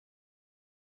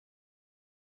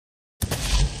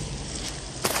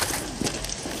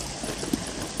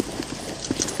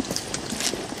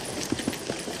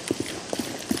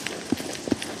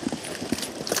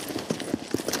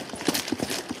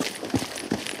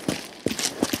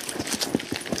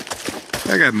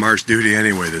I got march duty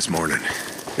anyway this morning.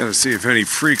 Gotta see if any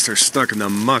freaks are stuck in the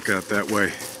muck out that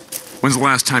way. When's the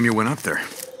last time you went up there?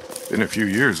 Been a few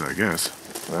years, I guess.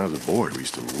 When I was a boy, we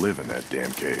used to live in that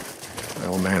damn cave. My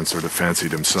old man sort of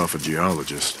fancied himself a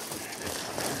geologist.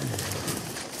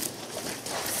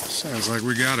 Sounds like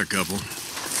we got a couple.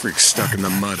 Freaks stuck in the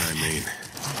mud, I mean.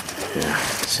 Yeah,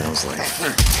 sounds like.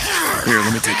 Here,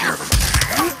 let me take care of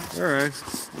them. All right.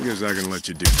 I guess I can let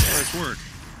you do nice work.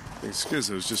 I think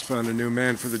Skizzo's just found a new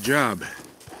man for the job.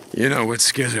 You know what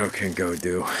Skizzo can go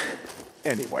do.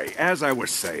 Anyway, as I was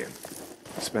saying,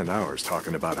 I spent hours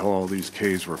talking about how all these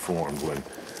caves were formed when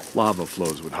lava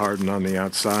flows would harden on the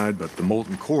outside, but the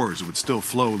molten cores would still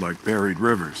flow like buried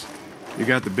rivers. You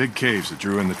got the big caves that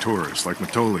drew in the tourists, like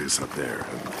Metolius up there,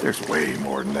 and there's way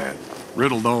more than that.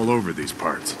 Riddled all over these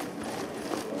parts.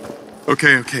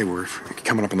 Okay, we're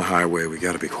coming up on the highway. We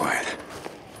gotta be quiet.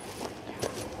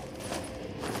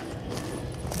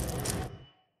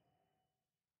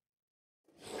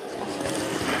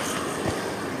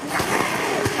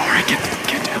 All right, get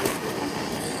down.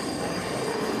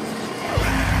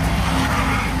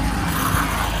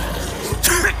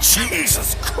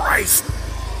 Jesus Christ!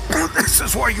 This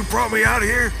is why you brought me out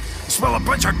here? Smell a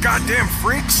bunch of goddamn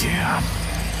freaks? Yeah.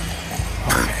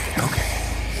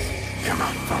 Okay. Come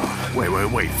on, follow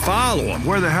him. Wait. Follow him?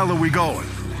 Where the hell are we going?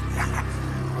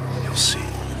 You'll see.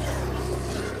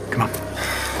 Come on.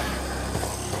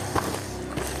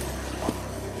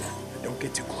 Don't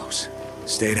get too close.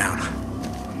 Stay down.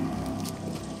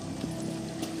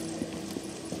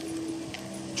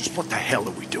 Just what the hell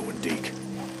are we doing, Deke?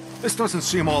 This doesn't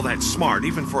seem all that smart,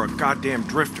 even for a goddamn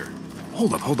drifter.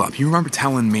 Hold up. You remember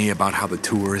telling me about how the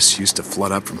tourists used to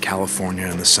flood up from California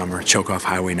in the summer, choke off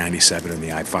Highway 97 and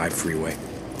the I-5 freeway?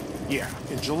 Yeah,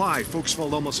 in July, folks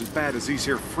smelled almost as bad as these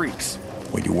here freaks.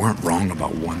 Well, you weren't wrong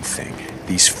about one thing.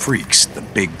 These freaks, the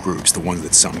big groups, the ones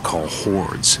that some call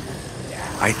hordes,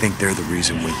 I think they're the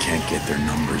reason we can't get their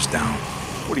numbers down.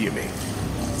 What do you mean?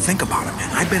 Think about it, man.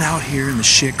 I've been out here in the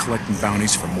shit collecting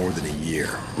bounties for more than a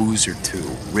year. Boozer, too.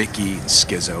 Ricky,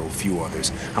 Skizzo, a few others.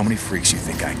 How many freaks you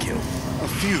think I killed? A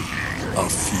few. A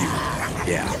few.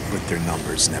 Yeah, but their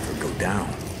numbers never go down.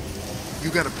 You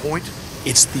got a point?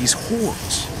 It's these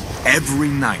hordes. Every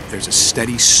night, there's a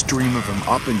steady stream of them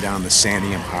up and down the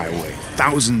Santiam Highway.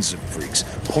 Thousands of freaks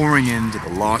pouring into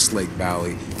the Lost Lake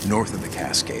Valley north of the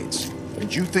Cascades.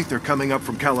 And you think they're coming up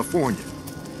from California?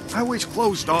 Highway's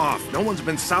closed off. No one's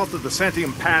been south of the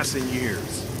Santiam Pass in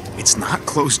years. It's not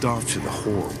closed off to the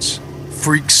hordes.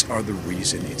 Freaks are the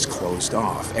reason it's closed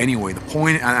off. Anyway, the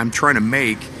point I'm trying to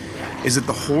make is that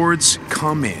the hordes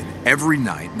come in every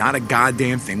night. Not a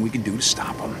goddamn thing we can do to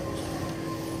stop them.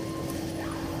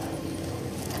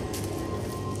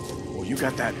 Well, you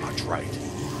got that much right.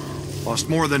 Lost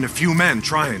more than a few men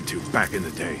trying to back in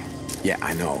the day. Yeah,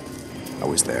 I know. I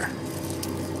was there.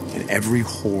 And every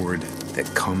horde that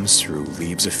comes through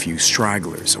leaves a few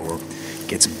stragglers or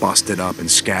gets busted up and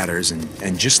scatters,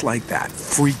 and just like that,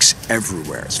 freaks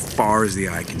everywhere as far as the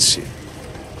eye can see.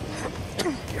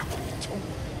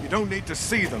 You don't need to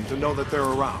see them to know that they're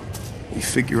around. We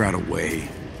figure out a way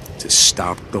to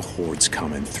stop the hordes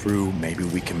coming through. Maybe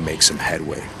we can make some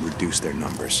headway, reduce their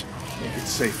numbers. Make it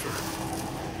safer.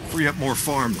 Free up more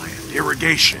farmland,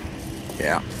 irrigation.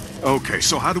 Yeah. Okay,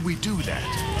 so how do we do that?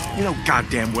 You know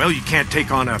goddamn well you can't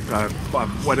take on a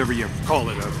whatever you call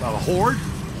it, a horde?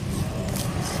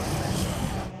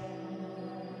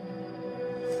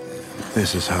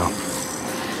 This is how.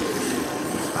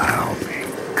 I'll be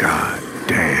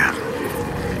goddamn.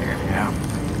 Yeah.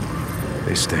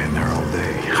 They stay in there all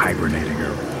day, hibernating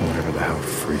or whatever the hell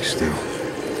freaks do.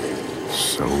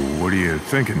 So what are you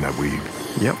thinking, that we...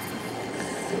 Yep.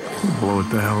 Blow it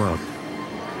the hell up.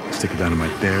 Stick it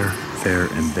dynamite there,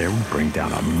 and there. We bring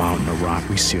down a mountain of rock.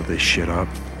 We seal this shit up.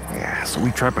 Yeah, so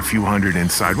we trap a few hundred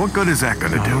inside. What good is that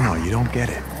gonna do? No, you don't get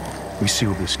it. We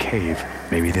seal this cave.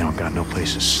 Maybe they don't got no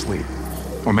place to sleep.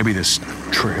 Or maybe this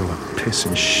trail of piss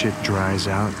and shit dries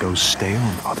out, goes stale,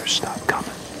 and others stop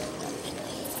coming.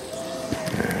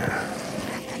 Yeah.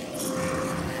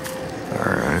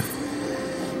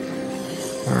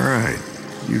 All right.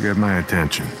 You got my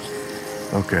attention.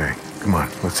 Okay, come on,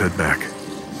 let's head back.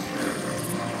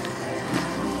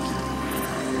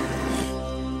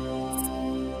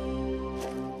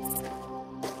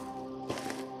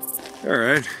 All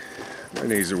right, my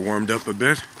knees are warmed up a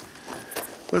bit.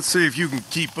 Let's see if you can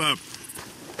keep up.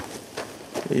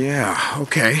 Yeah,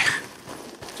 okay.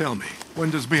 Tell me, when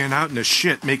does being out in the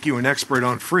shit make you an expert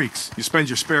on freaks? You spend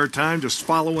your spare time just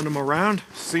following them around,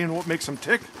 seeing what makes them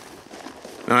tick?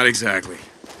 Not exactly.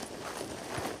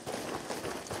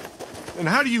 And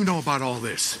how do you know about all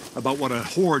this? About what a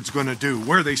horde's gonna do,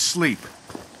 where they sleep?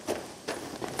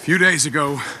 A few days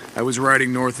ago, I was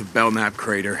riding north of Belknap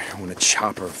Crater when a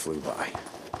chopper flew by.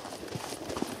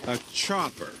 A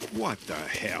chopper? What the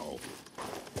hell?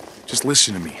 Just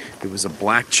listen to me. It was a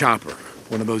black chopper.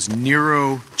 One of those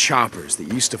Nero choppers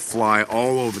that used to fly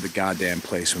all over the goddamn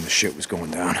place when the shit was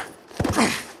going down.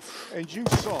 And you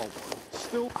saw one.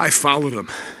 Still... I followed them.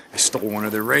 I stole one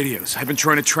of their radios. I've been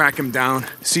trying to track them down,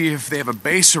 see if they have a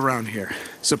base around here.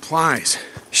 Supplies.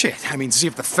 Shit, I mean, see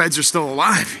if the feds are still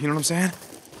alive. You know what I'm saying?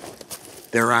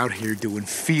 They're out here doing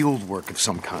field work of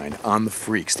some kind on the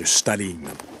freaks. They're studying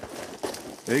them.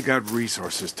 They got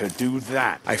resources to do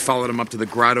that. I followed them up to the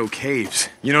Grotto Caves.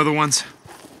 You know the ones?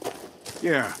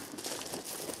 Yeah.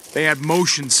 They had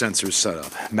motion sensors set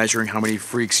up, measuring how many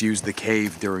freaks used the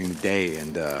cave during the day,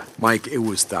 and, Mike, it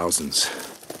was thousands.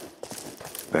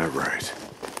 That right.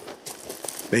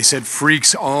 They said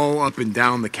freaks all up and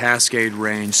down the Cascade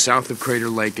Range, south of Crater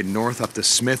Lake and north up to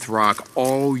Smith Rock,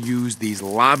 all used these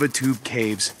lava tube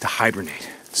caves to hibernate.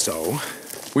 So,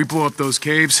 we blow up those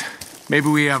caves, maybe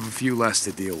we have a few less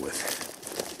to deal with.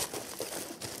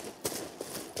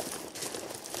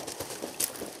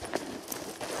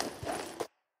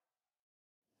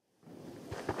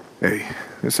 Hey,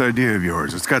 this idea of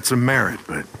yours, it's got some merit,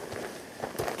 but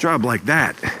a job like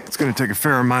that, it's gonna take a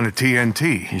fair amount of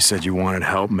TNT. You said you wanted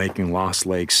help making Lost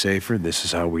Lake safer. This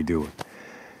is how we do it.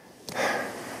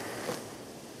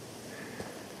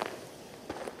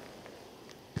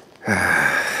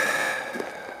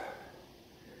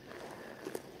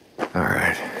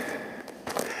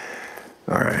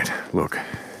 All right, look.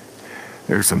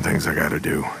 There's some things I gotta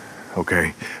do,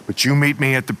 okay? But you meet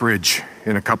me at the bridge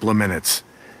in a couple of minutes.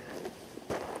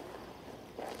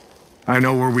 I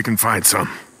know where we can find some.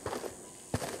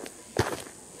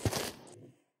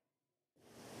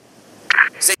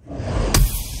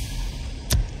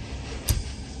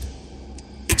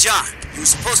 Hey, John, you were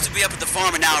supposed to be up at the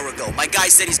farm an hour ago. My guy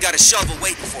said he's got a shovel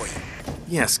waiting for you.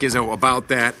 Yeah, Skizzo, about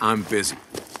that, I'm busy.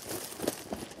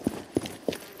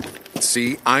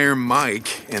 See, Iron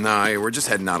Mike and I, we're just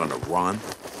heading out on a run.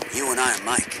 You and Iron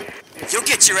Mike. You'll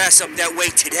get your ass up that way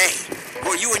today.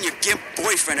 Or you and your gimp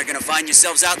boyfriend are gonna find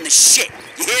yourselves out in the shit.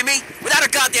 You hear me? Without a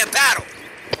goddamn battle.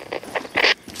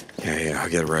 Yeah, I'll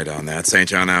get right on that. St.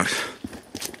 John out.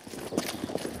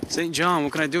 St. John,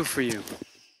 what can I do for you?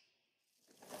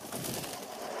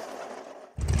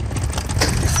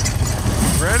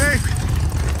 Ready?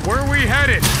 Where are we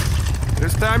headed?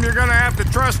 This time you're gonna have to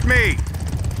trust me.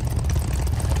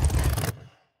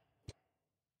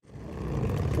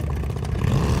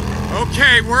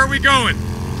 Okay, where are we going?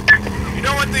 You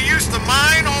know what they used to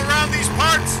mine all around these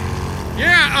parts?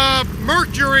 Yeah,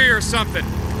 mercury or something.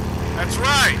 That's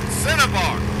right,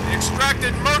 cinnabar. They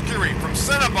extracted mercury from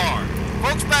cinnabar.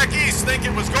 Folks back east think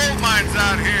it was gold mines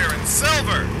out here and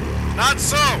silver. Not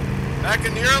so. Back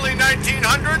in the early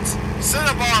 1900s,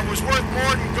 cinnabar was worth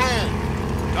more than gold.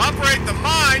 To operate the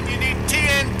mine, you need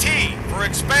TNT for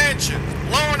expansions,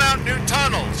 blowing out new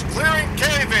tunnels, clearing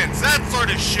cave-ins, that sort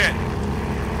of shit.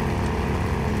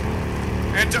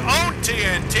 And to own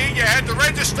TNT, you had to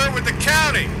register with the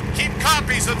county. Keep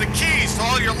copies of the keys to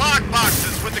all your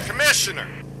lockboxes with the commissioner.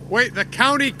 Wait, the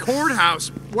county courthouse?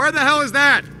 Where the hell is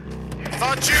that?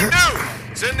 Thought you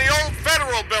knew. It's in the old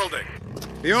federal building.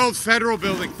 The old federal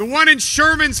building. The one in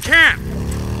Sherman's camp.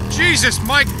 Jesus,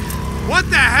 Mike, what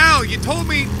the hell? You told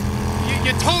me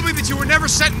that you were never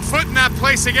setting foot in that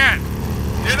place again.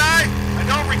 Did I? I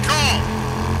don't recall.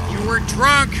 You were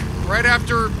drunk right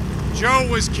after Joe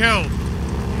was killed.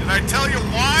 Did I tell you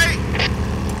why?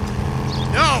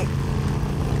 No.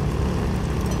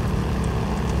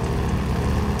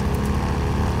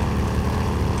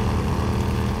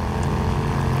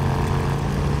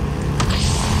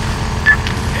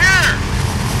 Here!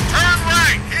 Turn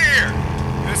right, here!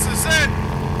 This is it!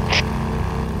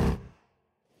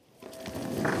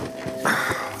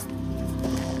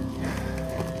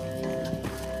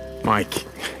 Mike,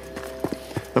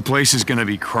 the place is gonna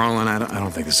be crawling. I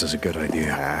don't think this is a good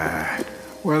idea.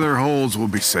 Weather holes will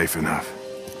be safe enough.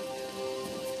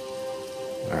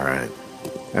 All right.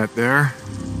 That there?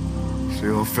 It's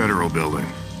the old federal building.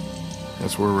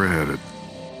 That's where we're headed.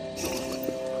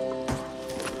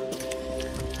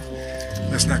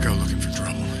 Let's not go looking for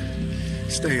trouble.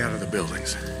 Stay out of the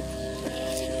buildings.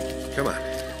 Come on.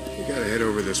 We gotta head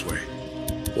over this way.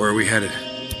 Where are we headed?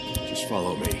 Just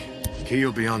follow me. Key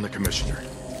will be on the commissioner.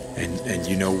 And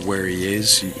you know where he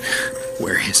is?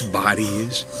 Where his body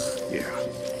is? Yeah,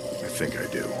 I think I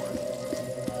do.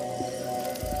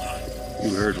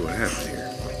 You heard what happened here.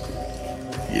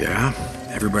 Yeah,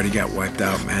 Everybody got wiped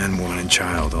out, man, woman, and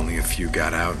child. Only a few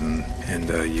got out, and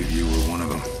you were one of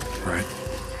them, right?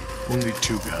 Only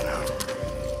 2 got out.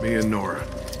 Me and Nora.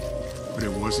 But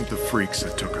it wasn't the freaks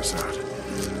that took us out.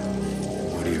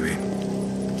 What do you mean?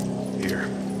 Here.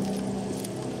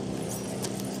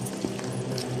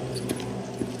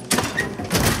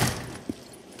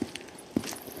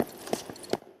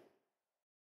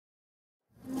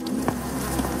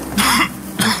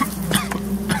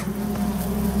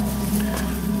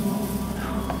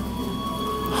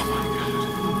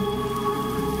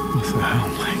 What the hell,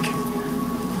 Mike?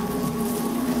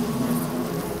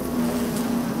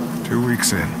 2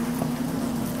 weeks in.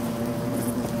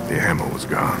 The ammo was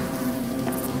gone.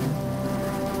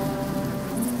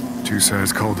 2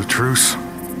 sides called a truce.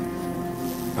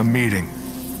 A meeting.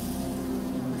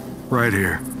 Right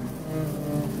here.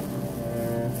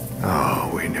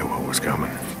 Oh, we knew what was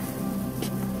coming.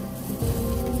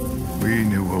 We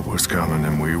knew what was coming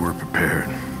and we were prepared.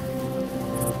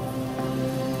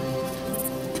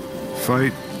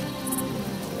 Fight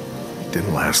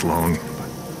didn't last long,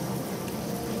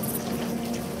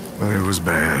 but it was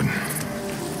bad.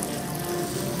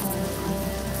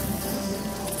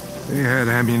 They had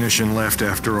ammunition left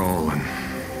after all, and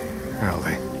hell,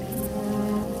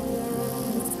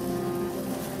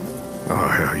 oh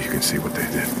hell, you can see what they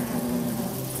did.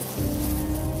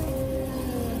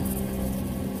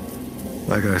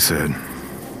 Like I said,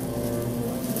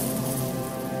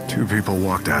 2 people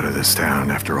walked out of this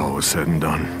town after all was said and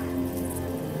done.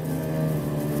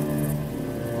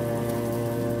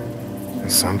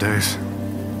 And some days,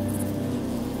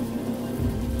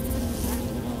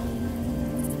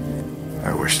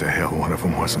 I wish to hell one of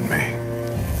them wasn't me.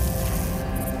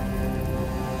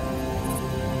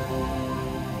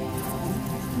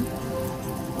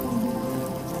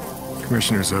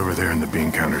 Commissioner's over there in the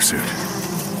bean counter suit.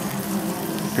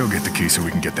 Go get the key so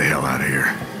we can get the hell out of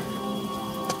here.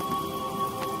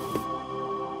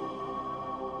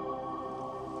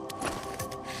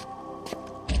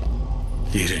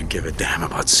 You didn't give a damn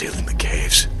about sealing the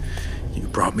caves. You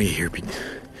brought me here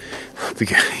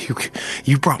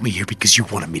you brought me here because you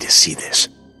wanted me to see this.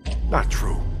 Not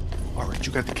true. All right,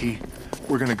 you got the key.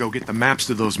 We're gonna go get the maps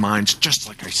to those mines, just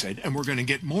like I said, and we're gonna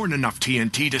get more than enough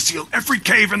TNT to seal every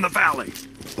cave in the valley.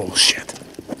 Bullshit.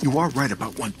 You are right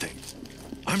about one thing.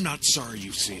 I'm not sorry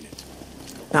you've seen it.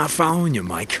 Not following you,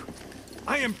 Mike.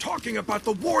 I am talking about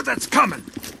the war that's coming.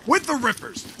 With the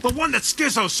Rippers. The one that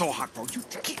Skizzo's so hot for. You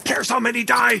think he cares how many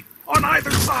die? On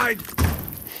either side?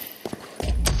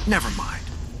 Never mind.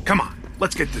 Come on,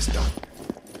 let's get this done.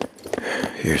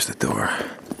 Here's the door.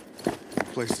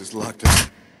 Place is locked up.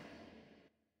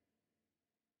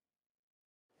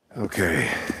 Okay.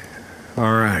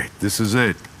 All right, this is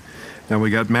it. Now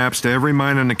we got maps to every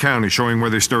mine in the county showing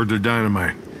where they stored their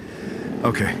dynamite.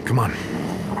 Okay, come on.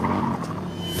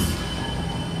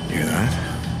 Hear that?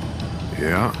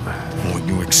 Yeah. Weren't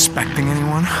you expecting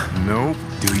anyone? Nope.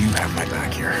 Do you have my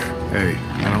back here? Hey,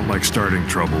 I don't like starting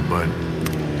trouble, but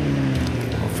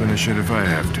I'll finish it if I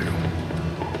have to.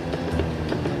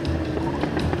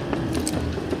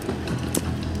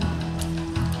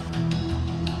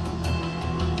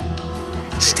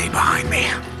 Stay behind me.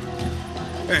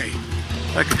 Hey,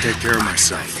 I can take care of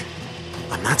myself.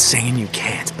 I'm not saying you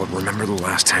can't, but remember the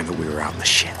last time that we were out in the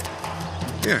shit.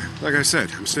 Yeah, like I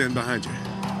said, I'm staying behind you.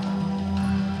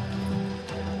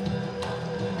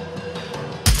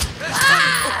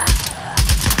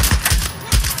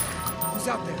 Who's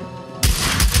out there?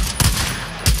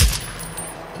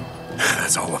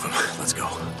 That's all of them. Let's go.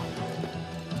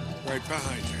 Right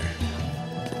behind you.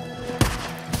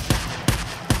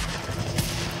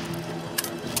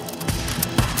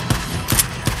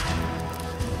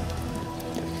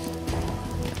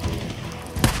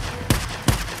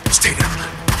 Stay down.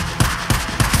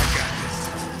 I got this.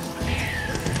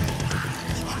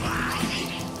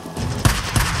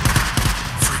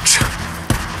 Freaks.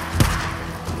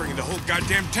 Bringing the whole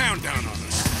goddamn town down on us.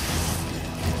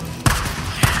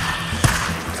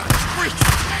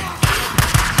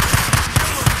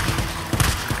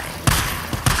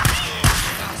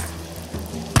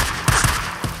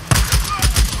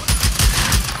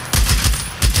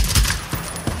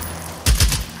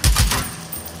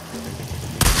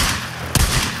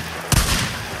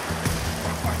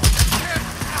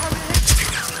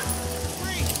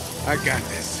 I got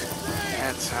this.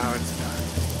 That's how it's done.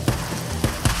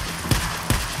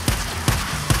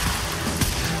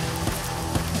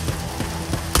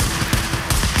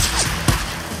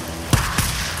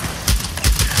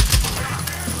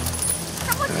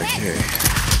 Okay.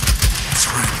 That's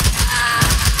right.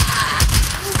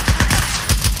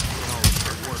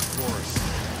 Work for us.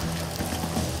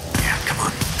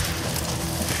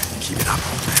 Keep it up,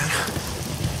 old man.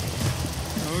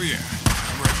 Oh, yeah.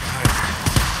 I'm right behind you.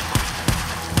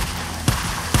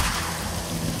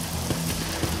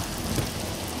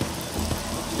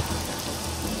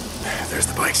 There's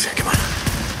the bikes. Come on. I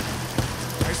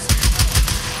see.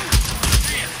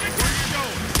 Where are you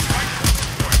going?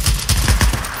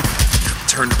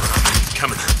 Turn.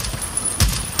 Coming.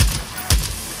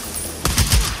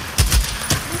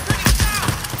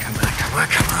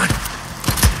 Come on.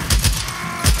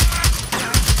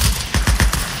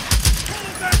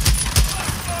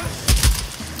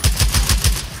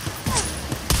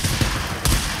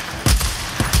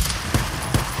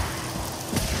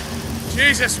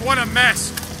 Jesus, what a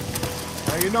mess.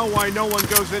 Now you know why no one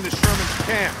goes into Sherman's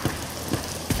camp.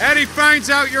 Eddie finds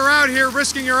out you're out here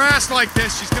risking your ass like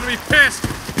this, she's gonna be pissed.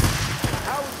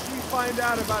 How would she find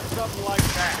out about something like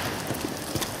that?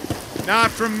 Not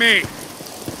from me.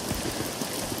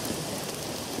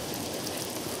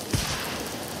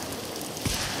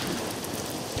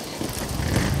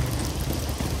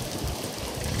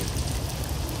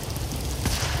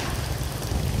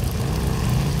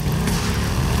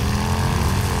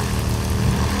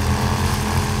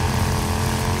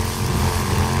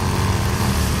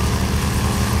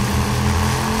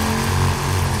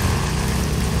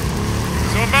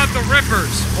 The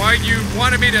Rippers. Why you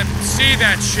wanted me to see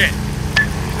that shit?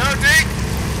 No, Deke.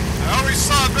 I always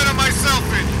saw a bit of myself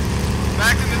in you.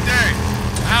 Back in the day.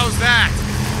 How's that?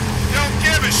 You don't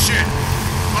give a shit.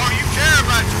 Oh, you care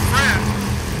about your friend.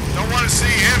 Don't want to see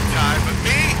him die, but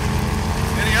me?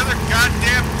 Any other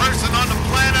goddamn person on the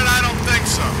planet? I don't think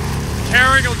so.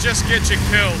 Caring will just get you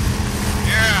killed.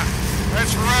 Yeah,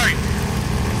 that's right.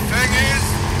 Thing is,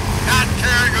 not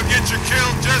caring will get you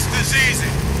killed just as easy.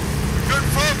 Good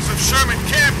folks of Sherman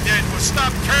Camp did was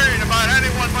stop caring about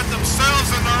anyone but themselves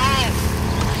and their own.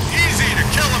 Easy to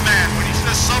kill a man when he's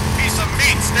just some piece of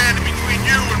meat standing between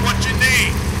you and what you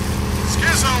need.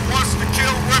 Skizzo wants to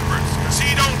kill Rippers because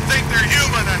he don't think they're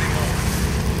human anymore.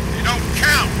 They don't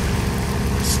count.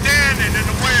 They're standing in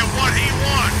the way of what he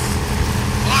wants.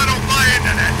 Well, I don't buy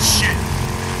into that shit.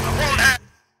 I won't have...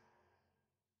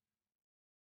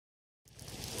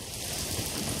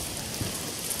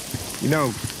 You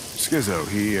know, Skizzo,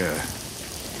 he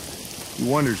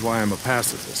wonders why I'm a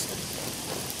pacifist.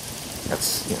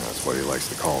 That's what he likes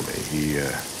to call me.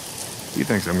 He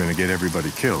thinks I'm gonna get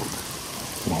everybody killed.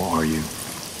 Well, are you,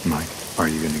 Mike? Are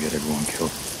you gonna get everyone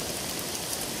killed?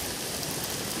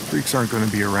 Freaks aren't gonna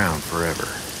be around forever.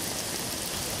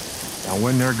 Now,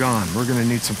 when they're gone, we're gonna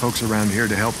need some folks around here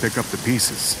to help pick up the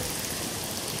pieces.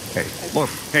 Hey, look,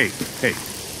 hey.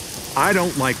 I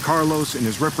don't like Carlos and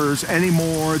his Rippers any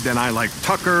more than I like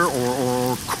Tucker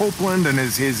or Copeland and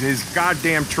his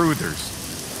goddamn truthers.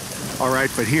 All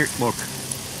right, but here's the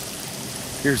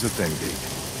thing, Deke.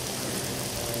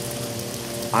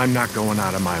 I'm not going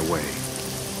out of my way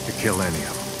to kill any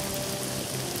of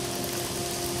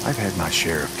them. I've had my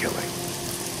share of killing.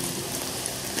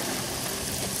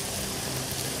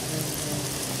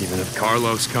 Even if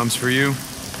Carlos comes for you?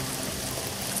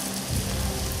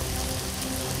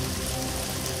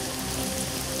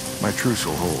 My truce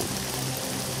will hold.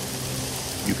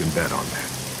 You can bet on that.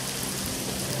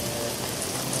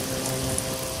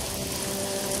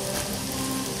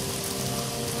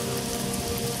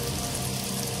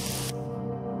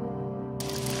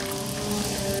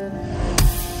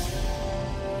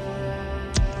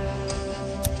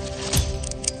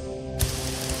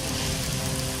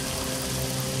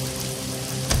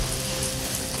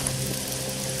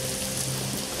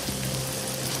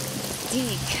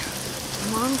 Deke,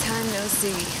 long time no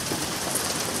see.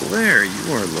 Blair,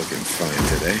 you are looking fine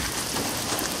today.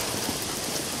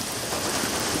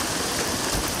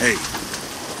 Hey,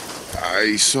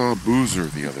 I saw Boozer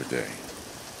the other day.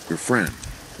 Your friend,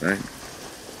 right?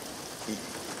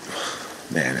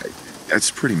 Man,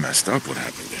 that's pretty messed up what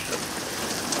happened to him.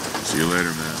 See you later,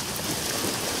 man.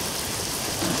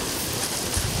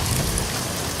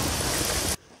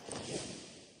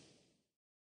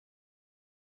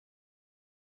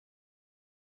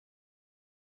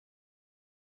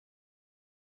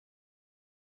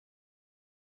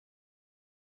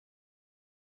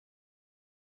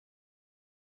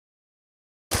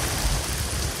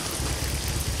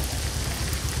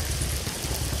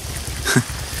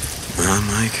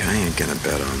 Mike, I ain't gonna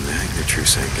bet on that. Your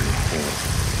truce ain't gonna hold.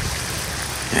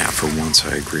 Yeah, for once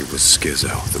I agree with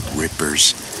Skizzo. The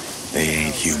Rippers, they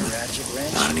ain't human.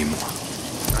 Not anymore.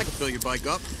 I can fill your bike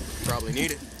up. Probably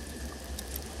need it.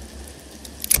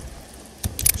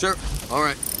 Sure. All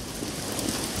right.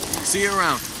 See you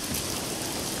around.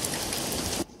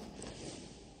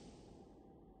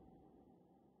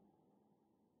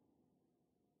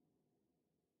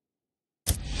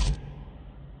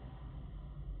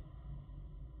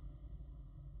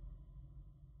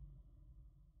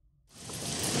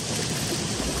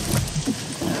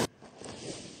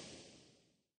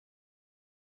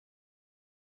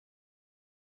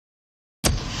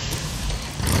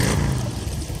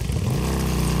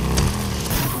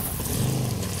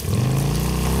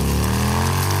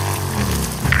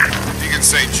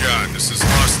 This is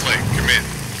Lost Lake. Come in.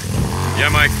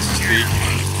 Yeah, Mike, this is Pete.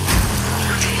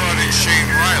 Heard you brought in Shane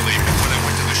Riley, but when I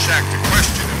went to the shack to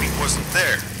question him, he wasn't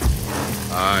there.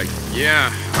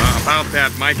 Yeah, about that,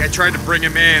 Mike. I tried to bring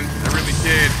him in. I really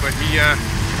did, but he, well,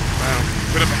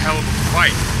 put up a hell of a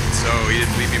fight. So he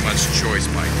didn't leave me much choice,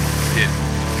 Mike. He didn't.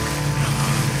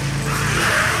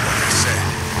 Like I said,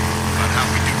 about how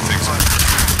we do things on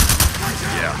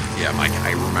Yeah, Mike,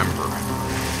 I remember.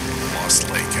 Lost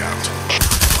Lake out.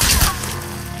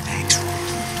 Thanks.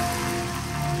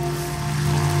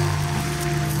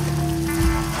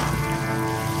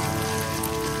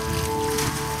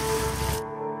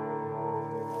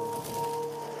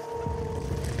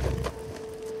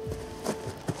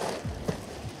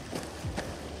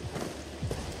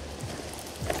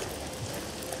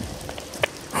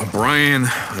 O'Brien,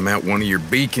 I'm at one of your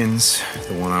beacons,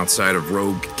 the one outside of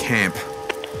Rogue Camp.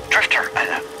 Drifter,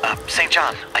 St.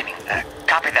 John,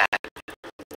 copy that.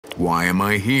 Why am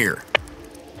I here?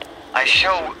 I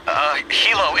show,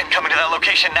 Hilo incoming to that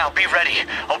location now. Be ready.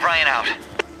 O'Brien out.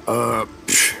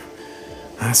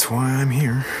 That's why I'm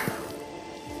here.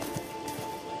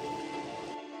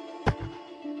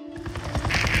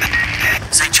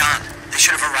 St. John, they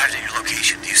should have arrived at your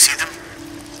location. Do you see them?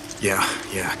 Yeah,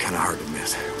 kinda hard to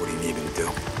miss. What do you need me to do?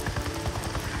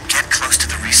 Get close to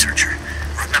the researcher.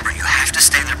 Remember, you have to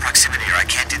stay in their proximity or I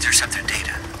can't intercept their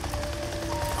data.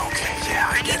 Okay, yeah,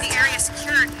 I get need it. the area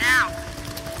secured now.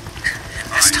 And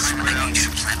this time, I need you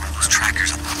to plant one of those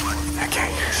trackers on the wood. Okay,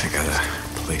 I gotta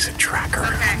place a tracker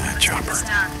on that chopper. It's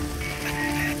done.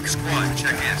 Squad,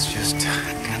 check in. It's just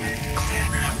kinda clear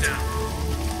down.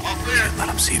 All clear. Let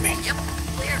them see me. Yep,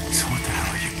 clear. So what the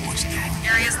hell are you boys doing?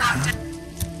 Area's locked in.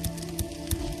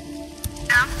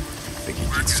 Now? Figured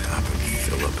you'd stop and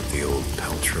fill up at the old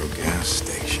Peltro gas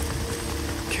station.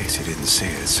 In case you didn't see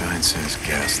it, sign says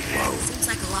gas low. Seems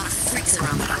like a lot of freaks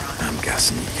around the road. I'm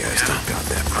guessing you guys don't got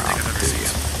that problem, do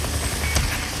you?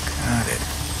 Got it.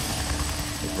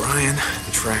 O'Brien,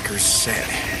 the tracker's set.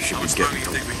 Should be getting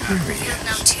to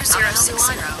Now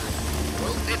 2060.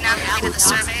 We've now completed the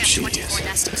survey of Jeez. 24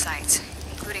 nesting sites,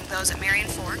 including those at Marion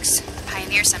Forks, the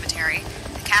Pioneer Cemetery,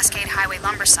 the Cascade Highway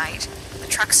lumber site, the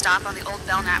truck stop on the old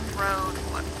Belknap Road.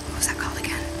 What was that called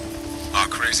again?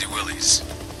 Crazy Willies.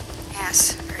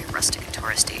 Yes, very rustic and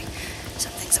touristy.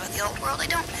 Some things about the old world I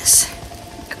don't miss.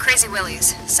 Crazy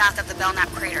Willie's, south of the Belknap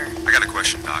crater. I got a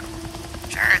question, Doc.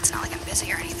 Sure, it's not like I'm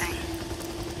busy or anything.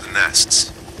 The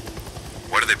nests.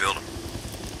 Why do they build them?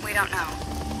 We don't know.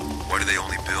 Why do they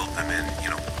only build them in,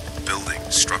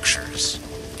 buildings, structures,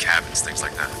 cabins, things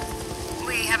like that?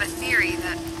 We have a theory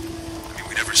that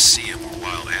We never see them where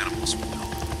wild animals would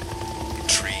build them. In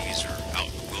trees or out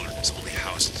in the wilderness, only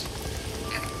houses.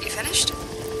 You finished?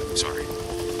 Sorry.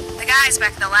 The guys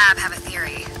back at the lab have a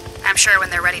theory. I'm sure when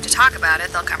they're ready to talk about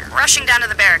it, they'll come rushing down to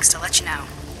the barracks to let you know.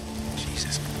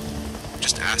 Jesus.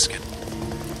 Just asking.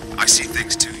 I see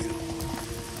things too,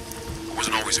 I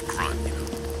wasn't always a grunt,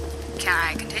 Can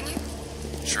I continue?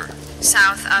 Sure.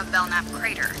 South of Belknap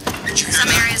Crater. Did you hear Some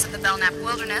that? areas of the Belknap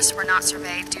Wilderness were not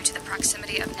surveyed due to the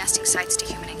proximity of nesting sites to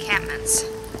human encampments.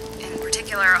 In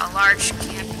particular, a large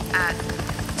camp at...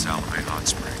 Salome Hot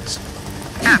Springs.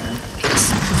 Yes.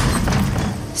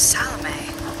 Salome.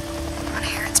 On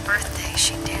Herod's birthday,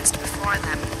 she danced before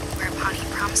them, whereupon he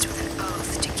promised with an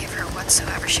oath to give her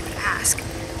whatsoever she would ask.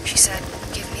 She said,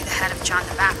 "Give me the head of John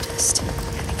the Baptist,"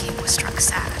 and the king was struck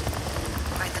sad.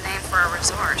 Quite the name for a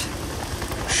resort.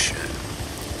 Oh, shit.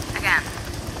 Again,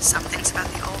 some things about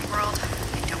the old world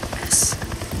I don't miss.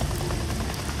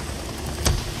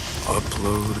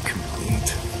 Upload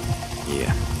complete.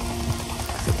 Yeah.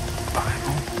 The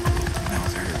Bible? No,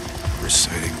 they're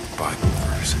reciting Bible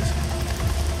verses.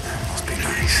 That must be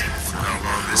nice. How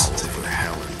long this will over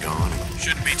hell and gone.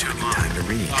 Shouldn't be too long. Time to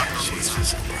read.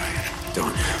 Jesus, Brian.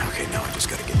 Done. Okay, now I just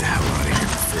gotta get the hell out of here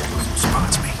before Moon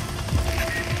spots me.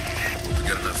 We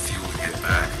got enough fuel to get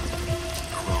back.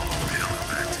 Crawl over hill and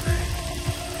back today.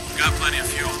 We got plenty of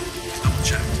fuel. Double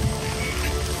checked.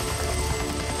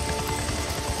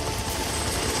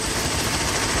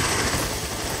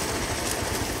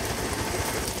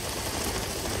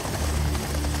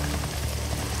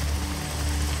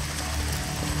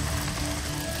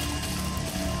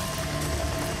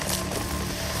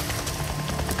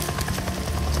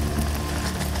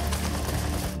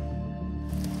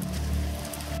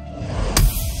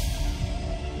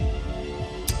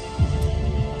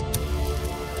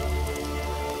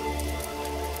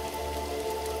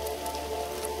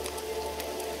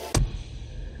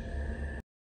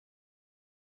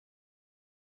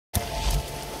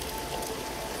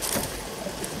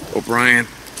 O'Brien.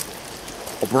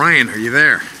 O'Brien, are you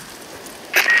there?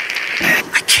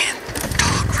 I can't.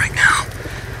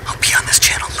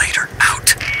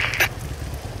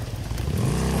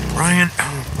 O'Brien?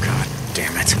 Oh, God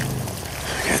damn it.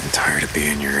 I'm getting tired of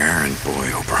being your errand boy,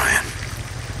 O'Brien.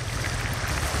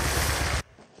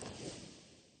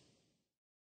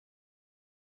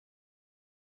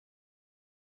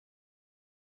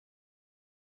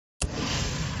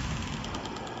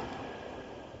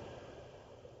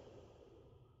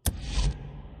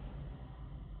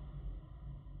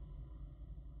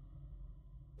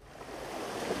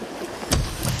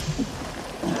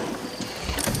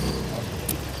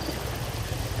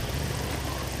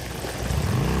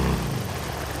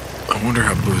 I wonder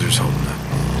how Boozer's holding up.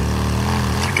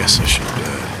 I guess I should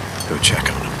go check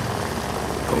on him.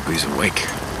 Hope he's awake.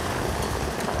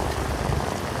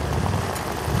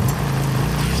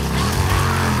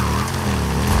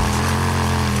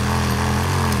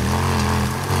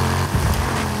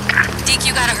 Deke,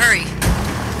 you gotta hurry.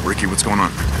 Ricky, what's going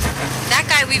on? That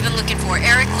guy we've been looking for,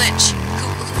 Eric Lynch, who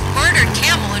murdered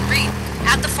Camel and Reed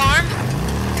at the farm.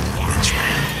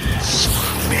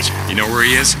 Bitch. You know where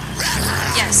he is?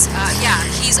 Yes, yeah,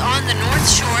 he's on the North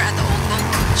Shore at the old boat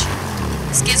launch.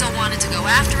 Skizzo wanted to go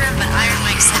after him, but Iron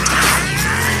Mike said to get here.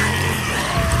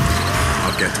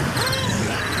 I'll get to him.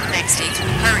 Thanks, Deke.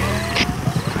 Hurry.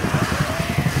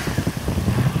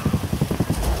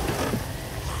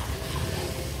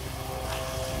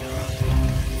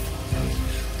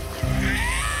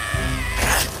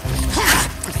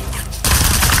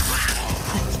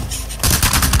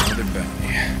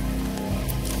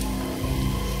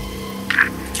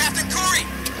 Captain Corey!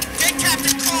 Get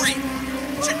Captain Corey!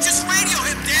 Just radio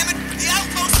him, damn it! The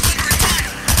outpost is under attack!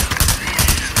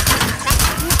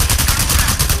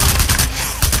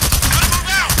 Gotta move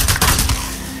out!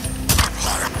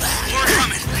 More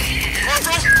coming!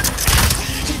 Corporal!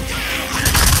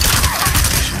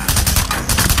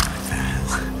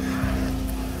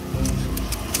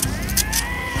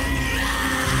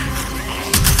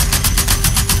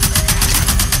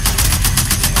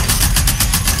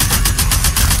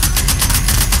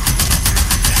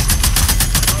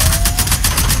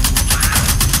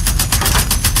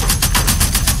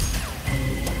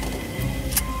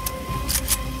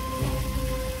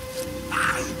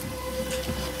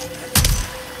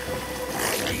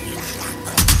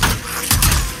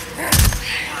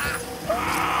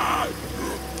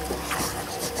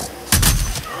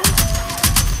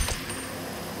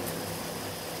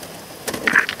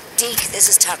 Deke, this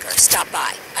is Tucker. Stop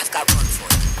by. I've got work for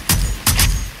you.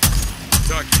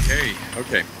 Tuck, hey.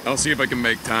 Okay, I'll see if I can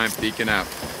make time peeking out.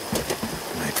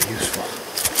 Might be useful.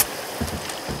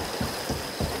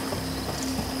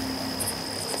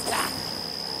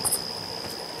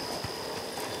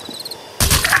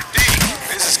 Deke,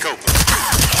 this is Copeland.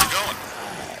 How's it going?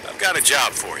 I've got a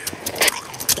job for you.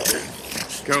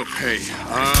 Go, hey.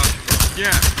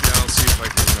 Yeah, I'll see if I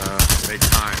can, make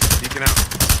time peeking out.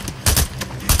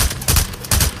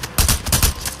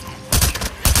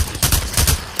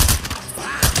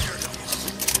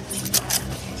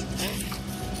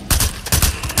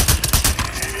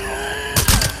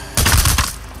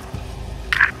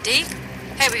 Deke?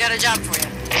 Hey, we got a job for you.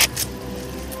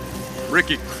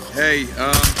 Ricky, hey,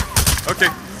 okay.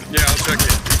 Yeah, I'll check in.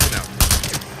 Peeking out.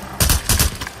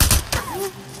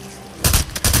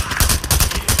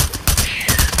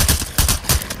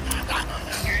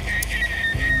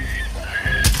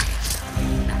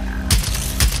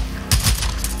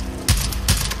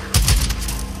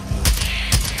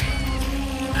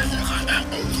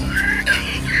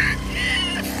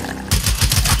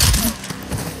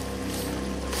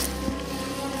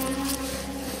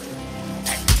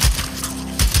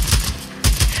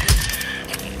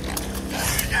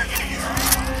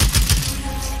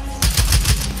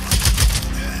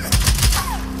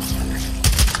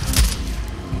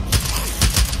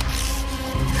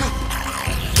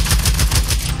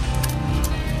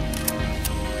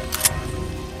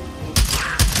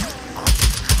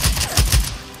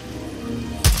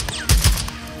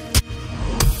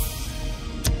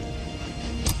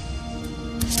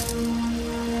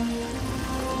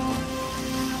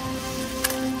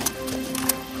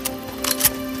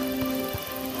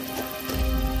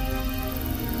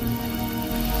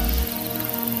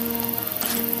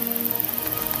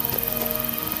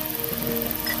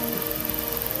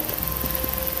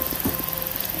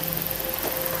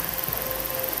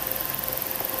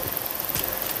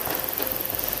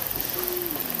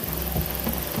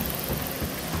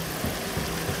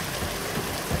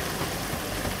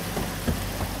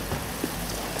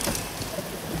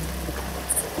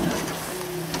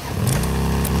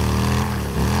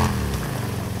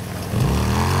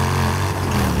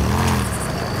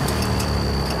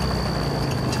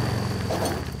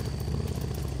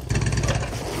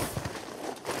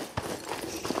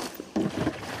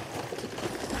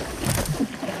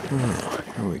 Oh,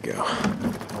 here we go.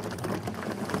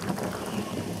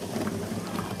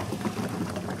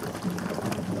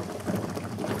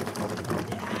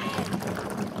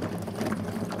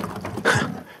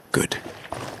 Good.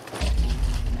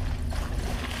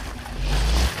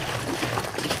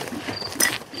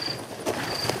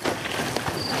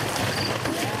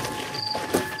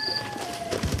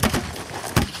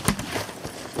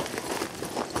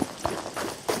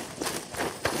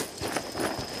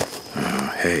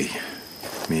 Hey,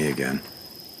 me again.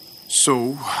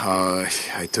 So,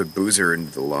 I took Boozer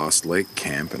into the Lost Lake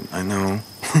camp, and I know,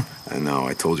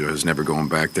 I told you I was never going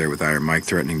back there with Iron Mike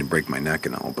threatening to break my neck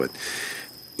and all, but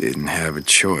didn't have a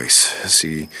choice.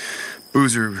 See,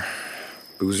 Boozer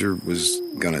was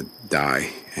gonna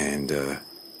die, and,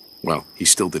 well, he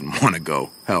still didn't want to go.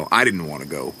 Hell, I didn't want to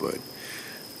go, but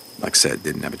like I said,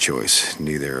 didn't have a choice.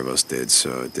 Neither of us did,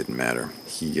 so it didn't matter.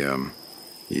 He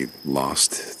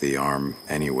lost the arm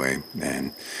anyway,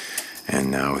 and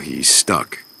now he's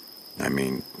stuck. I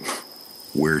mean,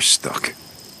 we're stuck.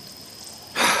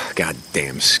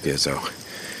 Goddamn Skizzo.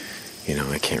 You know,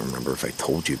 I can't remember if I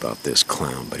told you about this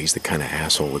clown, but he's the kind of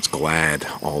asshole that's glad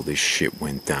all this shit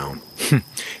went down.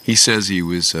 He says he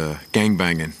was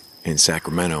gangbanging in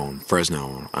Sacramento and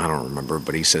Fresno. I don't remember,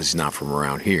 but he says he's not from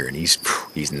around here, and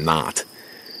he's not.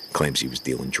 Claims he was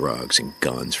dealing drugs and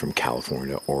guns from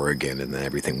California to Oregon, and then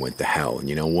everything went to hell. And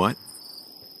you know what?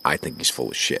 I think he's full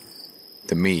of shit.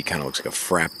 To me, he kind of looks like a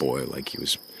frat boy, like he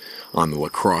was on the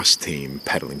lacrosse team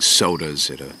peddling sodas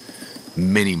at a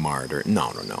mini-mart. Or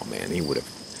no, man. He would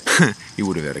have he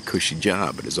would have had a cushy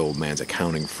job at his old man's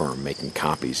accounting firm, making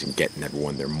copies and getting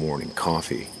everyone their morning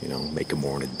coffee. You know, making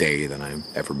more in a day than I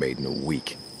ever made in a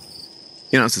week.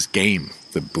 You know, it's this game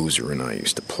that Boozer and I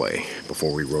used to play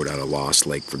before we rode out of Lost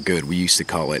Lake for good. We used to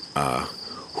call it,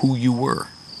 Who You Were.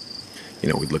 You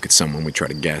know, we'd look at someone, we'd try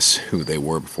to guess who they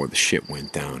were before the shit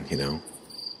went down, you know?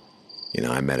 You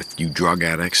know, I met a few drug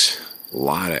addicts, a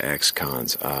lot of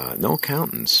ex-cons, no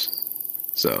accountants.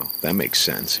 So, that makes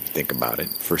sense if you think about it.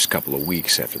 First couple of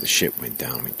weeks after the shit went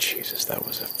down, I mean, Jesus, that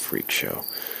was a freak show.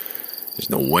 There's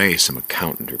no way some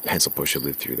accountant or pencil pusher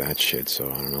lived through that shit,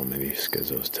 so I don't know, maybe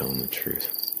Skizzo's telling the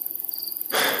truth.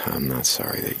 I'm not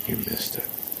sorry that you missed it.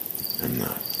 I'm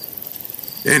not.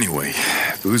 Anyway,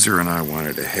 Boozer and I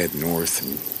wanted to head north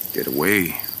and get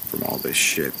away from all this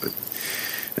shit, but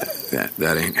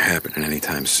that ain't happening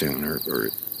anytime soon, or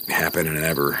happening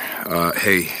ever.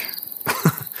 Hey,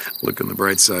 look on the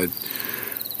bright side.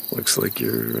 Looks like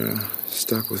you're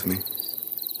stuck with me.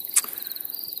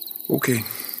 Okay.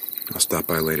 I'll stop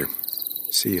by later.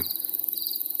 See you.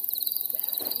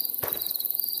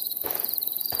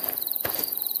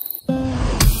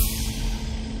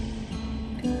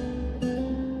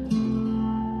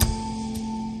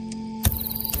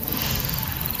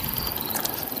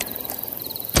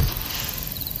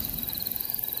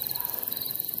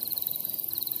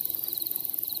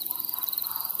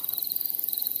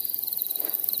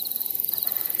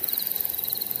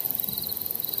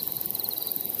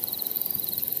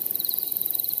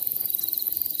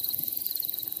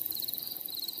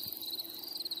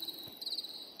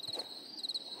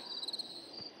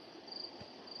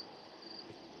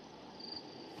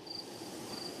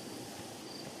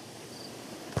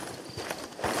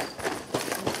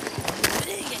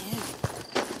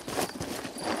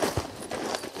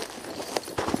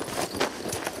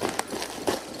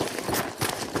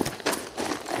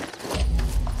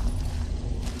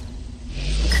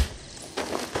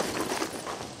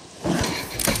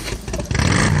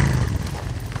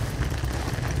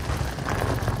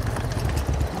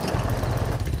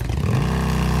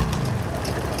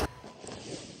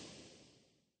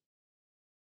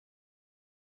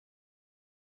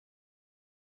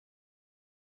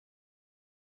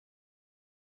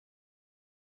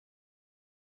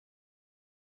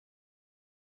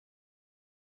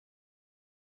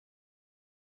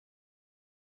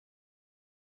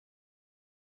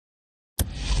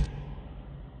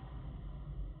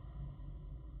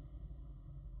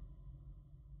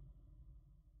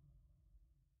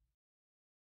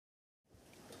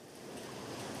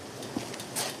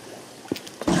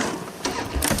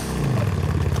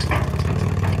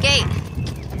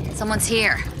 Someone's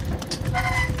here.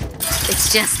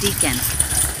 It's just Deacon.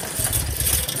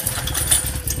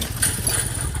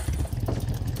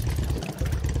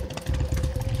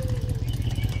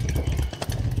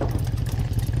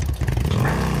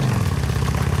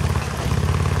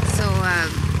 So, a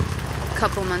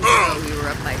couple months ago, we were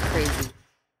up by Crazy.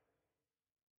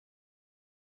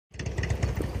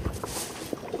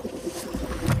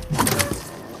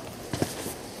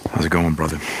 How's it going,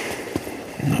 brother?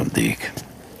 No, Deke.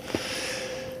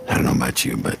 I don't know about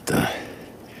you, but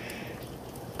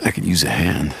I could use a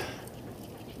hand.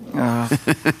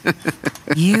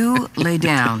 You lay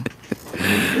down.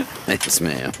 Yes,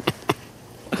 ma'am.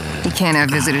 We can't have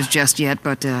visitors just yet,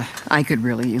 but I could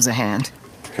really use a hand.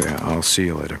 Okay, I'll see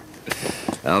you later.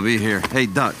 I'll be here. Hey,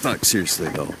 Doc, seriously,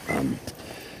 though.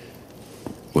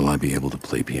 Will I be able to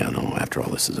play piano after all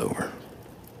this is over?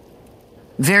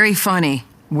 Very funny,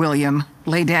 William.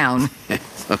 Lay down.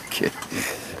 Okay.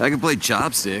 I can play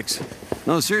chopsticks.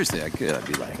 No, seriously, I could. I'd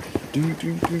be like...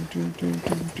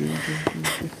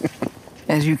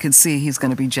 As you can see, he's going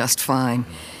to be just fine.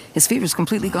 His fever's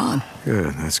completely gone.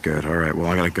 Good, that's good. All right, well,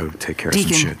 I gotta go take care of some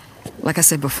Deacon, shit. like I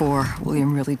said before,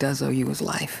 William really does owe you his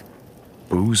life.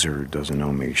 Boozer doesn't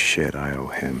owe me shit. I owe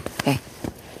him. Hey,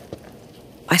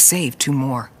 I saved 2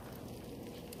 more.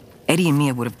 Eddie and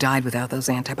Mia would have died without those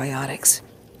antibiotics.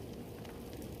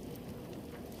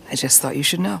 I just thought you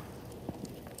should know.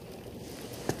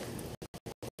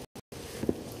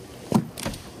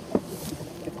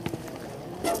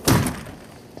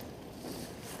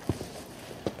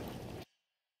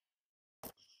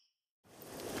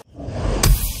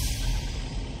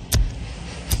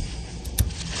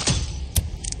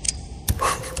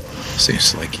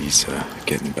 Seems like he's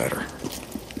getting better.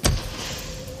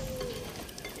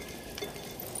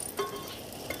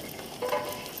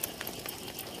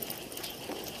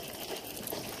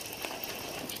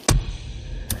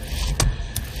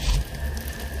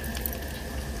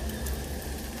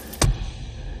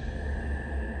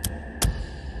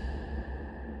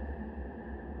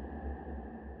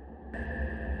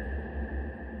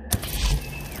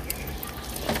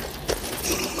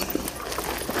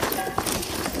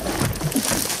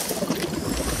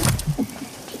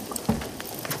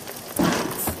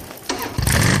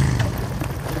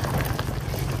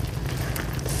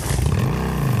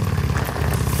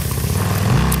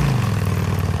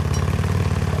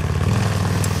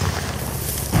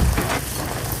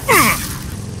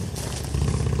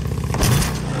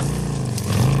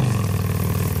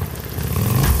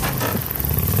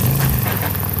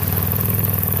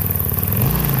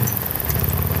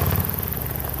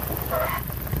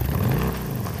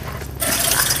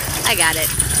 I got it.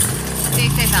 Stay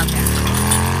safe out there.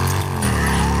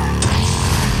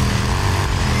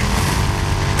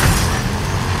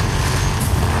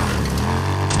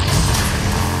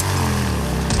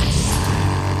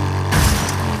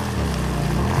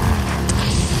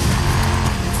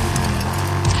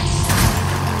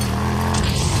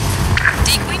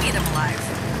 Deke, we need him alive.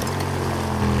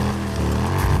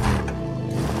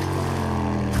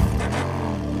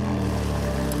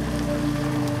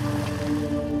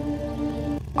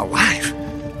 Alive?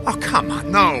 Oh, come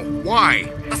on. No. Why?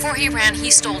 Before he ran,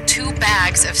 he stole 2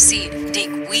 bags of seed.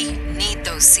 Deke, we need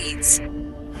those seeds.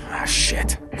 Ah,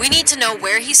 shit. We need to know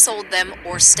where he sold them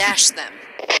or stashed them.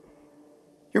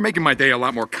 You're making my day a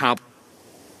lot more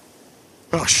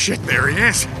Oh, shit, there he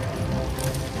is.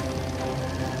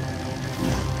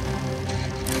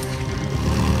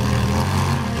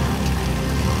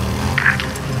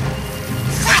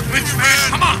 Lynch, man!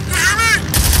 Come on! You hear me?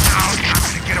 No, I'm not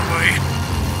gonna get away.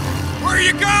 Where are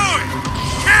you going?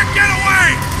 Can't get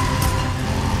away!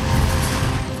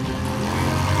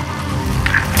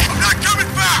 I'm not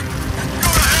coming back! Go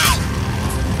to hell!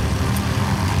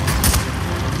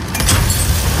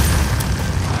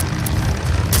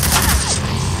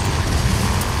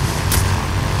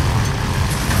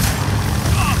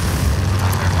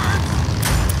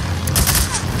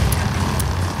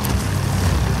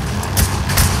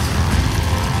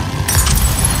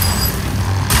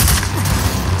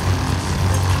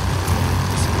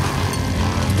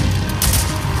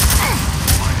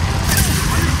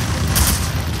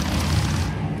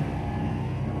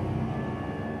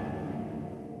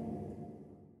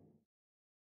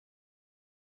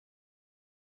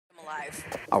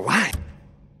 Alive?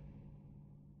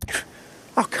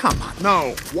 Oh, come on.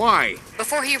 No, why?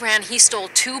 Before he ran, he stole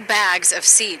 2 bags of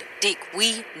seed. Deke,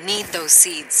 we need those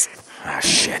seeds. Ah,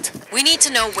 shit. We need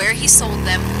to know where he sold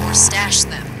them or stashed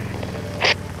them.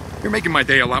 You're making my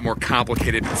day a lot more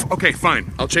complicated. Okay,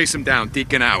 fine. I'll chase him down.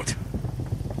 Deacon out.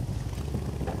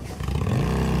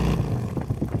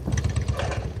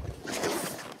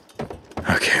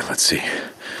 Okay, let's see.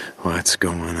 What's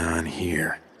going on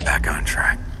here? Back on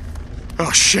track. Oh,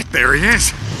 shit, there he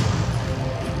is.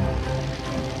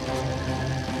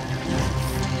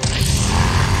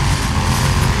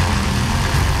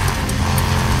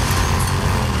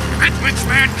 Lynch,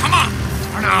 man, come on!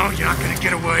 Oh, no, you're not gonna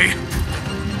get away.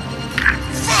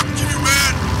 Fuck you,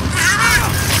 man! You hear me?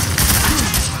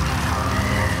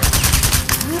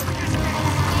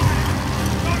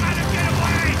 Don't let him get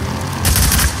away!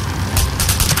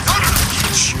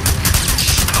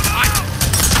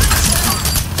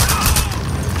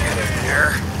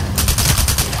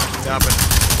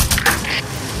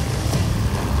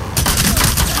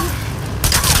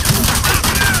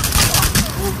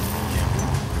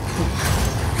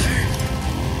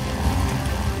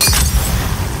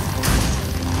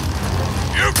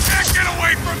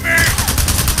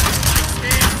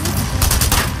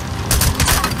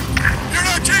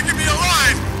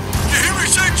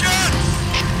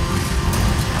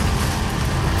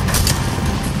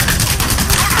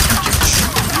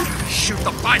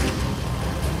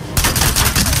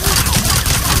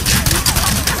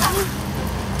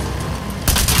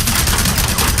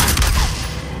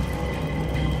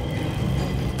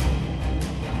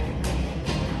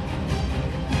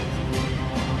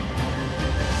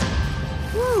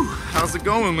 How's it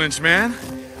going, Lynch, man?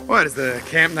 What, is the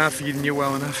camp not feeding you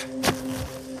well enough?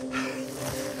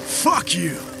 Fuck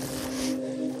you!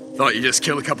 Thought you just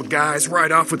killed a couple guys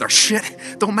right off with our shit.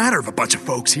 Don't matter if a bunch of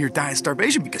folks here die of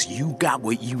starvation because you got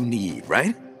what you need,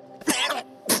 right?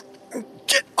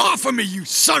 Get off of me, you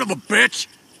son of a bitch!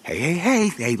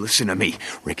 Hey, listen to me.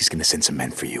 Rick is gonna send some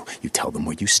men for you. You tell them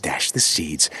where you stashed the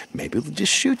seeds. Maybe they'll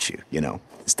just shoot you,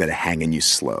 instead of hanging you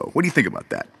slow. What do you think about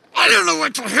that? I don't know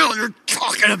what the hell you're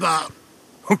talking about.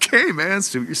 Okay, man,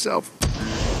 suit yourself.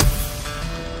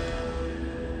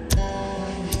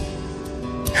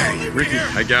 Hey, Ricky,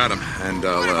 I got him, and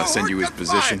I'll send you his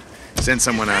position. Send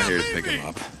someone out here to pick him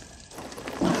up.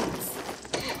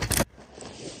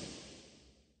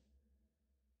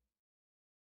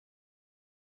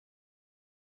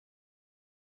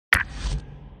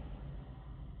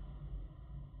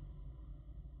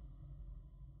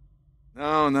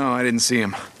 No, I didn't see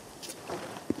him.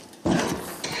 All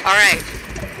right.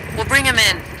 We'll bring him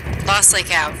in. Lost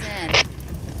Lake out.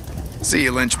 See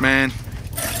you, Lynch, man.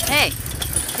 Hey,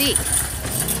 Zeke.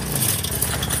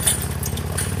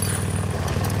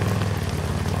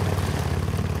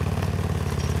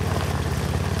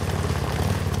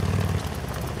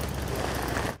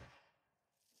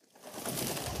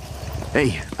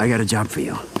 Hey, I got a job for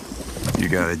you. You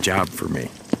got a job for me?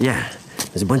 Yeah,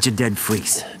 there's a bunch of dead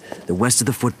freaks. They're west of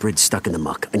the footbridge, stuck in the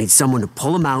muck. I need someone to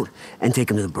pull them out and take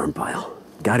them to the burn pile.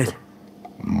 Got it?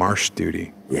 Marsh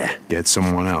duty. Yeah. Get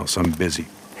someone else. I'm busy.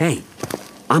 Hey,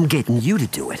 I'm getting you to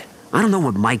do it. I don't know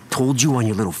what Mike told you on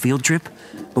your little field trip,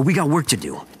 but we got work to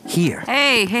do. Here.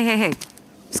 Hey.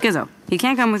 Skizzo, he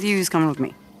can't come with you, he's coming with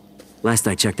me. Last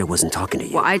I checked, I wasn't talking to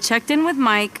you. Well, I checked in with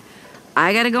Mike.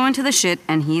 I gotta go into the shit,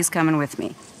 and he's coming with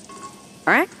me.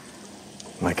 All right?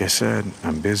 Like I said,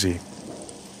 I'm busy.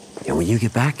 And when you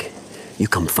get back, you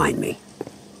come find me.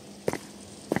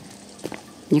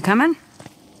 You coming?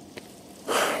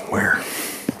 Where?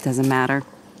 Doesn't matter.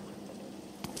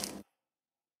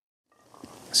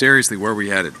 Seriously, where are we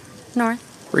headed?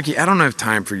 North. Ricky, I don't have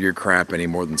time for your crap any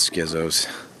more than Skizzo's.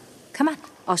 Come on,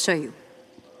 I'll show you.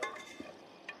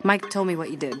 Mike told me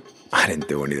what you did. I didn't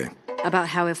do anything. About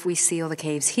how if we seal the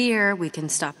caves here, we can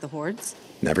stop the hordes.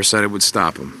 Never said it would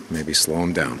stop him. Maybe slow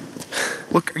him down.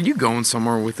 Look, are you going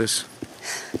somewhere with this?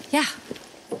 Yeah.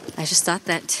 I just thought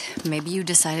that maybe you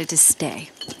decided to stay.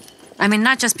 I mean,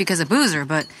 not just because of Boozer,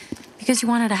 but because you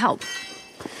wanted to help.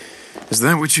 Is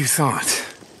that what you thought?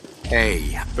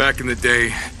 Hey, back in the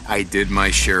day, I did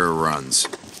my share of runs.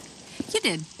 You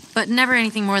did, but never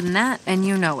anything more than that, and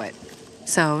you know it.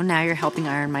 So now you're helping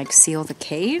Iron Mike seal the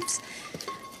caves?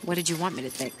 What did you want me to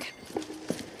think?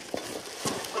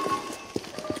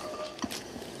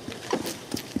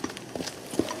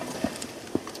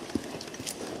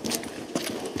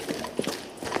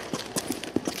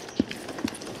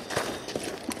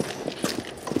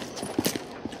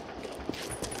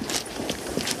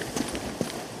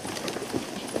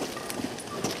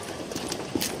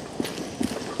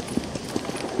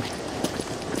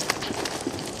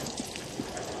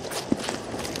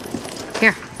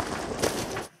 Here.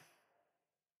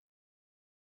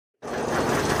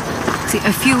 See,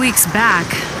 a few weeks back,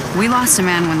 we lost a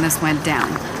man when this went down,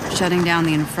 shutting down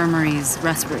the infirmary's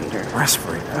respirator.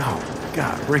 Respirator? Oh,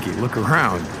 God, Ricky, look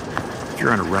around. If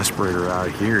you're on a respirator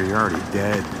out here, you're already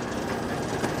dead.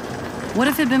 What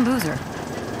if it'd been Boozer?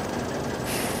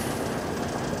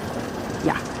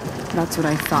 Yeah, that's what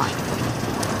I thought.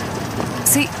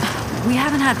 See, we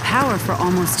haven't had power for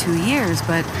almost 2 years,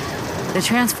 but the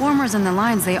transformers and the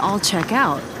lines, they all check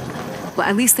out. Well,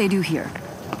 at least they do here.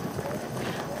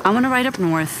 I want to ride up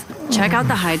north, check out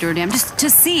the hydro dam, just to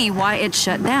see why it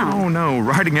shut down. Oh no,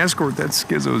 riding escort, that's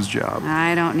Skizzo's job.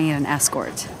 I don't need an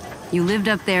escort. You lived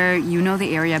up there, you know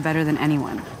the area better than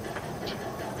anyone.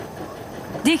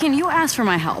 Deacon, you asked for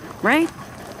my help, right?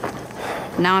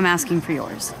 Now I'm asking for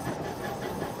yours.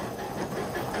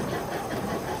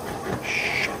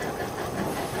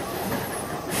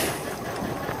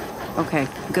 Okay,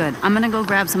 good. I'm gonna go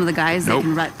grab some of the guys that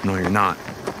can run. No, you're not.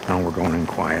 No, we're going in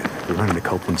quiet. We're running to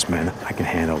Copeland's men. I can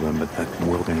handle them, but that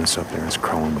wilderness up there is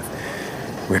crawling with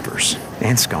rippers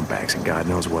and scumbags and God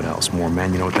knows what else. More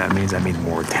men, you know what that means? That means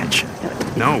more attention.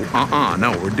 No,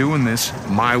 no, we're doing this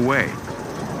my way.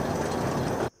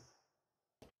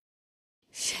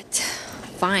 Shit.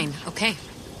 Fine. Okay.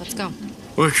 Let's go.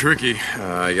 Look, Ricky,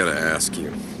 I gotta ask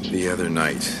you. The other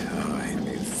night, in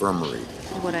the infirmary.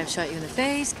 Would I have shot you in the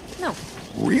face? No.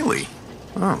 Really?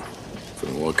 Oh.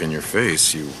 From the look in your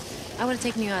face, you... I would have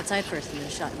taken you outside first and then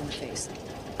shot you in the face.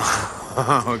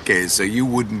 Okay, so you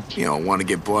wouldn't, want to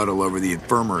get blood all over the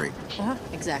infirmary. Uh-huh,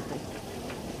 exactly.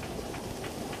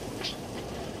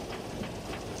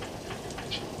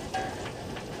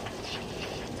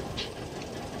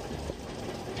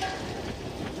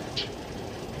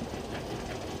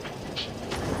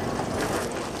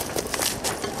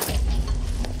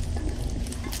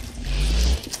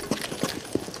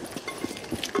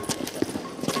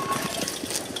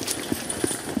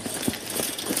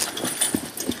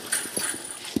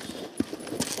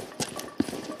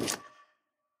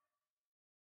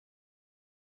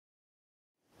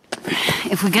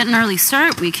 If we get an early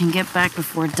start, we can get back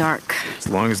before dark. As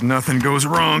long as nothing goes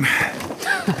wrong.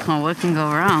 What can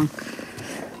go wrong?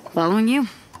 Following you?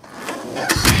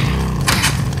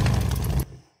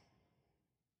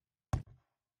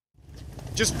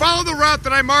 Just follow the route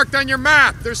that I marked on your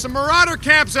map. There's some marauder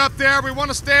camps up there we want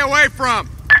to stay away from.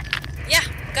 Yeah,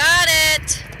 got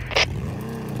it.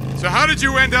 So how did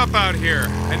you end up out here?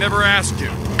 I never asked you.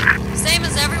 Same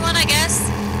as everyone, I guess.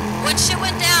 When shit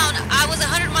went down, I was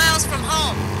 100 miles from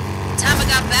home. The time I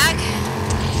got back,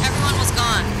 everyone was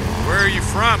gone. Where are you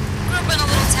from? Grew up in a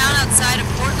little town outside of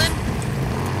Portland.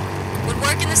 Would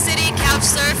work in the city, couch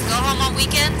surf, go home on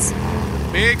weekends.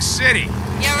 Big city.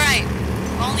 Yeah, right.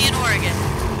 Only in Oregon.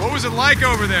 What was it like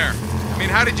over there? I mean,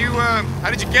 how did you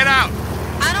get out?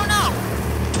 I don't know.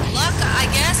 Luck, I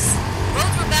guess.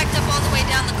 Roads were backed up all the way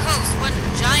down the coast, one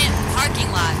giant parking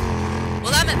lot.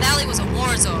 Willamette Valley was a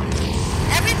war zone.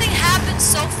 Everything happened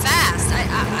so fast.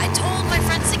 I told my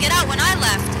friends to get out when I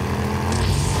left.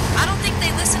 I don't think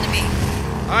they listened to me.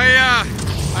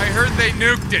 I heard they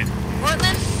nuked it.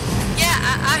 Portland? Yeah,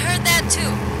 I heard that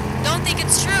too. Don't think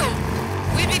it's true.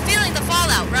 We'd be feeling the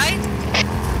fallout, right?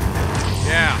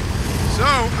 Yeah. So,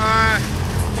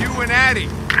 you and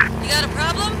Addie. You got a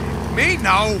problem? Me?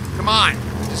 No. Come on.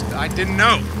 I didn't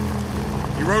know.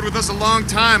 You rode with us a long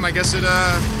time. I guess it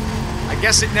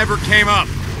never came up.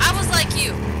 I was like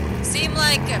you. Seemed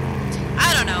like,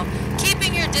 I don't know,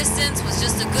 keeping your distance was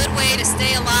just a good way to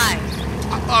stay alive.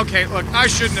 Okay, look, I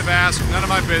shouldn't have asked. None of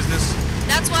my business.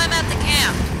 That's why I'm at the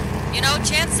camp. You know,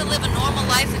 chance to live a normal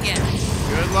life again.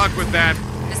 Good luck with that.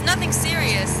 It's nothing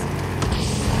serious.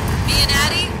 Me and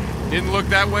Addie? Didn't look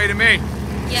that way to me.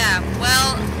 Yeah,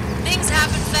 well, things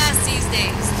happen fast these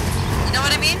days. You know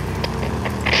what I mean?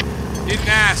 Didn't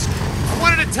ask. I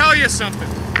wanted to tell you something.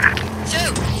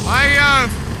 Shoot.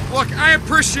 Look, I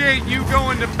appreciate you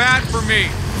going to bat for me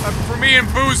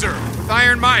and Boozer, with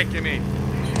Iron Mike, I mean.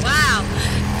 Wow,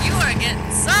 you are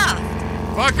getting soft.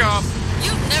 Fuck off.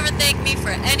 You never thank me for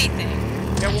anything.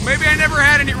 Yeah, well, maybe I never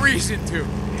had any reason to.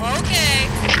 Okay.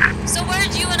 So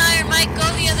where'd you and Iron Mike go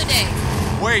the other day?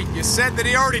 Wait, you said that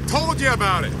he already told you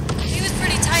about it. He was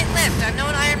pretty tight-lipped. I've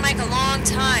known Iron Mike a long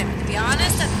time. To be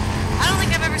honest, I don't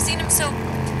think I've ever seen him so,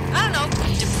 I don't know,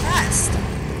 depressed.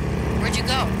 Where'd you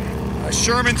go?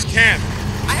 Sherman's camp.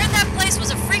 I heard that place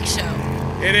was a freak show.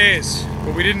 It is,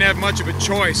 but we didn't have much of a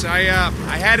choice. I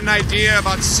had an idea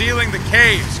about sealing the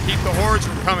caves, keep the hordes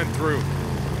from coming through.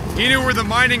 He knew where the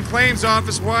mining claims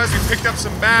office was. We picked up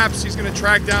some maps. He's gonna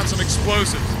track down some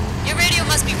explosives. Your radio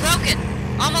must be broken.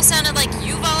 Almost sounded like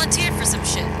you volunteered for some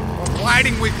shit. I'm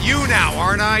riding with you now,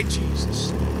 aren't I?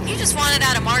 Jesus. You just wanted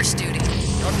out of march duty.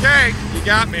 Okay, you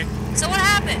got me. So what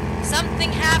happened?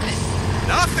 Something happened.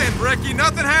 Nothing, Ricky.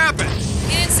 Nothing happened.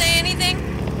 You didn't say anything?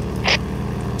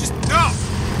 Just no,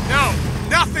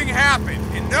 nothing happened.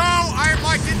 And no, Iron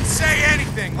Mike didn't say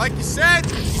anything. Like you said,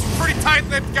 he's a pretty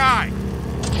tight-lipped guy.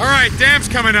 All right, dam's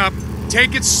coming up.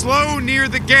 Take it slow near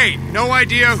the gate. No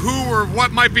idea who or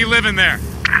what might be living there.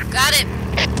 Got it.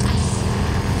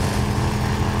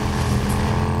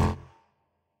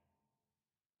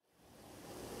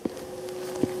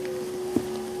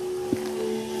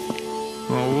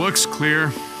 Well, looks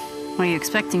clear. Are you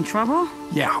expecting trouble?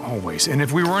 Yeah, always. And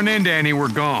if we run into any, we're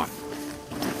gone.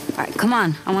 All right, come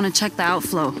on. I want to check the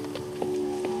outflow.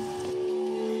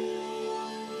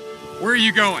 Where are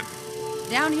you going?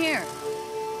 Down here.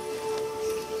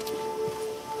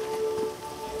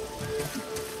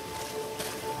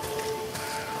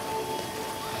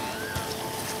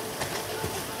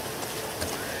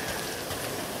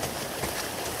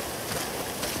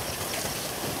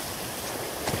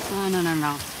 Oh,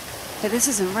 no. Hey, this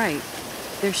isn't right.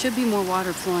 There should be more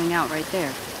water flowing out right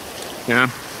there. Yeah?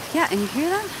 Yeah, and you hear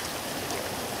that?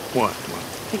 What?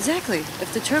 Exactly.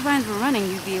 If the turbines were running,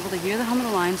 you'd be able to hear the hum of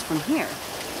the lines from here.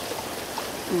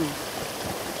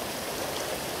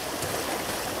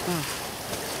 Oh.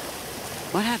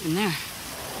 What happened there?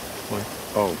 What?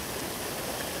 Oh.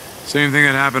 Same thing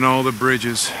that happened to all the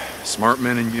bridges. Smart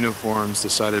men in uniforms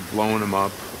decided blowing them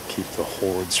up would keep the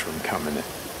hordes from coming in.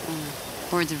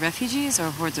 Hordes of refugees or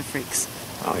hordes of freaks?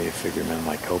 Oh, you figure men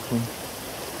like Copeland?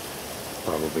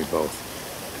 Probably both.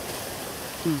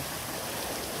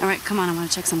 All right, come on, I want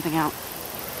to check something out.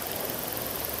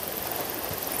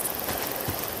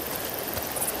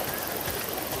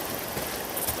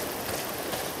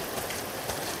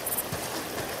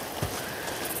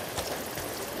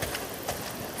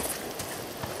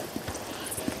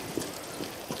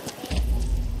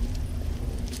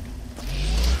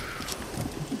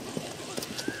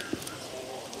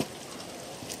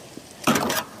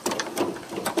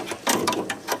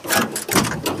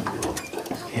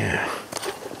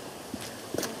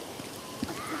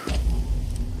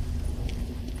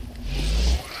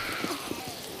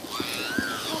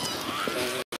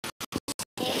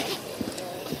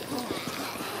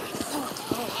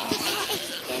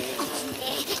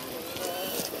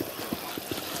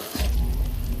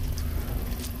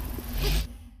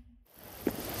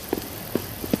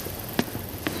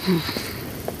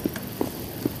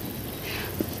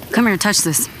 Come here, touch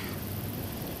this.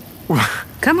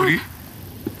 Come on.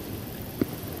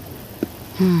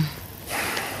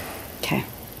 Okay.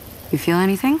 You feel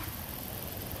anything?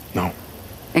 No.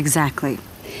 Exactly.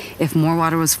 If more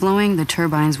water was flowing, the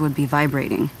turbines would be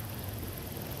vibrating.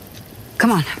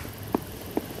 Come on.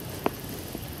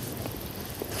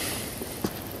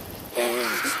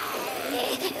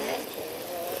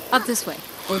 Up this way.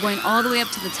 We're going all the way up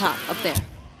to the top, up there.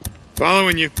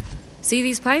 Following you. See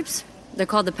these pipes? They're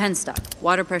called the penstock.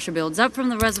 Water pressure builds up from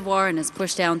the reservoir and is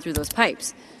pushed down through those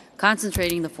pipes,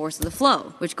 concentrating the force of the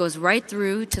flow, which goes right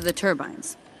through to the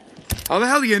turbines. How the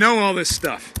hell do you know all this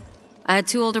stuff? I had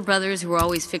 2 older brothers who were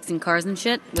always fixing cars and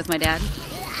shit with my dad.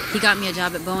 He got me a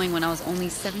job at Boeing when I was only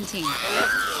 17.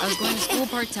 I was going to school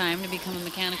part-time to become a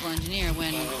mechanical engineer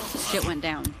when shit went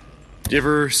down. Did you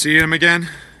ever see him again?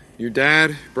 Your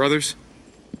dad, brothers?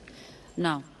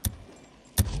 No.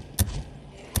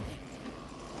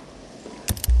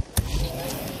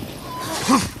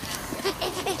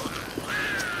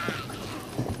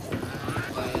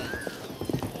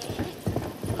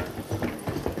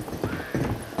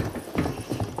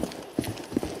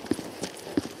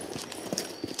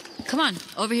 Come on,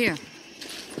 over here.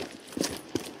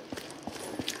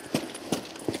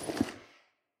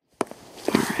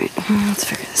 All right, let's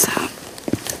figure this out.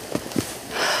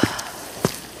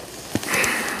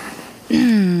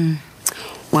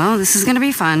 Well, this is gonna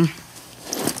be fun.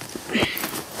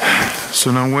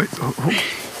 So now wait,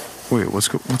 what's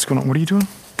going on? What are you doing?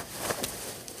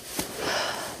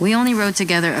 We only rode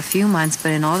together a few months, but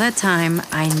in all that time,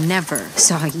 I never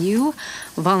saw you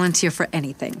volunteer for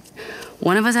anything.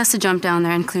 One of us has to jump down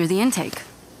there and clear the intake.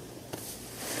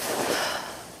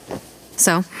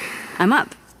 So, I'm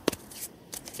up.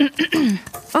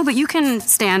 Oh, but you can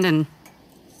stand and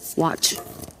watch.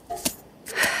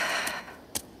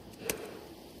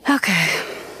 Okay.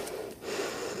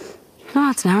 No,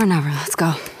 it's now or never. Let's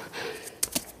go.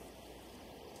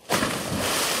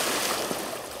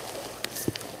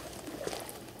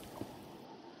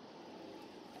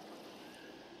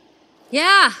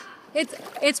 Yeah,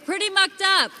 it's pretty mucked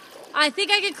up. I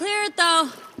think I can clear it though.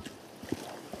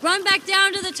 Run back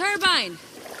down to the turbine.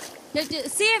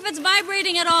 See if it's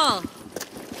vibrating at all.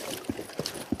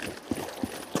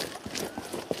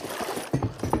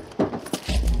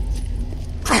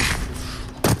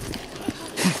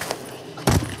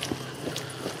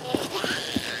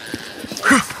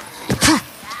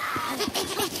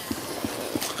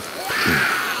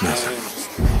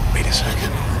 Wait a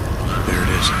second. There it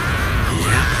is.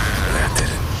 Yeah, that did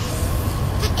it.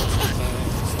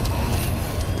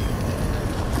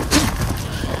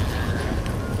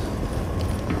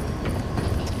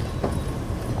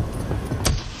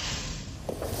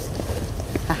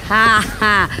 Ha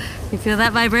ha! You feel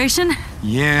that vibration?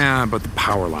 Yeah, but the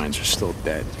power lines are still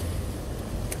dead.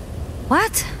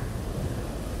 What?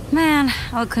 Man,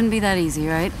 oh, it couldn't be that easy,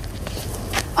 right?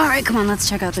 All right, come on, let's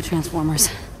check out the transformers.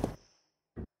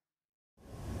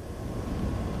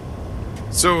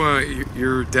 So,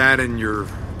 your dad and your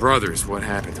brothers, what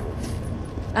happened to them?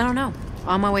 I don't know.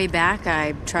 On my way back,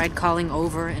 I tried calling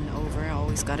over and over. I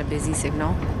always got a busy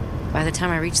signal. By the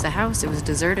time I reached the house, it was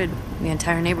deserted. The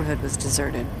entire neighborhood was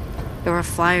deserted. There were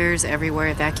flyers everywhere,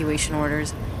 evacuation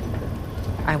orders.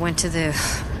 I went to the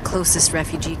closest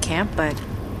refugee camp, but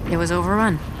it was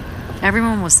overrun.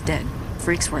 Everyone was dead.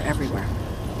 Freaks were everywhere.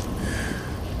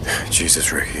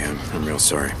 Jesus, Ricky, I'm real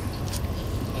sorry.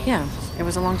 Yeah, it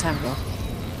was a long time ago.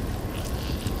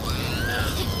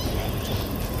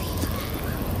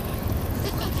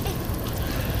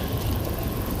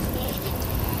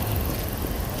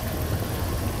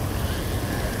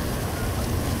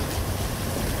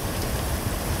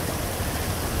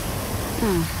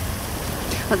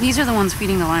 But these are the ones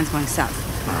feeding the lines going south.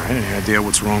 All right, any idea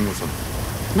what's wrong with them?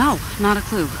 No, not a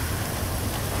clue.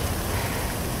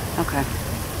 Okay.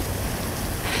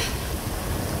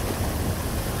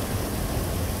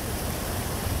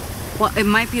 Well, it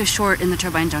might be a short in the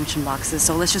turbine junction boxes,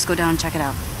 so let's just go down and check it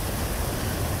out.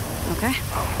 Okay?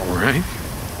 All right.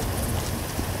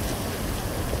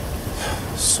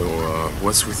 So,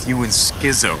 what's with you and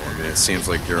Skizzo? I mean, it seems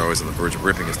like you're always on the verge of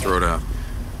ripping his throat out.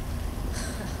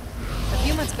 A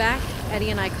few months back,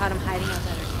 Eddie and I caught him hiding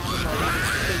outside our cabin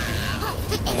while we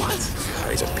were sleeping. What?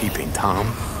 He's a peeping Tom.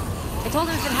 I told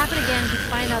him if it happened again, he'd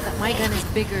find out that my gun is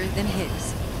bigger than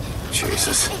his.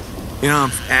 Jesus. You know,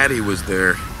 if Addie was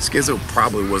there, Skizzo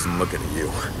probably wasn't looking at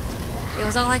you. It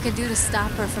was all I could do to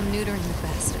stop her from neutering the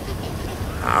bastard.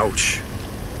 Ouch.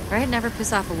 Right? Never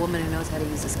piss off a woman who knows how to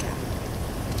use this cabin.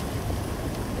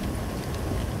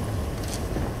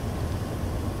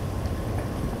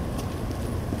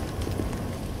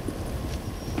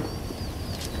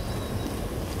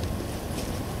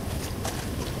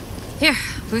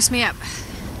 Boost me up.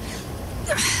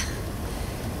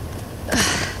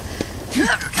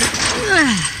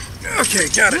 Okay,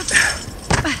 got it.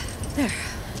 There.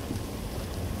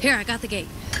 Here, I got the gate.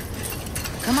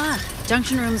 Come on.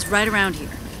 Junction room's right around here.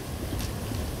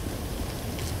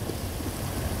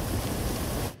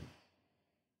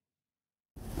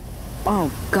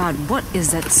 Oh, God, what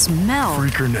is that smell?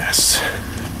 Freaker nests.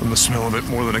 From the smell of it,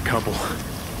 more than a couple.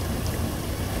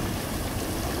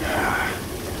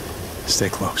 Stay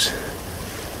close.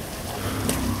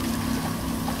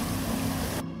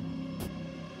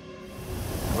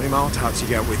 How many Molotovs you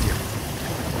got with you?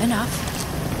 Enough.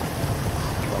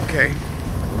 Okay.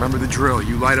 Remember the drill.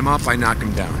 You light them up, I knock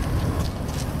them down.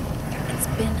 It's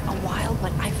been a while,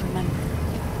 but I remember.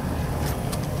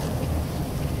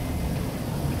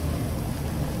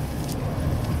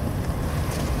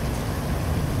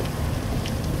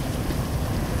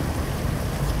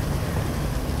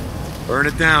 Burn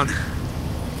it down.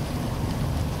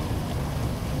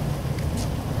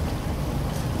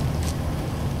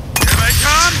 Here they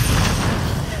come!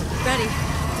 Ready.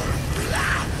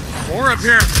 More up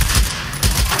here.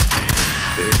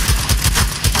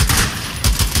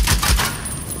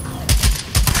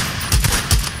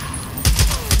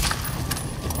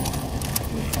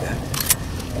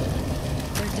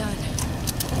 We're done.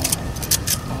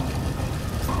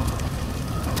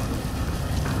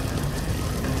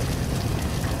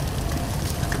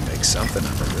 I can make something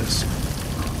out of this.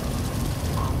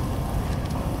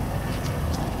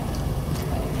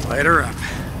 Light her up.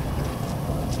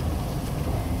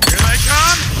 Here they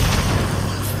come!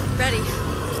 Ready.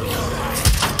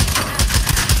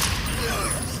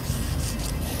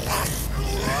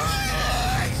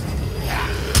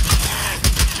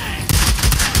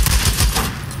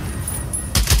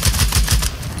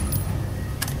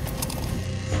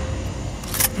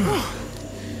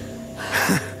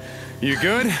 You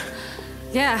good?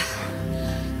 Yeah.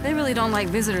 They really don't like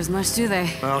visitors much, do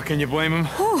they? Well, can you blame them?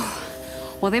 Whew.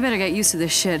 Well, they better get used to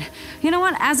this shit. You know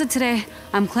what? As of today,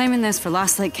 I'm claiming this for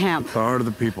Lost Lake Camp. Power to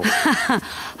the people.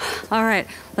 All right,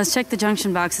 let's check the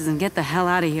junction boxes and get the hell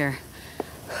out of here.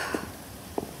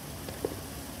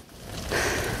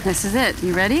 This is it.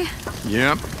 You ready?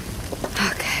 Yep.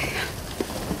 Okay.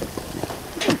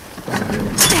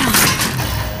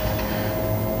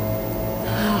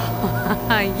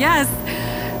 Yes!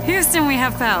 Houston, we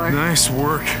have power. Nice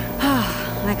work.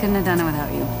 I couldn't have done it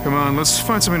without you. Come on, let's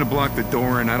find something to block the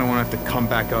door, and I don't want to have to come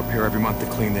back up here every month to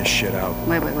clean this shit out.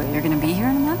 Wait, you're gonna be here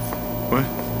in a month? What?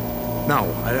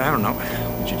 No, I don't know.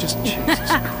 Would you just... Jesus.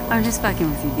 I'm just fucking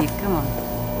with you, Deke. Come on.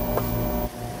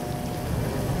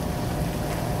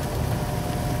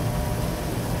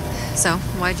 So,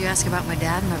 why'd you ask about my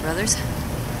dad and my brothers?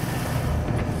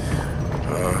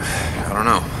 I don't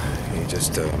know. You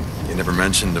just, you never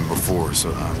mentioned them before, so,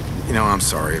 you know, I'm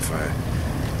sorry if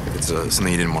it's something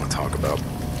you didn't want to talk about.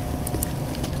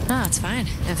 No, it's fine.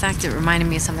 In fact, it reminded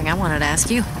me of something I wanted to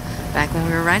ask you back when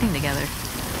we were riding together.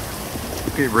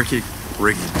 Okay, Ricky,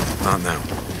 not now.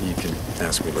 You can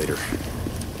ask me later.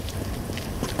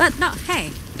 No,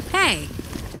 hey.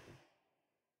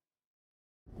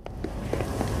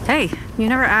 Hey, you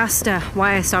never asked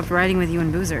why I stopped riding with you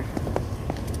and Boozer.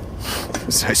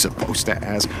 Was I supposed to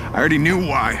ask? I already knew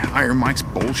why. Iron Mike's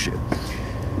bullshit.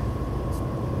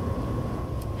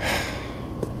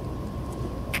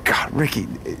 God, Ricky,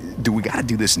 do we gotta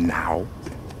do this now?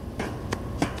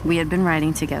 We had been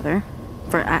riding together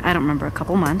for, I don't remember, a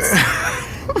couple months.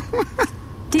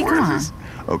 Deke, come on.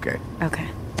 Okay. Okay.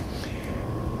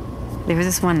 There was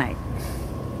this one night,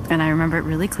 and I remember it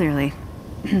really clearly.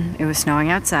 It was snowing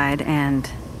outside, and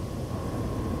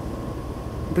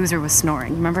Boozer was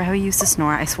snoring. Remember how he used to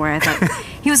snore? I swear I thought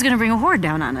he was going to bring a horde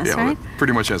down on us, yeah, right? Well, that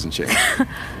pretty much hasn't changed.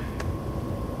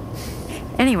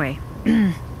 Anyway,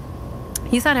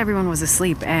 you thought everyone was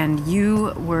asleep, and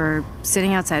you were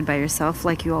sitting outside by yourself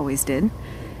like you always did,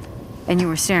 and you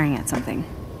were staring at something.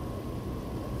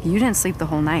 You didn't sleep the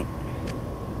whole night.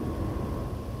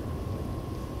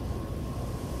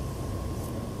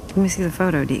 Let me see the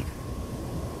photo, Deke.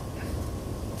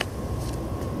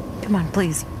 Come on,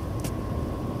 please.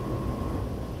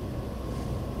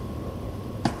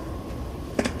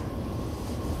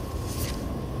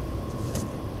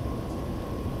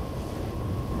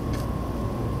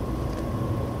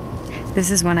 This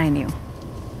is when I knew.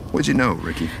 What'd you know,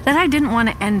 Ricky? That I didn't want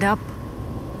to end up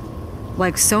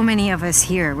like so many of us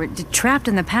here. We're trapped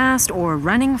in the past or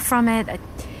running from it.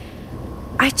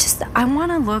 I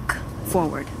want to look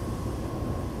forward.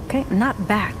 Okay? Not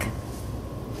back.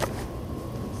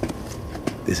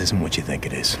 This isn't what you think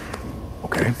it is,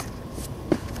 okay?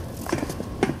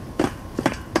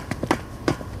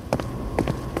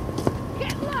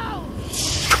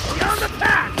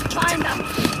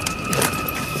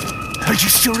 Are you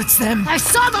sure it's them? I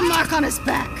saw the mark on his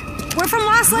back. We're from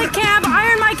Lost Lake Camp.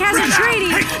 Iron Mike has a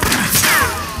treaty.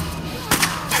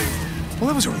 Well,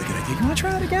 that was a really good idea. You want to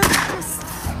try that again?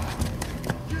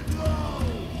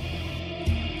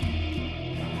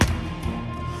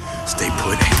 Stay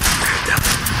put.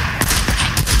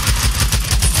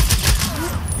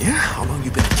 Yeah? How long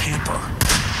you been a camper?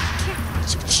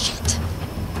 Shit.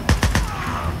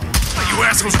 Oh, you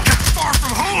assholes are kept far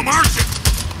from home, aren't you?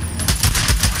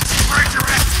 Break your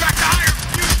ass back to Iron.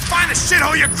 You find the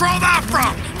shithole you crawled out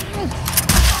from.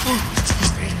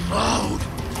 Stay low.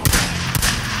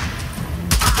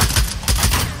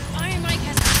 Iron Mike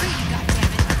has a treaty,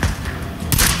 goddammit.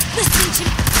 Listen to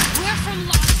me. We're from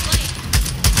Lost Lake.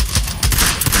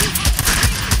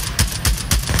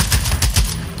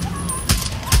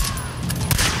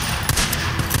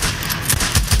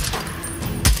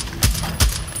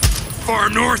 Far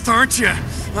north, aren't you?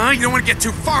 Huh? You don't want to get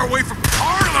too far away from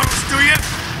Carlos, do you?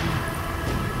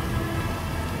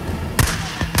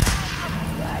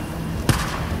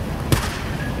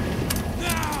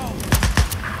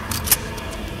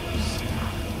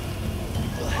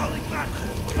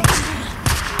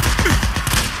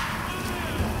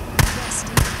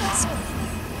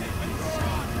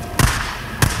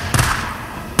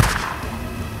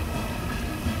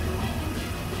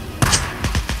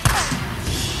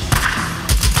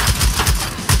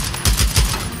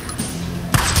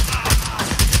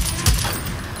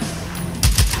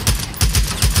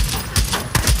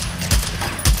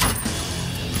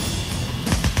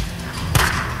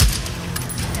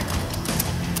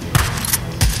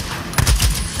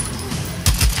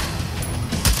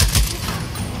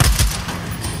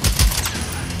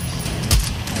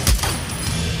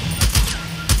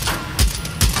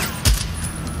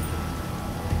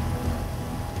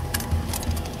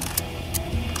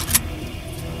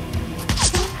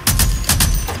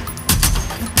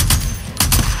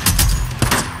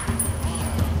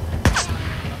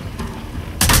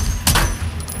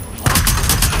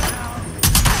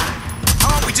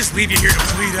 Leave you here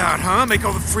to bleed out, huh? Make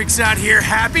all the freaks out here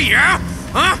happy, yeah?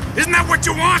 Huh? Isn't that what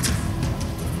you want?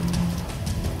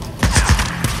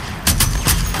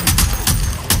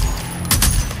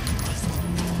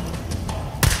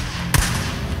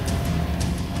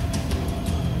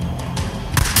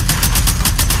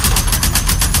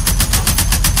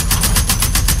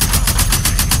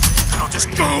 I'll just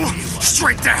go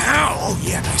straight to hell. Oh,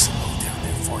 yeah, nice and low down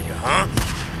there for you, huh?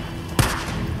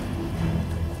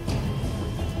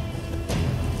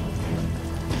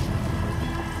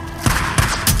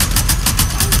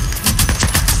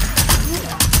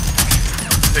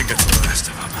 I think that's the last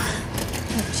of them.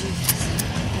 Oh,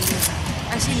 Jesus.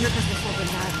 I've seen rippers before,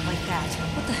 but not like that.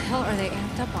 What the hell are they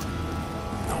amped up on?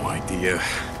 No idea.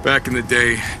 Back in the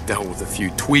day, dealt with a few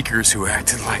tweakers who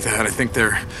acted like that. I think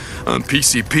they're on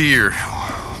PCP or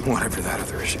whatever that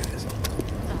other shit is.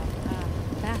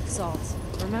 Bath salts.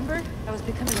 Remember? That was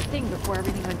becoming a thing before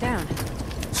everything went down.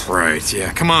 Right,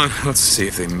 yeah. Come on, let's see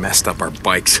if they messed up our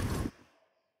bikes.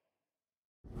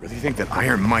 Really think that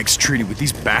Iron Mike's treaty with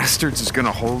these bastards is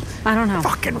gonna hold? I don't know.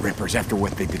 Fucking rippers after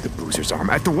what they did to Boozer's arm,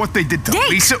 after what they did to Dick!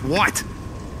 Lisa. What?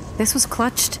 This was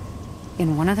clutched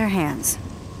in one of their hands.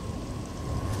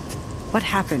 What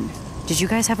happened? Did you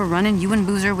guys have a run-in, you and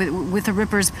Boozer, with the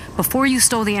rippers before you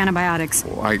stole the antibiotics?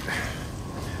 Well, I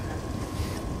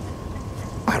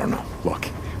don't know. Look,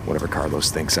 whatever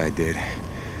Carlos thinks I did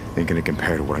ain't gonna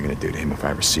compare to what I'm gonna do to him if I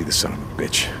ever see the son of a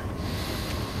bitch.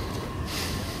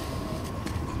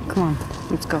 Come on,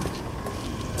 let's go.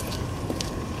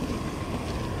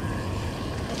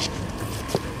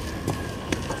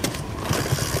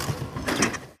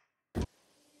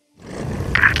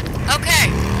 Okay,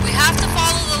 we have to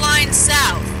follow the line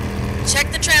south.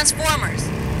 Check the transformers.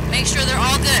 Make sure they're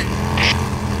all good.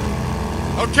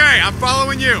 Okay, I'm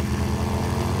following you.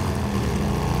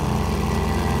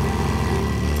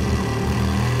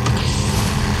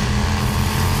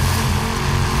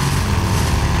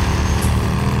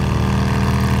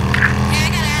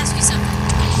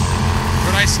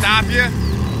 Stop you?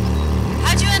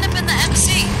 How'd you end up in the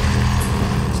MC?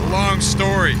 It's a long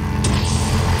story. You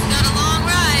got a long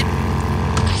ride.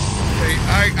 Hey,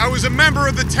 I was a member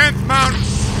of the 10th Mountain,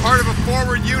 part of a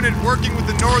forward unit working with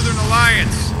the Northern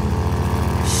Alliance.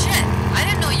 Shit, I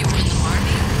didn't know you were in the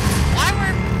Army. Why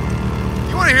were...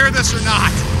 You want to hear this or not?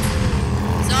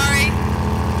 Sorry.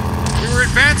 We were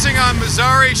advancing on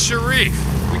Mazar-e Sharif.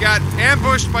 We got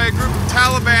ambushed by a group of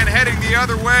Taliban heading the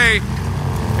other way.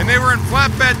 And they were in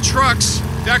flatbed trucks,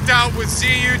 decked out with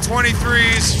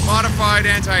ZU-23s, modified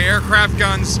anti-aircraft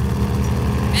guns.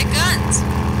 Big guns.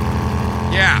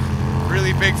 Yeah,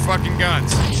 really big fucking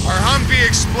guns. Our Humvee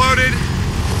exploded,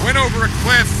 went over a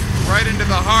cliff right into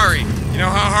the Hari. You know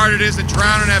how hard it is to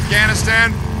drown in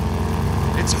Afghanistan?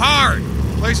 It's hard.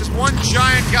 The place is one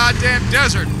giant goddamn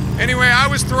desert. Anyway, I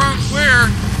was thrown clear,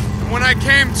 and when I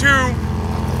came to,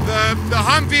 the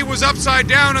Humvee was upside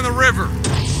down in the river.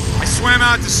 I swam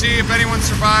out to see if anyone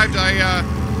survived.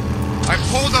 I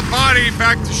pulled a body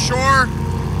back to shore,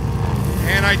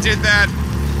 and I did that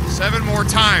 7 more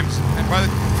times. And by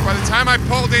the time I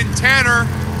pulled in Tanner,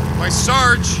 my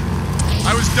Sarge,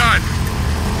 I was done.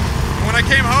 And when I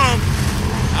came home,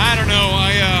 I don't know,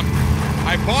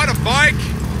 I bought a bike,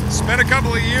 spent a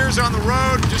couple of years on the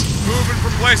road, just moving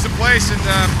from place to place, and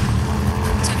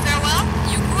To farewell?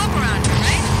 You grew up around here,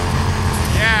 right?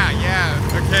 Yeah.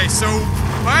 Okay, so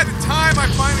by the time I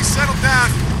finally settled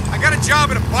down, I got a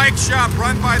job at a bike shop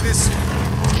run by this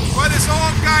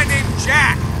old guy named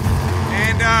Jack.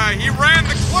 And he ran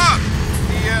the club.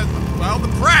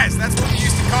 The Prez, that's what we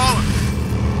used to call him.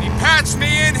 He patched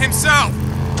me in himself.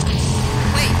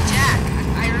 Wait, Jack.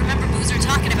 I remember Boozer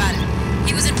talking about it.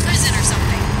 He was in prison or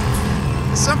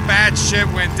something. Some bad shit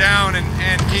went down,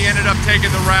 and he ended up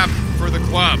taking the rap for the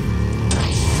club.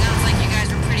 Sounds like you guys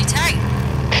were pretty tight.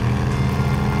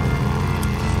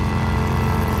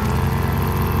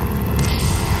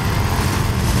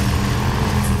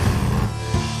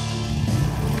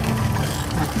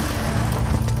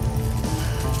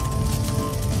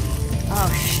 Oh,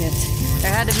 shit.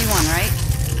 There had to be one, right?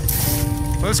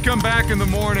 Let's come back in the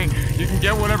morning. You can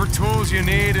get whatever tools you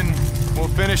need, and we'll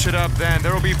finish it up then.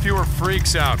 There'll be fewer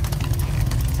freaks out.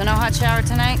 So no hot shower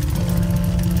tonight?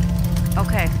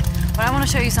 Okay, but I want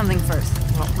to show you something first.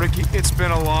 Well, Ricky, it's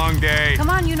been a long day. Come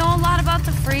on, you know a lot about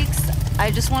the freaks.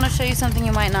 I just want to show you something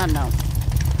you might not know.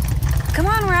 Come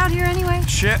on, we're out here anyway.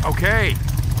 Shit, okay.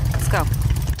 Let's go.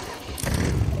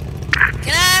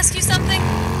 Can I ask you something?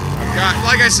 God,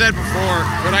 like I said before,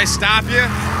 would I stop you?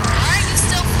 Why are you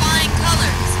still flying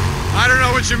colors? I don't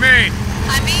know what you mean.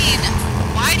 I mean,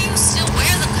 why do you still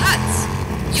wear the cuts?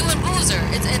 You and Boozer,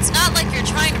 it's not like you're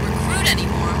trying to recruit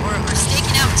anymore or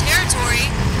staking out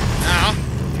territory. Now?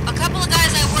 A couple of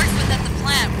guys I worked with at the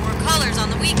plant wore colors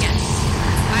on the weekend.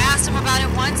 I asked them about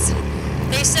it once, and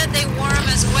they said they wore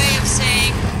them as a way of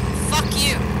saying, fuck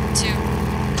you, to,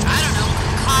 I don't know,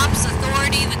 cops,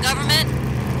 authority, the government.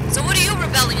 So what are you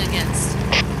rebelling against?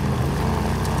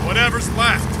 Whatever's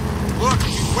left. Look,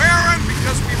 we wear them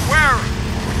because we wear them.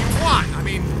 What do you want? I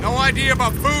mean, no idea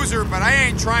about Boozer, but I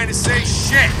ain't trying to say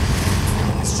shit.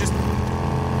 It's just...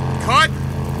 cut?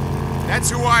 That's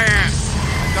who I am.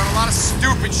 I've done a lot of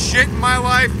stupid shit in my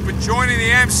life, but joining the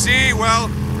MC, well...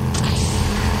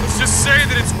 let's just say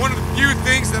that it's one of the few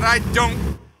things that I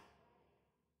don't...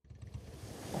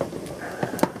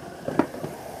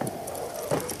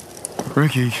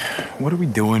 Ricky, what are we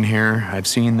doing here? I've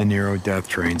seen the Nero death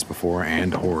trains before,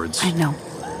 and hordes. I know.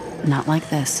 Not like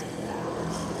this.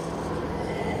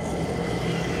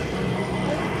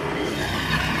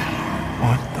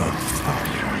 What the fuck?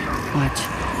 Watch.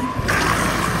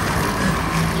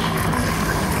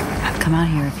 I've come out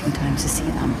here a few times to see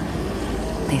them.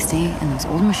 They stay in those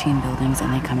old machine buildings,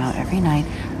 and they come out every night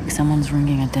like someone's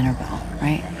ringing a dinner bell,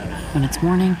 right? When it's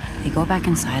morning, they go back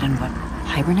inside and what?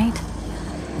 Hibernate?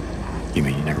 You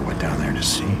mean you never went down there to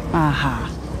see? Aha.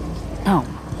 No.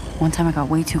 One time I got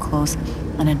way too close,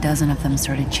 and a dozen of them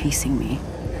started chasing me.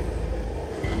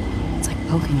 It's like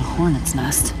poking a hornet's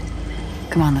nest.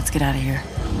 Come on, let's get out of here.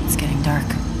 It's getting dark.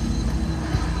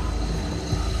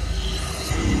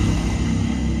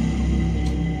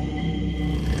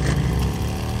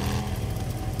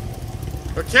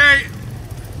 Okay,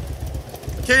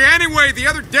 anyway, the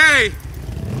other day,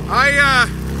 I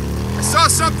saw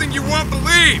something you won't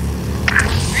believe.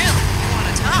 Really? You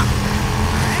want to talk?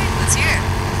 Alright, let's hear it.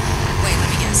 Wait, let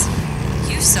me guess.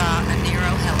 You saw a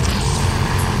Nero helicopter.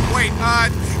 Wait,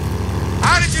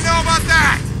 how did you know about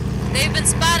that? They've been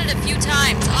spotted a few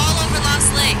times, all over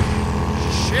Lost Lake.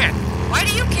 Shit. Why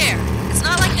do you care? It's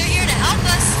not like they're here to help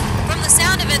us. From the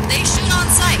sound of it, they shoot on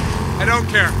sight. I don't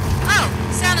care. Oh,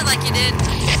 sounded like you did.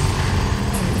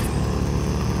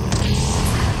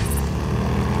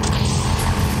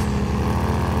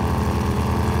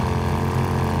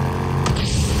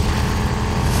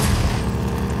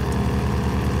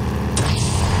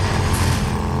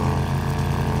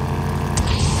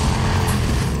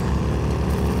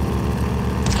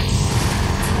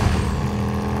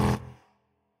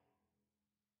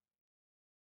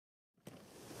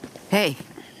 Hey,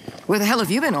 where the hell have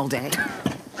you been all day?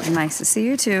 Nice to see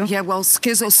you too. Yeah, well,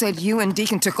 Skizzo said you and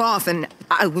Deacon took off, and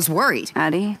I was worried.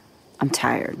 Addie, I'm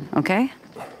tired, okay?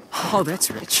 Oh,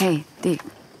 that's rich. Hey, Deke.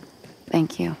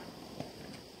 Thank you.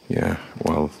 Yeah,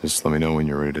 well, just let me know when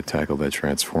you're ready to tackle that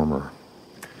transformer.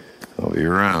 I'll be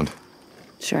around.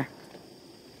 Sure.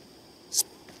 It's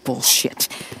bullshit.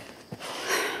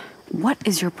 What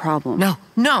is your problem?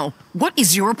 No. What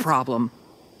is your problem?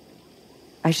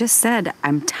 I just said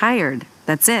I'm tired.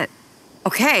 That's it.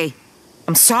 Okay.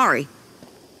 I'm sorry.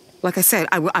 Like I said,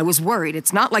 I was worried.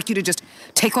 It's not like you to just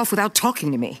take off without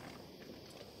talking to me.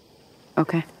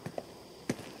 Okay.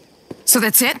 So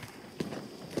that's it?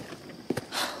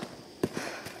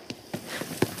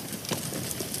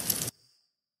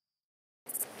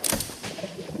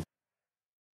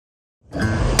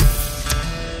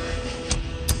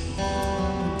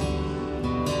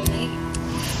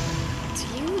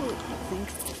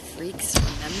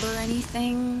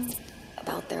 Anything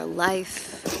about their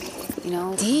life, you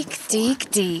know?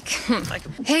 Deke.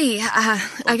 Hey,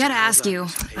 I gotta ask you.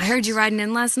 I heard you riding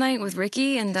in last night with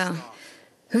Ricky, and,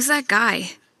 who's that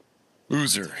guy?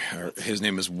 Boozer. His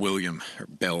name is William, or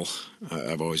Bill.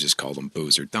 I've always just called him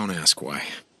Boozer. Don't ask why.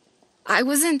 I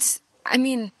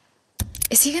mean,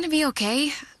 is he gonna be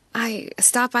okay? I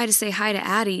stopped by to say hi to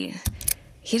Addie.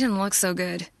 He didn't look so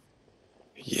good.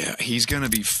 Yeah, he's gonna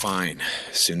be fine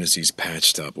as soon as he's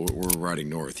patched up. We're riding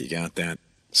north, you got that?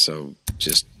 So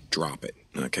just drop it,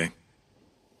 okay?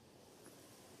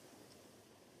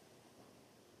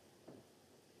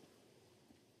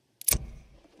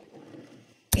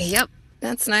 Yep,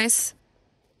 that's nice.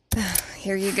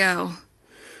 Here you go.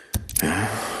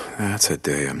 That's a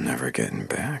day I'm never getting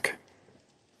back.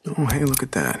 Oh, hey, look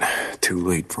at that. Too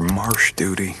late for marsh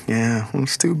duty. Yeah, well,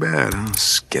 it's too bad, huh?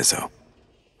 Schizo.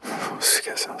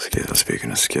 Schizo. Speaking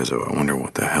of Schizo, I wonder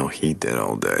what the hell he did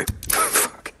all day.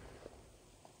 Fuck.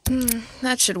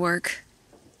 That should work.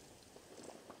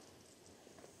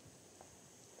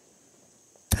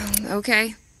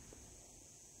 Okay.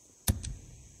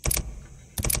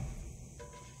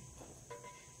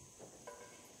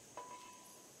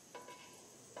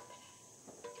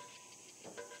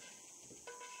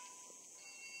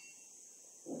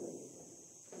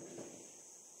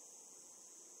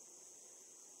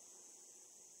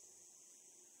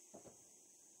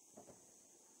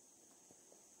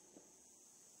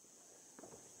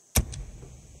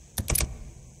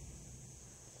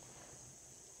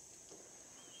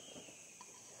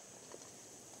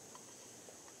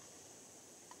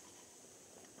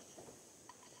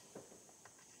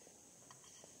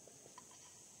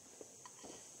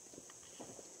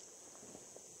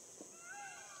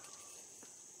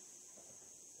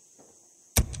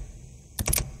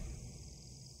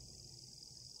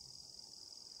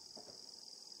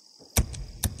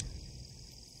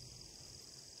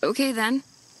 Okay, then.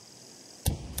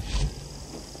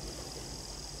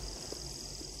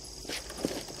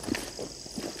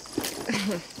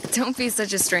 Don't be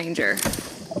such a stranger.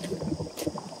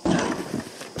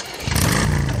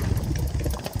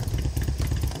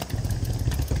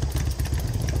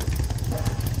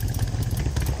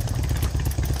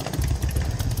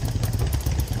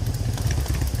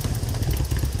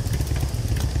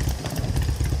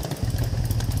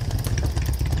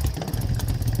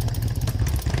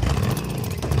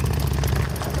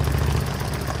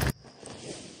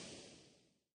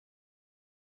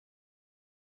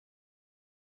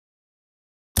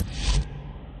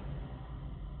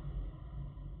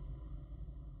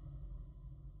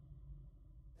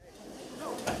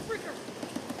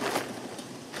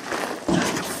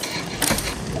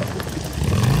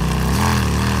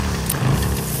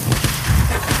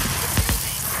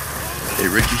 Hey,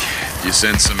 Ricky, you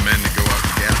send some men to go out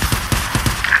and get him?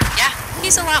 Yeah,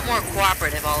 he's a lot more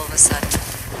cooperative all of a sudden.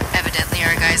 Evidently,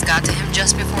 our guys got to him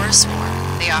just before a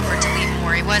swarm. They offered to leave him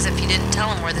where he was if he didn't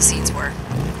tell him where the seeds were.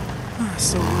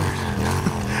 So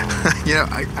weird. You know,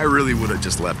 I really would have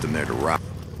just left him there to rot.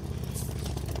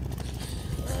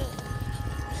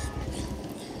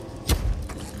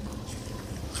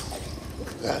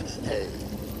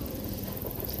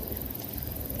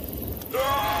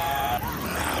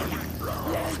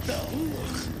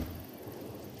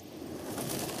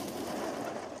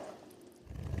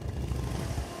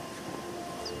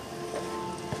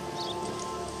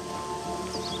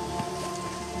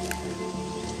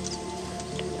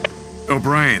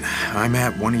 O'Brien, I'm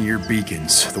at one of your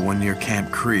beacons, the one near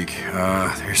Camp Creek.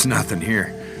 There's nothing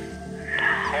here.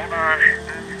 Hold on.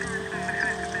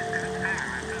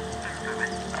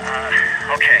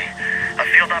 Okay. A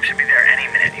field op should be there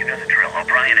any minute. You know the drill.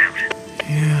 O'Brien out.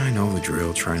 Yeah, I know the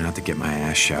drill. Try not to get my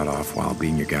ass shot off while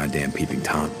being your goddamn peeping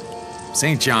Tom.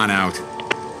 St. John out.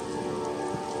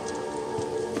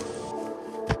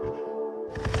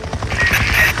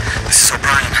 This is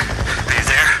O'Brien. Are you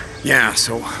there? Yeah,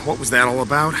 so what was that all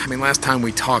about? I mean, last time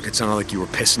we talked, it sounded like you were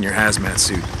pissing your hazmat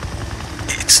suit.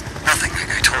 It's nothing.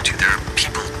 I told you there are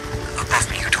people above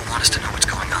me who don't want us to know what's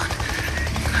going on.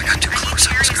 I got too close.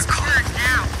 I was gonna call.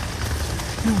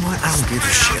 You know what? I don't give a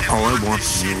shit. All I want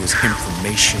from you is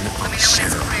information on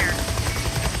Sarah.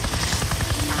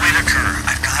 Whitaker,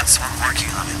 I've got someone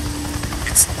working on it.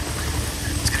 It's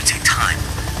gonna take time.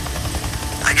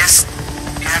 I guess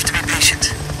you have to be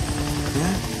patient. Yeah?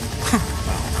 Well,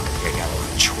 I got a lot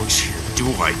of choice here, do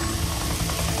I?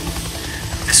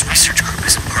 This research group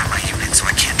isn't part of my unit, so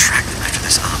I can't track them after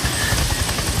this op.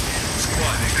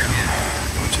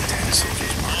 Bunch of 10 soldiers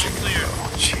marching in a row.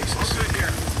 Jesus.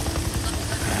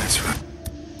 That's right.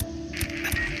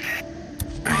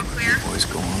 You boys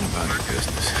go on about your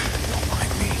business. Don't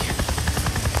mind me.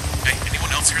 Hey,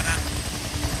 anyone else hear that?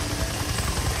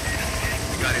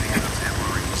 You got any guns ammo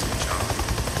or use the job?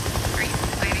 Are you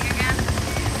complaining again?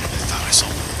 I thought I saw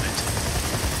movement.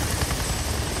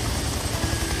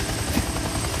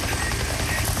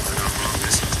 We're not long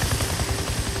distance.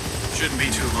 Shouldn't be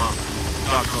too long.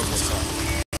 Doc knows what's up.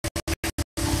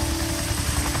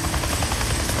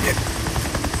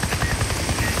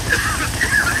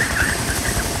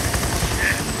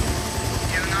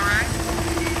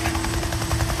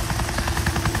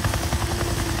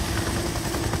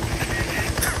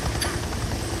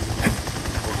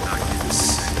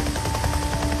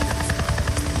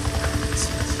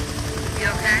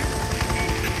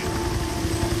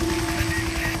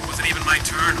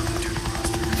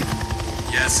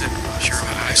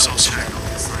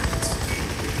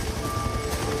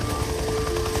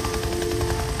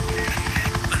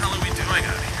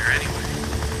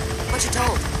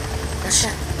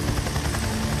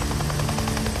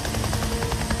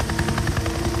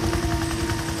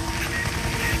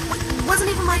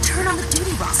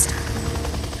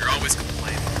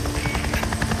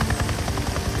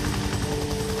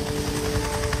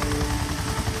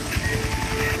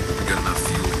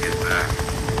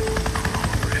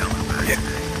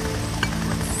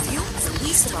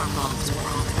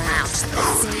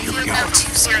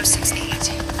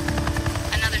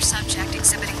 Another subject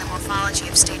exhibiting the morphology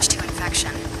of stage 2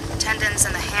 infection. Tendons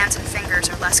in the hands and fingers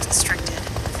are less constricted,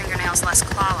 fingernails less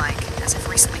claw-like, as if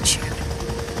recently chewed.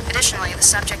 Additionally, the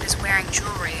subject is wearing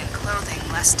jewelry and clothing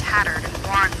less tattered and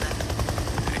worn than...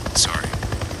 Hey, sorry.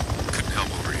 Couldn't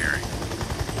help overhearing.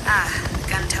 Ah, the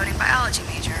gun-toting biology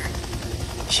major.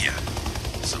 Yeah,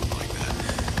 something like that.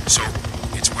 So,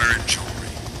 it's wearing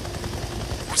jewelry.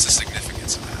 What's the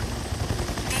significance of that?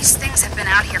 These things have been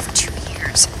out here for 2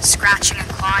 years, scratching and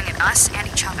clawing at us and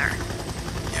each other.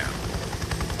 Yeah.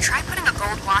 Try putting a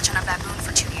gold watch on a baboon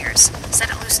for 2 years.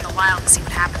 Set it loose in the wild and see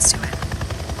what happens to it.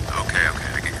 Okay,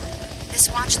 I get it. This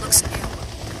watch looks new.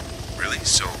 Really?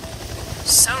 So,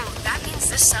 that means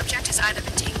this subject has either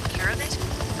been taking care of it,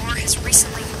 or has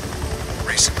recently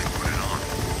put it on.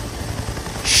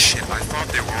 Shit, I thought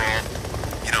they were all,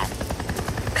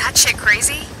 That shit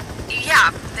crazy?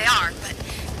 Yeah, they are, but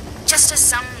just as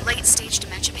some late-stage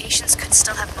dementia patients could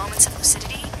still have moments of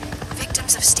lucidity,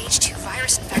 victims of stage 2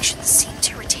 virus infections seem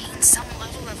to retain some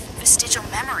level of vestigial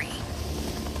memory.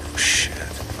 Oh, shit.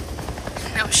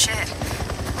 No shit.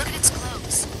 Look at its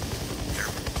clothes.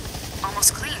 They're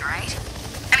almost clean, right?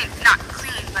 I mean, not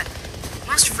clean, but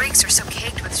most freaks are so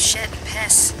caked with shit and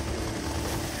piss.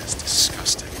 It's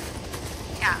disgusting.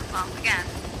 Yeah, well, again,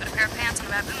 put a pair of pants on a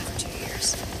baboon for 2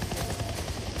 years.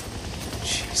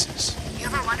 Jesus. You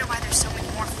ever wonder why there's so many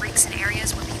more freaks in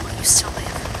areas where people used to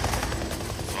live?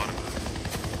 Thought about it.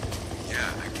 Yeah,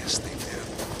 I guess they do.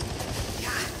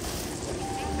 Yeah. I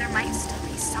think there might still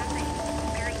be something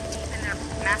buried deep in their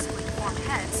massively deformed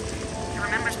heads that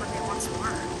remembers what they once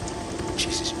were.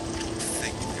 Jesus, you don't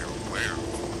think they're aware?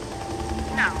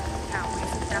 No,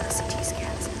 we've done the CT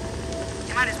scans.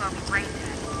 They might as well be brain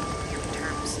dead, in human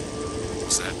terms.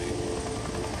 What's that mean?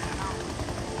 I don't know.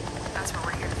 That's what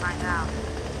we're here to find out.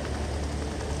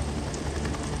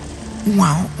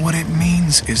 Well, what it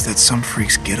means is that some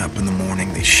freaks get up in the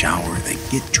morning, they shower, they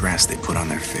get dressed, they put on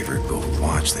their favorite gold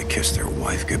watch, they kiss their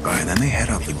wife goodbye, then they head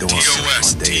out the door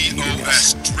TOS,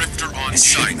 TOS, Drifter on and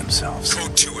site. shitting themselves.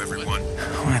 Code 2, everyone.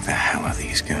 What the hell are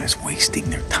these guys wasting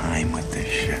their time with this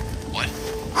shit? What?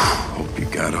 Hope you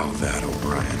got all that,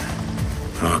 O'Brien.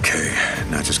 Okay,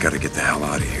 now just gotta get the hell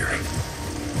out of here.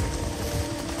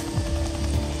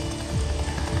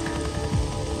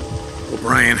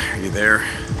 O'Brien, are you there?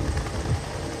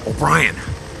 O'Brien!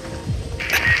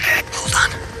 Hold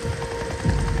on.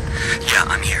 Yeah,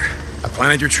 I'm here. I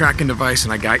planted your tracking device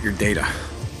and I got your data.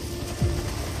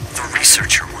 The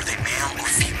researcher, were they male or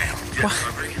female? What?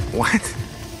 What?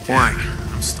 Why?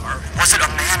 I'm starving. Was it a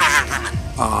man or a woman?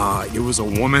 It was a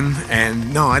woman,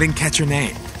 and no, I didn't catch her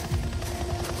name.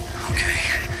 Okay.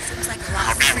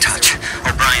 I'll be in touch.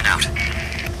 O'Brien out.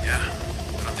 Yeah,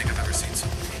 I don't think I've ever seen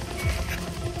something.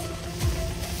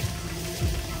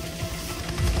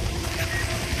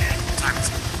 What time is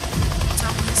it?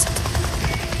 Don't listen to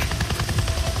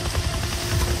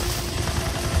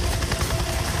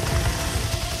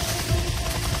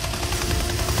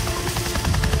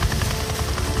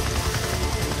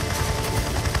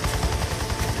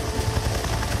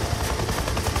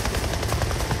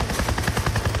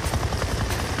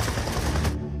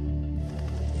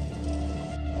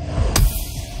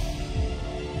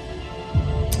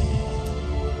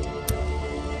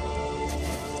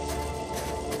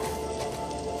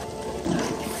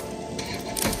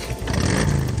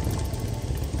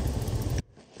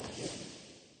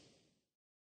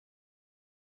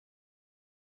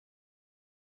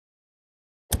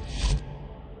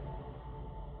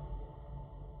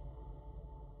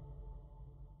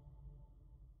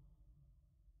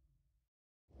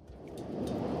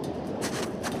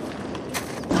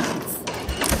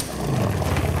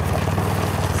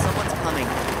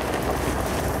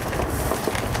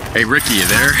Hey, Ricky, you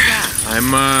there?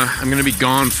 I'm gonna be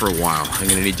gone for a while. I'm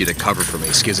gonna need you to cover for me.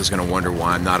 Skiz is gonna wonder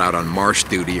why I'm not out on marsh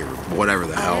duty or whatever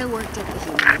the hell.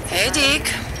 Hey, Deke.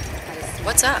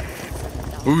 What's up?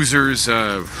 Boozer's,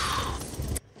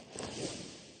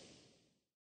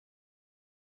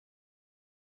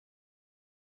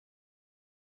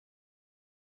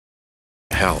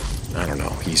 hell, I don't know.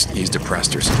 He's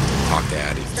depressed or something. Talk to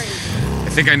Addie. I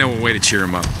think I know a way to cheer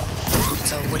him up.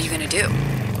 So what are you gonna do?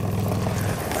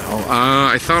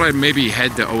 I thought I'd maybe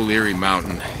head to O'Leary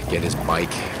Mountain, get his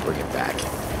bike, bring it back.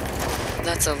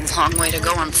 That's a long way to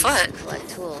go on foot.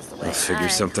 I'll figure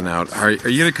something out. Are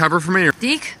you gonna cover for me? Or?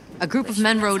 Deke, a group of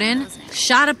men rode in,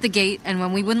 shot up the gate, and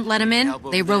when we wouldn't let them in,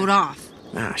 they rode off.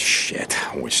 Ah, shit.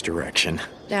 Which direction?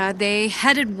 They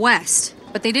headed west,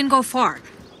 but they didn't go far.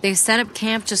 They set up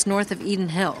camp just north of Eden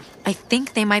Hill. I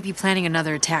think they might be planning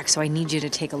another attack, so I need you to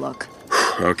take a look.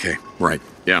 Okay, right.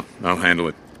 Yeah, I'll handle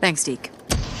it. Thanks, Deke.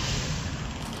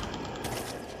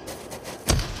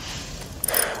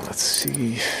 Let's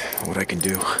see what I can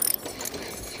do.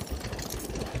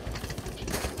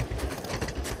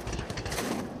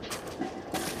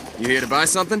 You here to buy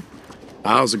something?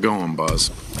 How's it going, Buzz?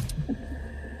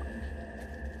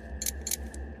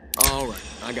 All right,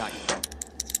 I got you.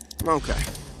 Okay.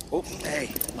 Oh,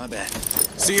 hey, my bad.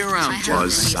 See you around, Joe.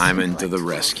 Buzz Simon to the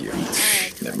rescue.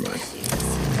 Never mind.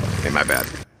 Hey, my bad.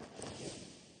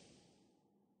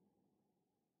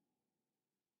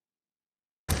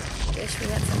 Wish we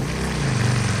had something.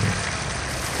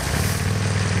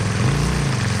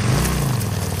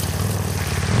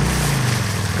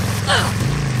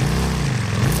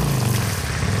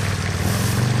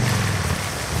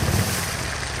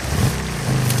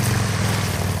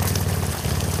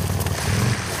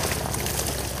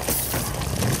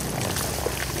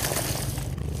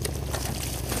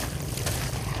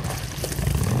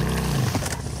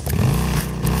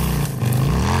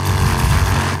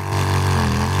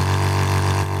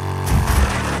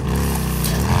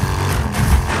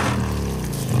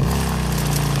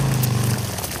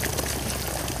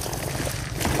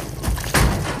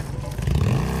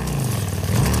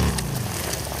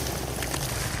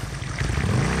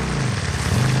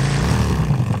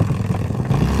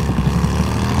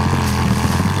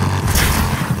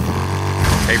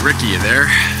 Ricky, you there?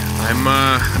 I'm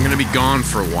gonna be gone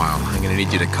for a while. I'm gonna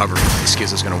need you to cover me.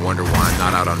 Skiz is gonna wonder why I'm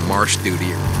not out on marsh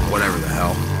duty or whatever the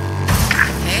hell.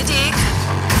 Hey, Deke.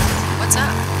 What's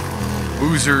up?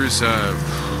 Boozer's,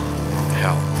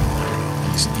 hell.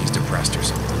 He's depressed or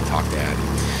something. Talk to Addie.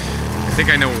 I think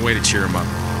I know a way to cheer him up.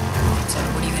 So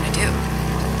what are you gonna do?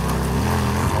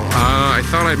 I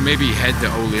thought I'd maybe head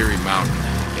to O'Leary Mountain,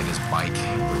 get his bike,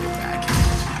 bring it back.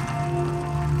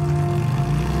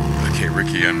 Okay,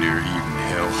 Ricky, I'm near Eden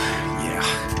Hill. Yeah,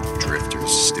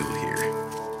 Drifter's still here.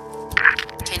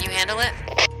 Can you handle it?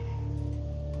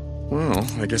 Well,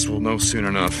 I guess we'll know soon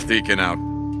enough. Deacon out.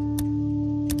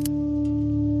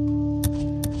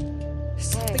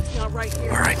 Something's not right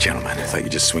here. All right, gentlemen. I thought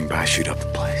you'd just swing by, shoot up the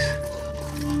place.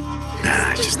 Nah,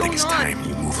 I just think it's time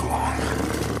you move along.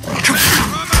 Come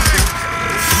on.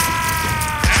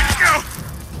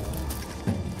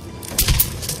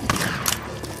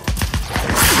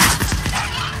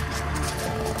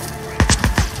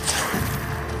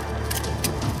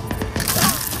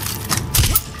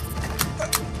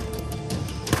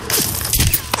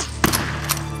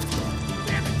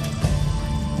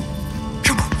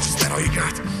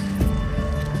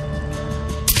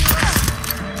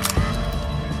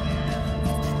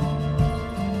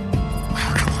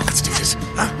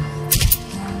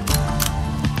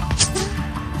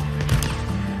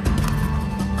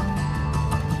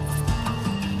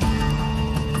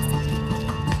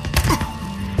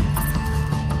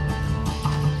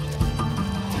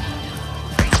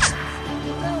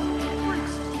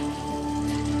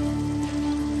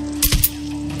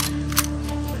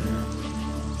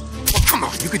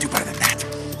 You could do better than that.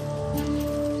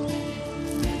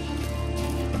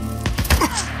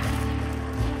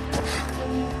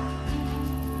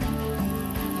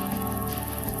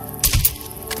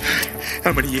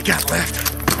 How many you got left?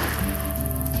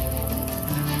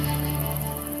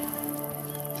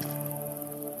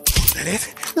 Is that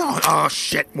it? No. Oh,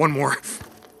 shit. One more.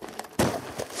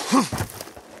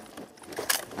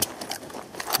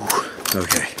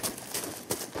 Okay.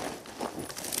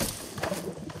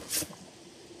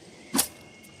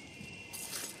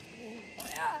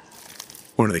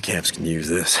 One of the camps can use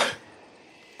this.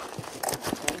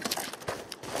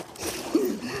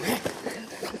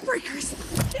 Breakers.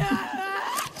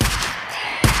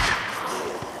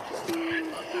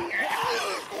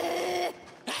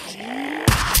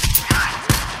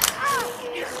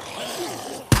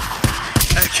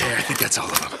 Okay, I think that's all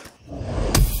of them.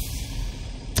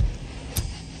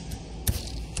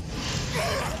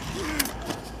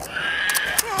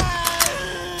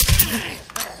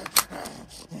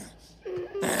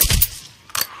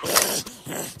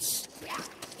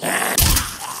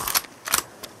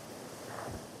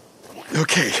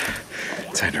 Okay,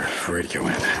 time to radio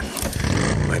in.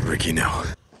 Let Ricky know.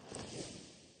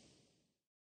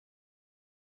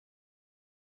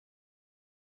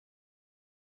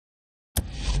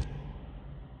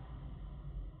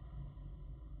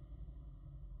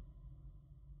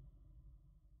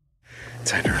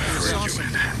 Time to radio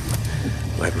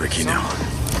in. Let Ricky know.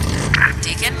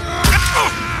 Deacon?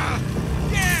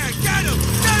 Yeah, got him!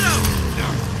 Got him!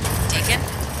 Deacon?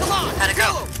 Come on! How'd it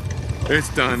go?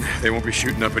 It's done. They won't be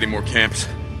shooting up any more camps.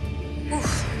 Oof,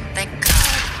 thank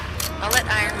God. I'll let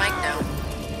Iron Mike know.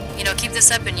 You know, keep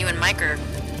this up and you and Mike are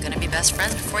gonna be best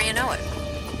friends before you know it.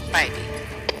 Bye, Deke.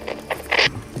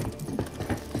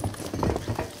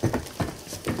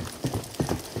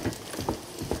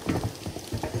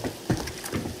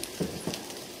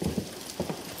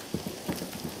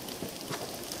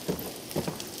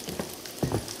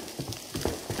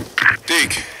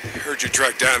 Deke, heard you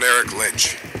tracked down Eric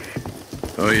Lynch.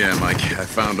 Oh yeah, Mike. I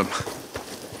found him.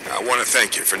 I want to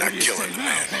thank you for not killing the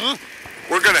man.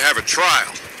 We're gonna have a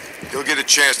trial. You'll get a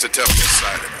chance to tell his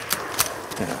side of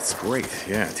it. Yeah, that's great.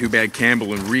 Yeah, too bad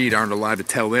Campbell and Reed aren't allowed to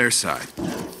tell their side.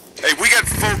 Hey, we got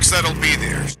folks that'll be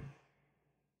there.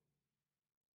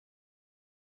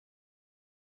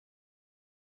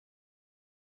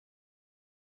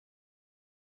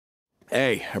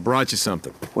 Hey, I brought you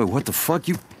something. Wait, what the fuck?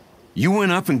 You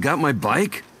went up and got my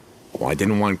bike? Well, I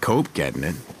didn't want Cope getting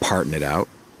it, parting it out.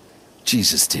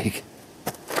 Jesus, Deke.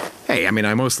 Hey, I mean,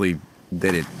 I mostly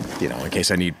did it, you know, in case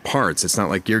I need parts. It's not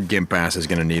like your gimp ass is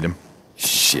gonna need them.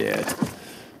 Shit.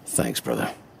 Thanks,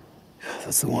 brother.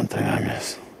 That's the one thing I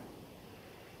miss.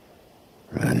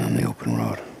 Riding on the open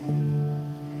road.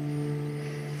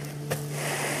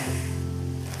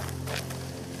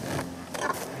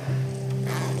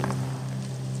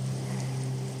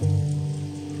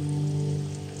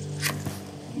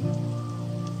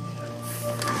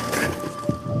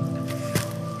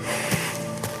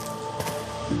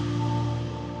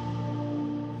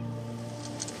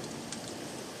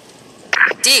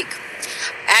 Deke,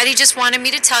 Addie just wanted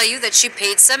me to tell you that she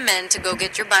paid some men to go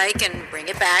get your bike and bring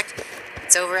it back.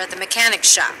 It's over at the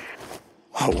mechanic's shop.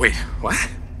 Oh, wait, what?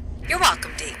 You're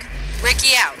welcome, Deke.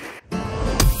 Ricky out.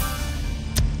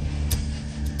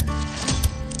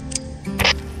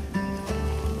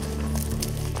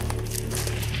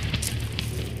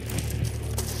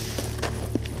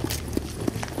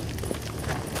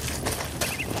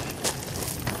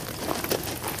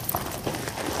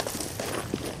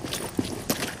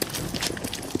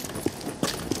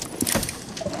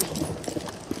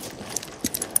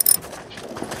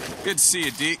 Good to see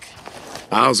you, Deke.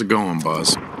 How's it going,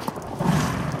 Buzz?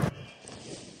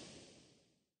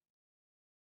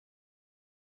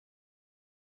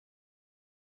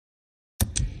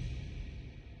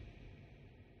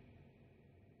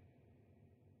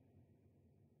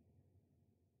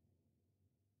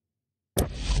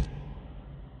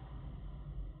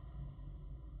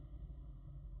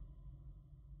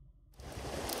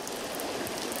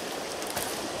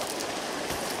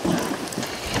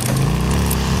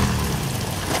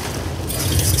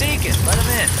 Let him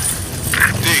in.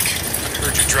 Deke,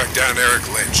 heard you tracked down Eric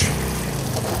Lynch.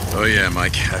 Oh yeah,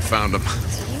 Mike. I found him.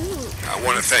 I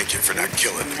want to thank you for not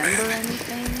killing the man.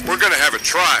 We're gonna have a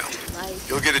trial.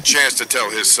 You'll get a chance to tell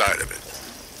his side of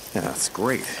it. Yeah, that's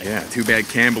great. Yeah, too bad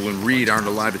Campbell and Reed aren't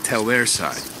allowed to tell their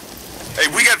side. Hey,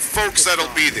 we got folks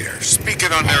that'll be there,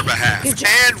 speaking on their behalf.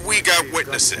 And we got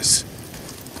witnesses.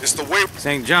 It's the way...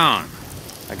 St. John,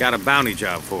 I got a bounty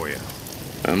job for you.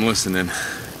 I'm listening.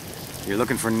 You're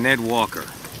looking for Ned Walker.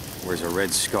 Wears a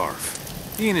red scarf.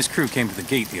 He and his crew came to the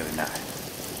gate the other night.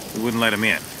 We wouldn't let him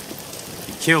in.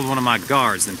 He killed one of my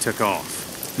guards, then took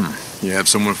off. You have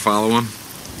someone follow him?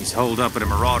 He's holed up at a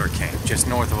marauder camp just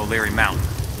north of O'Leary Mountain.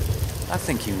 I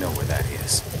think you know where that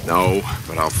is. No,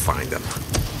 but I'll find him.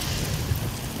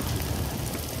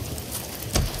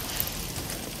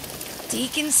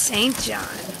 Deacon St. John.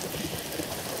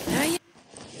 Now you...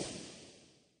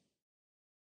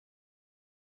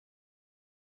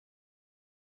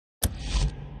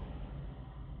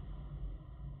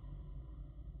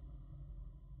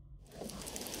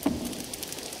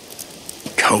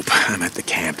 Cope, I'm at the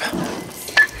camp.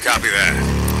 Copy that.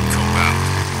 Cope out.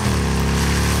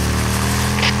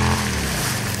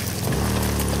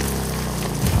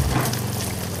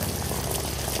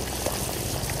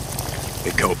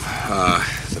 Hey, Cope,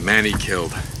 the man he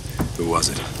killed, who was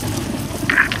it?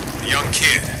 A young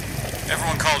kid.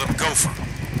 Everyone called him Gopher.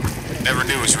 Never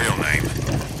knew his real name.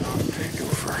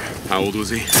 Gopher. How old was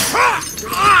he?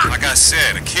 Like I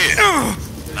said, a kid.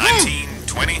 19,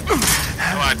 20.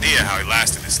 No idea how he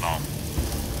lasted this long.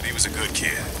 But he was a good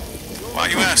kid. Why are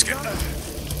you asking?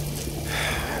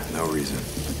 No reason.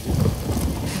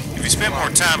 If you spent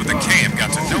more time at the camp,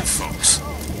 got to know folks,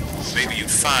 maybe you'd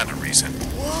find a reason.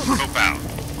 Cope out.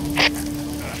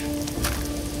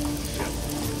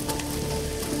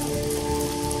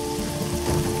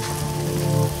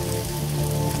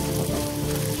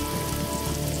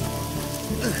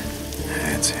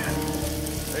 That's him.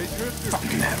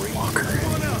 Fucking that Walker.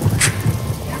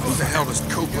 Who the hell does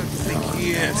Copeland think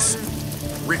he is?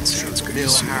 Ritz, it's good to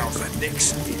see you, but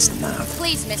it's not.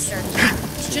 Please, mister.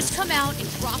 Just come out and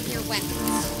drop your weapons.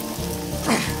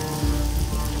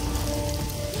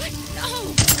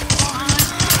 No!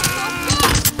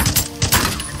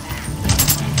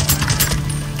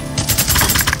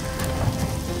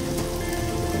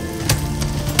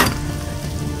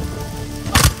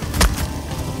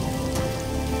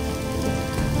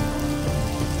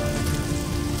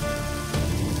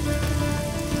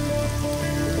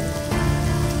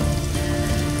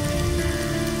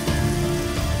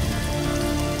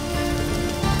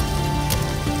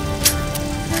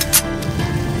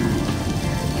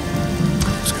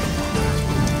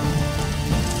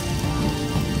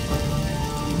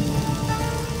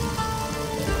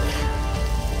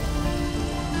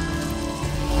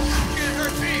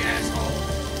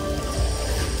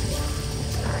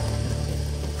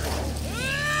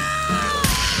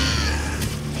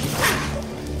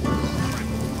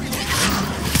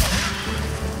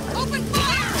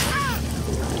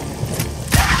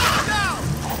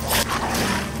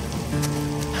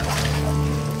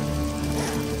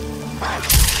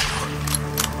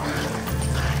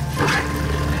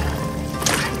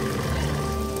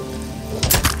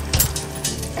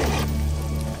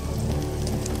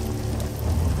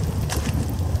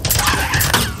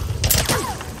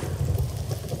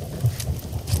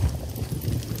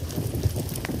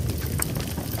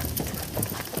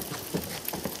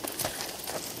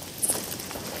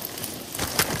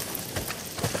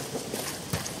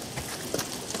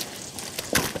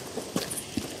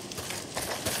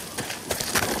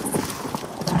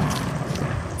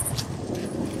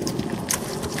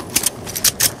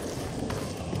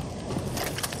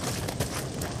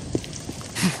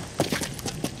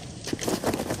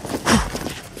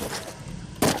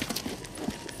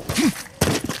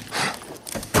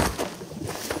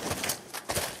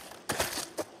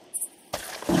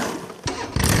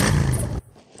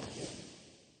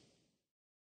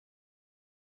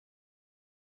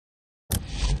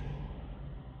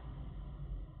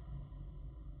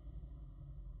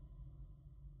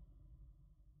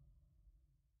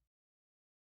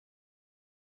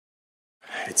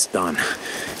 It's done.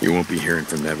 You won't be hearing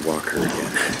from Ned Walker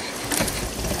again.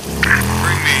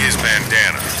 Bring me his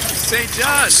bandana. St.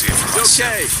 John, it's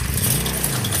okay.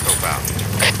 Cope out.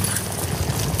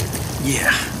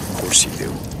 Yeah, of course you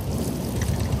do.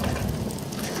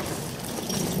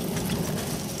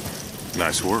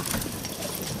 Nice work.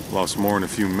 Lost more than a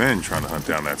few men trying to hunt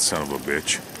down that son of a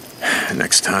bitch.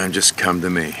 Next time, just come to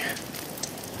me.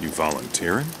 You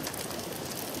volunteering?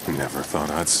 Never thought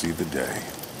I'd see the day.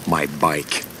 My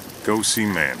bike. Go see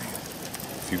Manny.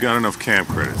 If you got enough camp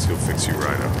credits, he'll fix you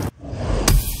right up.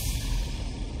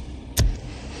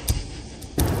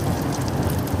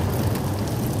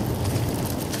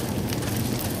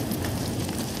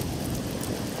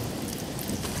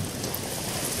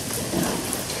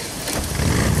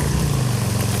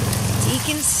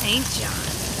 Deacon St. John.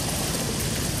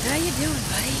 How you doing,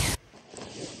 buddy?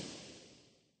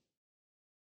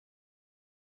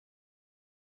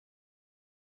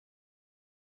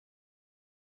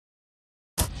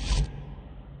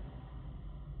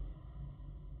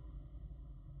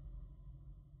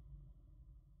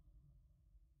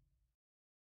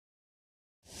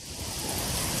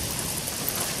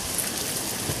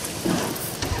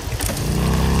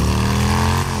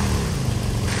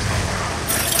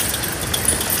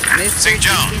 St.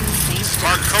 John. This is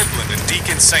Mark Copeland and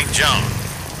Deacon St. John.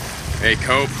 Hey,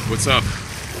 Cope, what's up?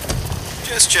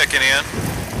 Just checking in.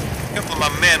 A couple of my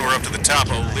men were up to the top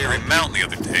of O'Leary Mountain the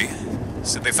other day.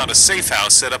 Said they found a safe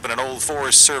house set up in an old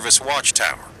Forest Service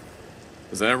watchtower.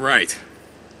 Is that right?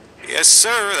 Yes,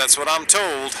 sir, that's what I'm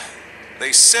told.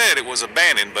 They said it was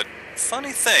abandoned, but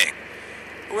funny thing,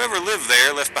 whoever lived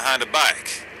there left behind a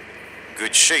bike.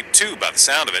 Good shape, too, by the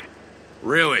sound of it.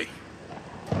 Really?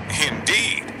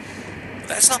 Indeed. But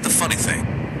that's not the funny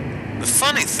thing. The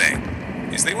funny thing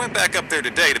is they went back up there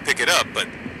today to pick it up, but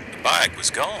the bike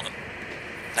was gone.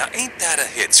 Now, ain't that a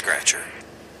head-scratcher?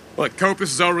 Look, Cope,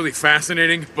 this is all really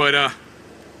fascinating, but, Now,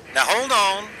 hold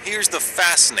on. Here's the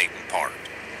fascinating part.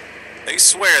 They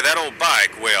swear that old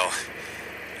bike, well,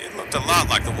 it looked a lot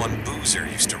like the one Boozer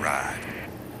used to ride.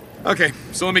 Okay,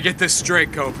 so let me get this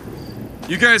straight, Cope.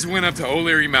 You guys went up to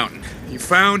O'Leary Mountain. You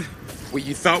found what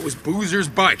you thought was Boozer's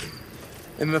bike.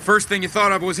 And the first thing you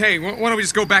thought of was, hey, why don't we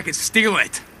just go back and steal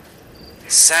it?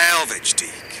 Salvage,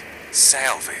 Deke.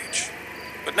 Salvage.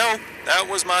 But no, that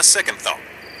was my second thought.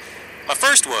 My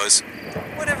first was,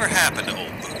 whatever happened to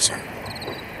old Boozer?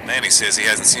 Manny says he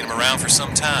hasn't seen him around for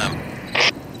some time.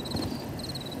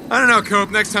 I don't know,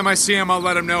 Cope. Next time I see him, I'll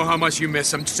let him know how much you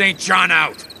miss him. St. John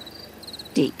out!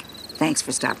 Deke, thanks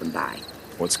for stopping by.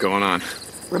 What's going on?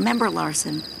 Remember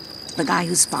Larson? The guy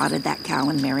who spotted that cow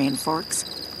in Marion Forks?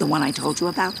 The one I told you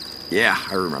about? Yeah,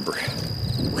 I remember.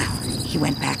 Well, he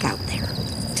went back out there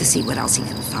to see what else he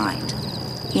can find.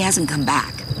 He hasn't come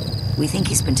back. We think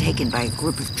he's been taken by a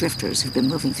group of drifters who've been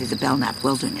moving through the Belknap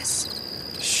wilderness.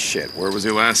 Shit, where was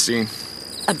he last seen?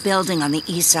 A building on the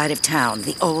east side of town,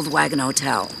 the old Wagon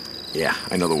Hotel. Yeah,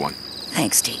 I know the one.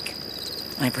 Thanks, Deke.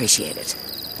 I appreciate it.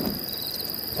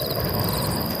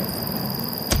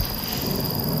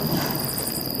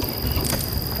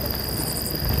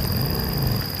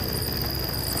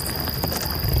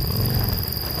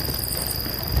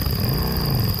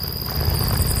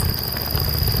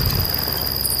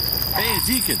 Hey,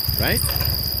 Deacon, right?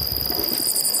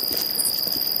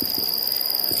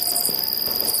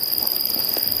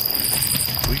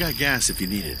 We got gas if you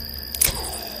need it.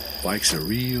 Bike's a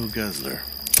real guzzler.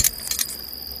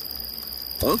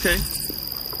 Okay.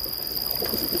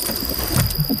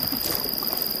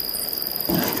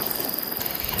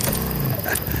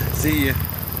 See ya.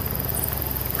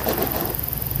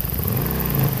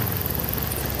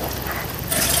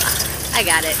 I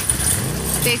got it.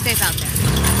 Stay safe out there.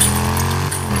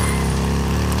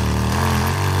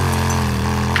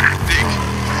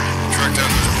 Track down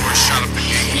those boys, shot up the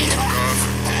gate, took off.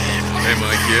 Hey,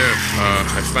 Mike, yeah.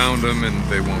 I found them, and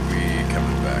they won't be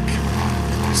coming back.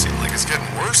 Seems like it's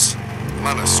getting worse. A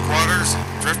lot of squatters,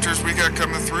 drifters we got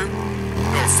coming through.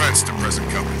 No offense to present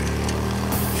company.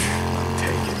 I'll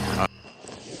take it.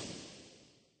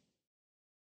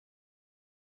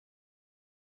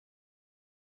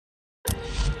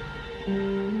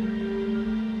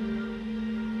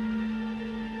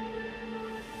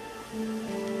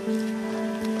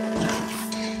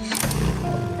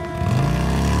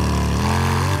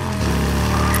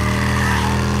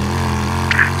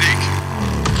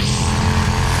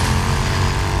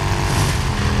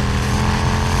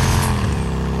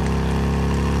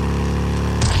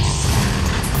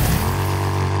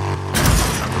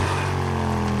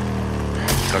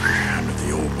 Tucker, I'm at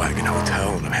the old Wagon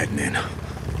Hotel and I'm heading in.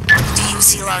 Do you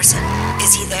see Larson?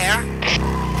 Is he there?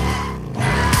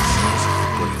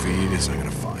 What if he is, I'm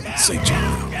gonna find St.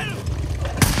 John now.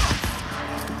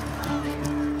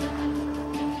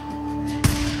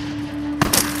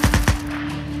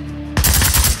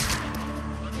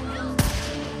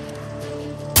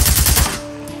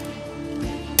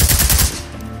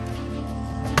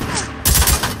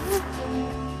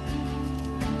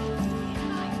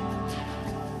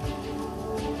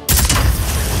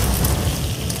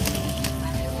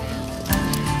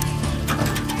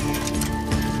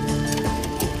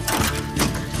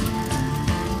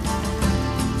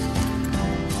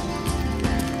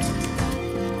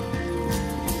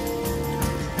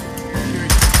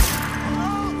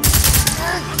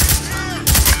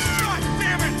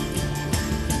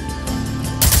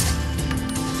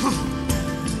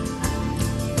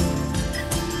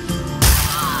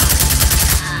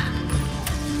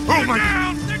 Oh my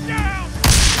God! Sit down!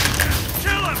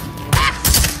 Kill him!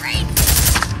 Great!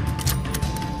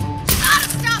 Gotta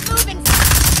stop moving!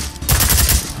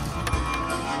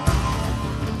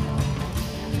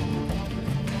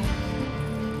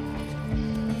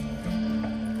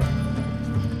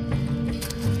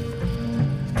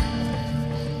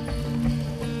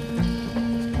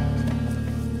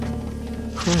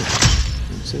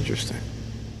 It's interesting.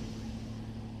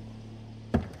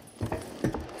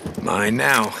 Mine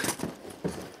now.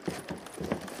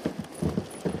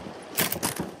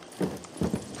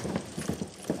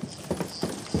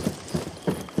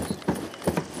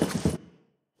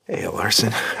 Hey,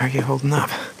 Larson, how are you holding up?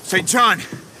 Say, John,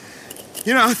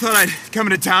 you know, I thought I'd come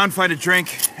into town, find a drink,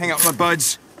 hang out with my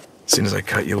buds. As soon as I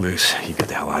cut you loose, you get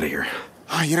the hell out of here.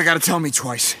 Oh, you don't gotta tell me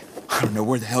twice. I don't know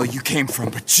where the hell you came from,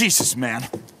 but Jesus, man.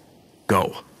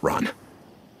 Go, run.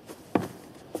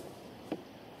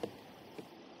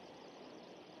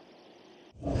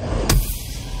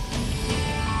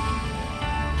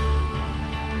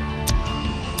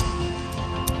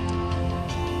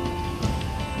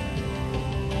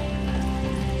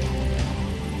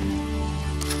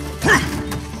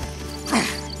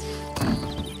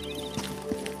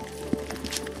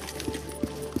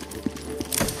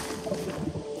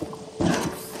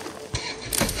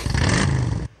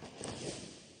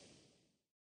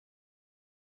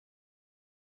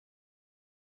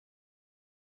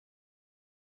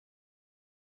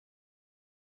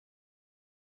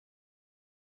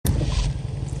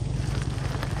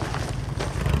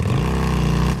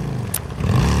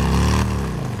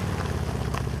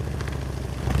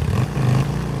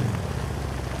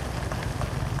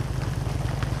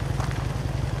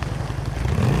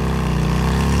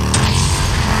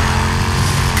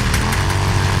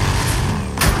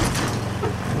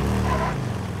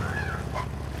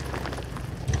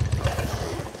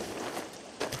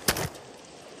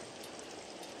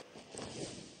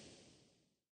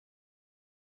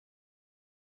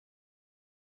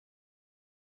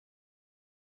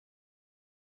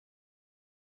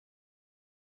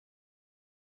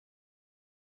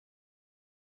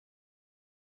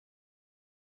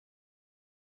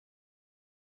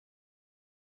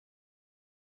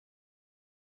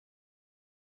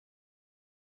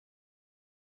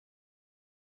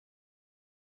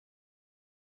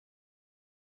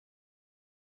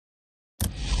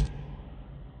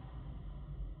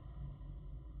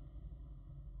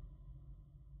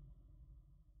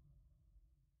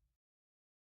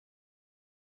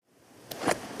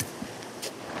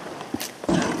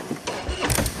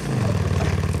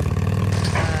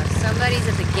 Somebody's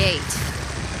at the gate.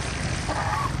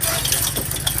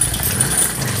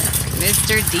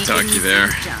 Mr. Deacon. Tucky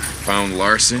there. St. John. Found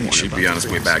Larson. He should be on his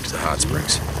way back to the hot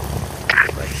springs.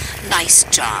 Nice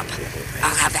job.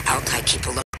 I'll have the Alki keep a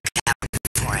lookout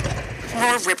for him.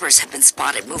 More Rippers have been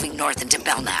spotted moving north into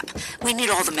Belknap. We need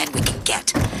all the men we can get.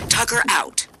 Tucker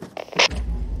out.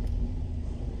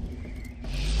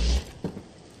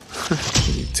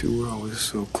 You two were always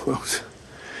so close.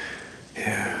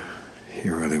 Yeah,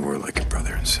 you really were like a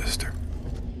brother and sister.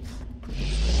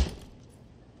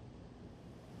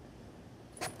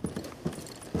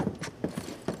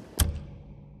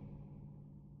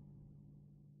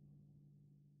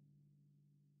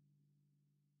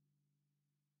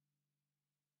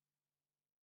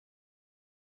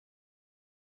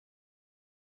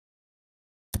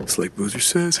 It's like Boozer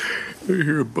says, I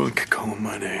hear a bunk calling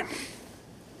my name.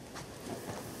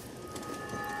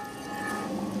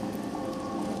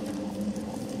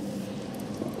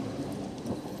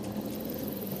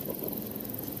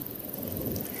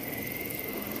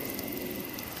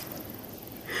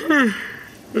 I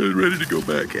was ready to go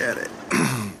back at it.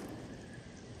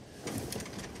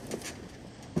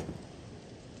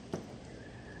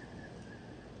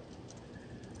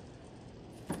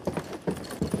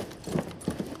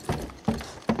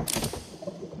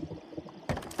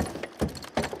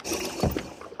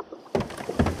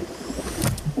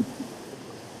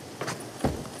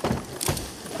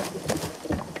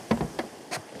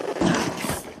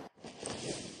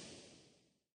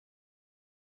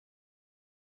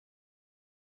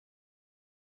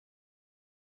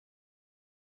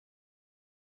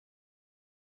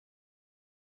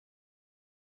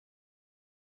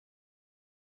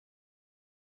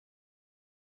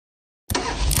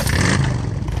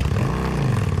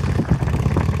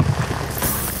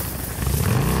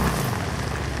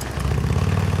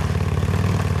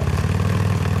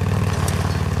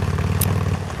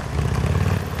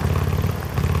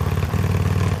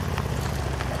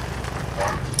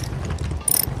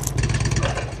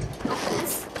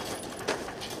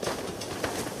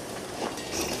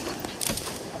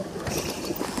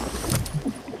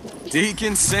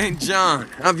 Deacon St. John,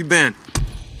 how have you been?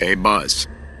 Hey, Buzz.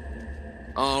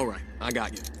 All right, I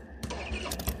got you.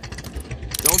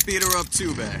 Don't beat her up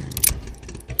too bad.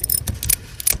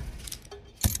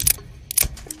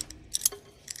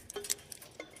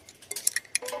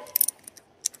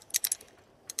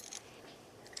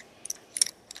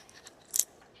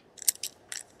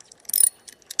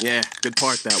 Yeah, good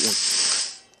part, that one.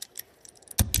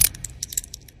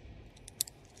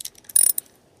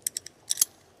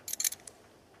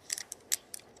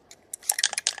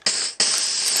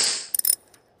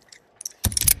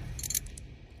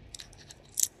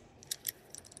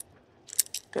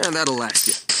 And that'll last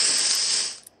you.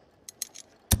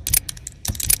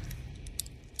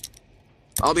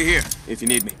 I'll be here if you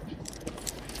need me.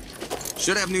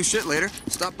 Should have new shit later.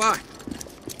 Stop by.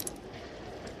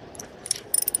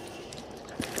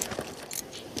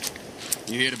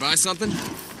 You here to buy something?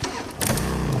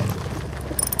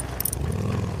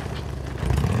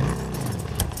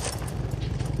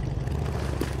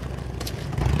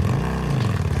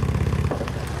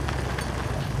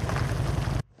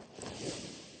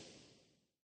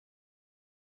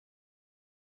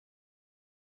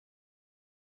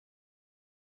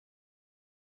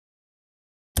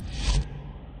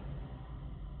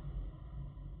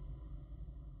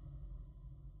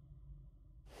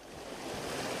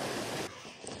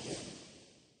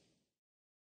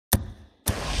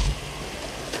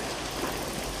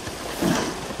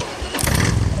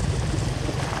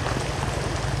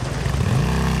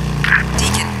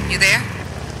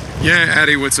 Yeah,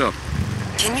 Addie, what's up?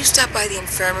 Can you stop by the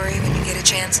infirmary when you get a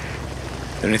chance?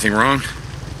 Anything wrong?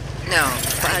 No,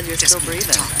 glad you're still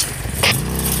breathing.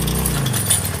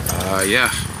 Yeah,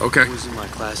 okay. Who was in my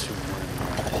classroom when...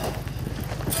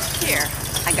 Here,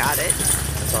 I got it.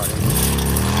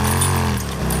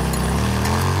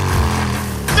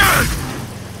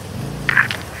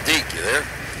 Deke, you there?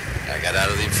 I got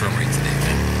out of the infirmary today,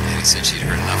 man. Addie said she'd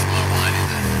heard enough of my whining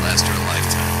to last her a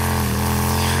lifetime.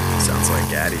 Sounds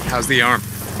like Addie. How's the arm?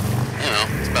 You know,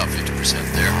 it's about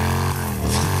 50% there.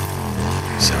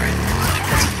 Sorry.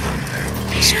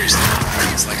 Seriously,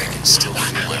 it's like I can still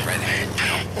feel my right hand, you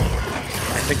know?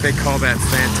 I think they call that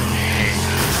phantom pain.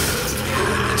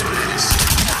 That's what it is.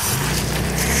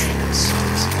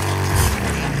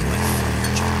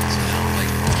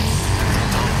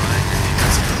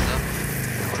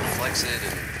 Flex it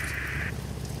and...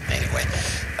 Anyway,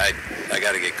 I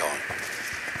gotta get going.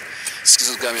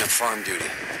 Skizzle's got me on farm duty.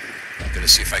 Gonna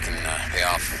see if I can pay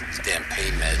off these damn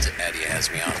pain meds Addie has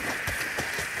me on.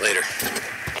 Later.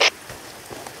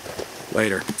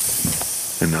 Later.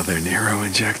 Another Nero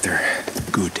injector.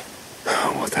 Good.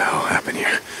 Oh, what the hell happened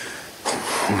here?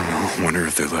 I don't know. Wonder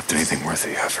if they left anything worth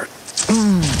the effort.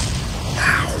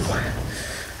 Ow.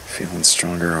 Feeling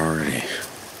stronger already.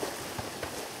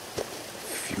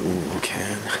 Fuel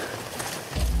can.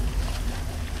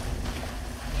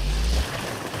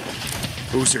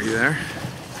 Boozer, you there?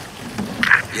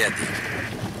 Yeah, Deke.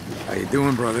 How you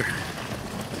doing, brother?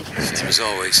 Same as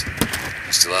always.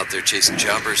 Still out there chasing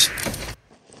choppers?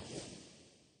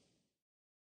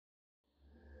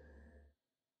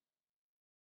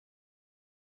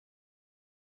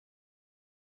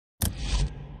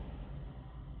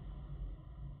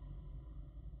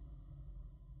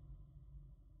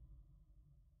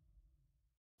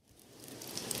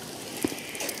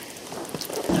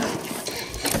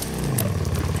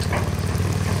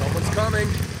 Coming.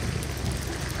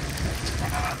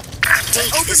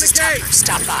 Deke, this is Tucker.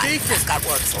 Stop by. I've got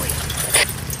work for you.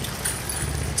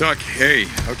 Tuck, hey.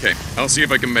 Okay, I'll see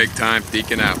if I can make time.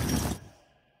 Deacon out.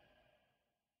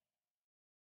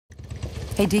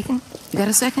 Hey, Deacon, you got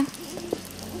a second?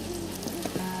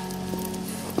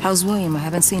 How's William? I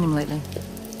haven't seen him lately.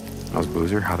 How's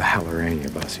Boozer? How the hell are any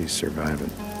of us? He's surviving.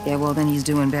 Yeah, well, then he's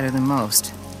doing better than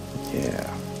most.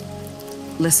 Yeah.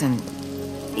 Listen,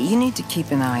 you need to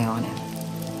keep an eye on him.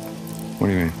 What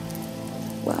do you mean?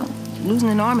 Well, losing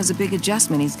an arm is a big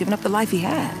adjustment. He's given up the life he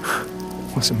had.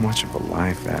 Wasn't much of a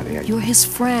life, Addie. You're his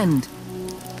friend.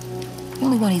 The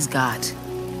only one he's got.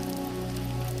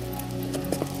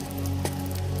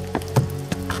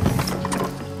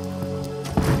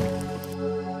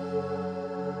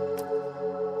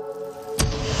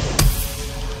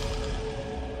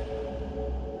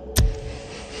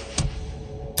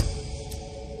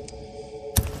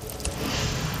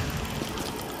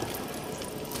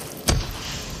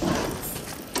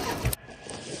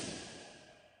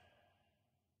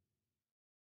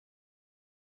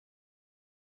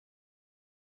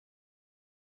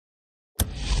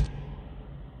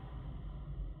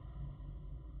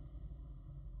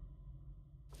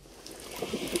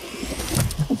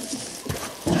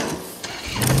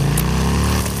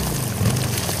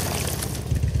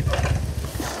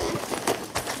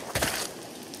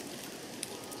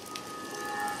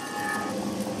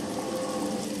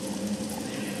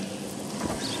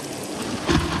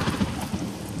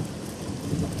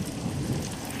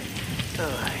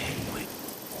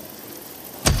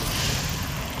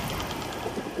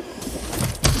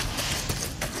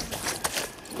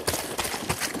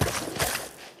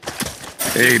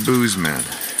 Hey, Booze Man.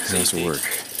 How's work?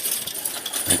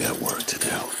 I got work to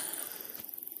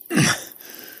do.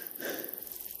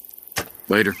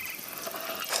 Later.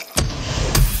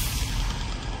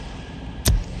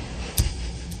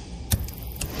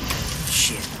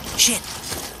 Shit.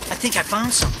 I think I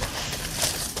found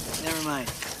something. Never mind.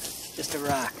 Just a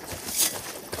rock.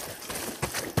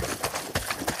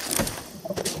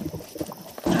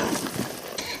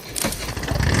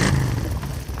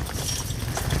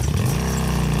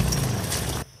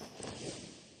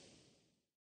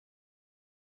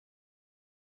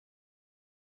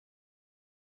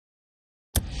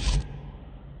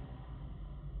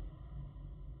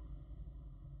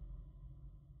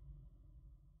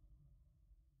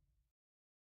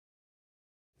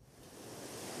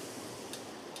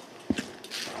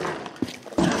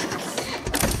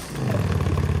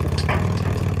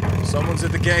 Someone's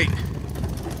at the gate.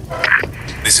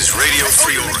 This is Radio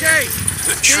Free Open the Oregon. gate!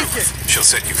 The truth shall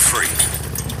set you free.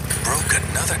 Broke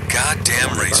another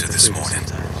goddamn razor this morning.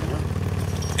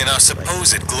 In our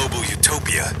supposed global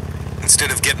utopia,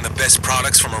 instead of getting the best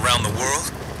products from around the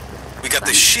world, we got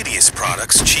the shittiest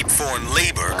products cheap foreign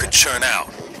labor could churn out.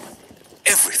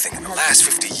 Everything in the last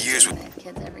 50 years with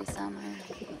kids every summer.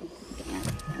 Camp,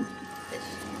 fishing,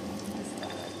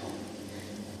 stuff like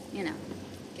that. You know,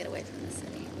 get away from the city.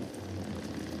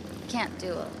 Can't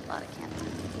do a lot of camping,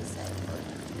 he said.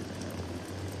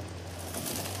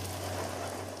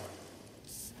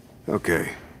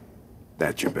 Okay.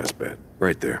 That's your best bet.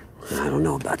 Right there. I don't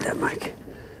know about that, Mike.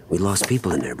 We lost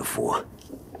people in there before.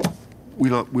 We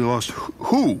lost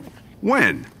who?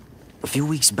 When? A few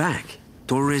weeks back.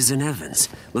 Torres and Evans,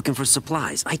 looking for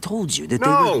supplies. I told you that they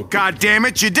No, were...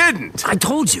 goddammit, you didn't! I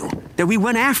told you that we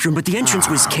went after them, but the entrance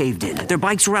was caved in. Their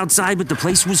bikes were outside, but the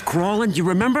place was crawling. You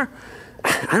remember?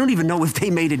 I don't even know if they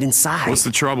made it inside. What's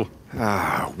the trouble?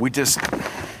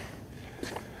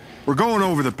 We're going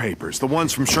over the papers, the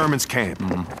ones from Sherman's camp.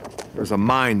 There's a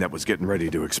mine that was getting ready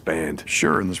to expand.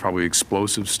 Sure, and there's probably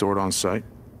explosives stored on site.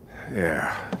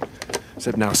 Yeah.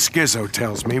 Except now Skizzo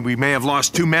tells me we may have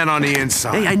lost 2 men on the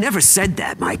inside. Hey, I never said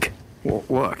that, Mike. Well,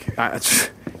 look,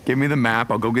 give me the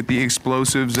map. I'll go get the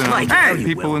explosives and Mike, I'll you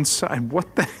people will. inside.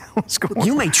 What the hell is going on?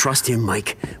 You may trust him,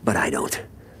 Mike, but I don't.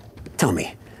 Tell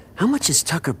me, how much is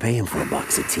Tucker paying for a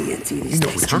box of TNT these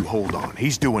days? But you hold on.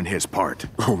 He's doing his part.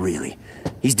 Oh, really?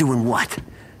 He's doing what?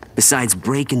 Besides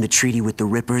breaking the treaty with the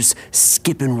Rippers,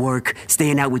 skipping work,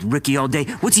 staying out with Ricky all day,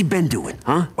 what's he been doing,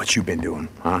 huh? What you been doing,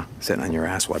 huh? Sitting on your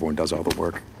ass while everyone does all the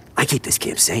work. I keep this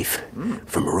camp safe.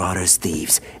 From marauders,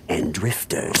 thieves, and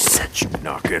drifters.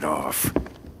 Knock it off.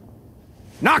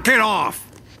 Knock it off!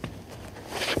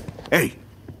 Hey,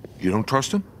 you don't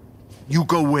trust him? You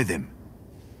go with him.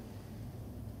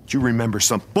 Do you remember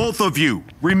something? Both of you,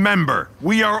 remember,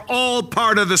 we are all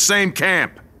part of the same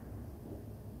camp.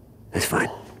 That's fine.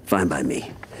 Fine by me.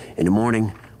 In the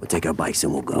morning, we'll take our bikes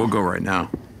and we'll go. We'll go right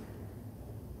now.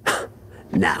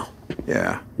 Now.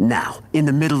 Yeah. Now. In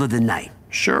the middle of the night.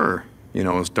 Sure. You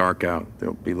know, it's dark out.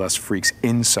 There'll be less freaks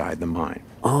inside the mine.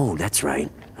 Oh, that's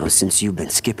right. Oh, since you've been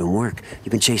skipping work,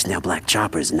 you've been chasing down black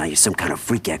choppers, and now you're some kind of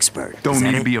freak expert. Don't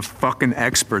need to be a fucking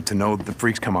expert to know that the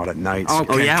freaks come out at night.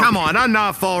 Okay, Oh, yeah? come on,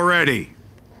 enough already.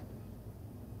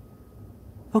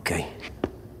 Okay.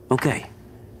 Okay.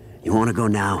 You want to go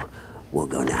now? We'll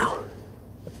go now.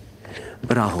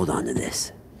 But I'll hold on to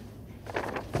this.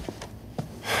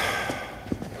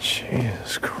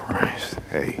 Jesus Christ.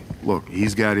 Hey, look,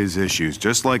 he's got his issues,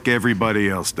 just like everybody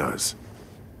else does.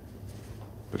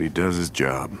 But he does his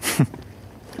job.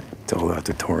 Tell that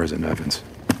to Torres and Evans.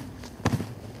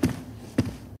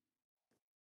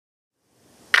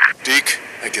 Deke,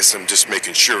 I guess I'm just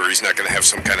making sure he's not gonna have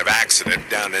some kind of accident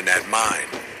down in that mine.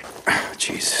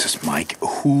 Jesus, Mike,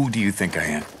 who do you think I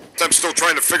am? I'm still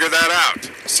trying to figure that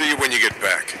out. See you when you get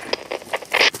back.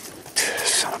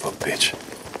 Son of a bitch.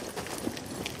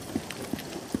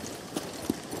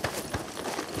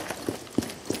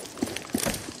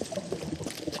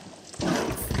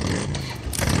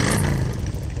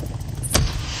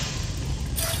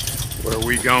 Where are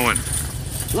we going?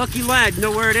 Lucky lad,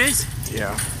 know where it is?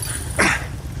 Yeah.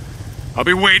 I'll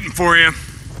be waiting for you.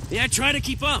 Yeah, try to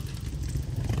keep up.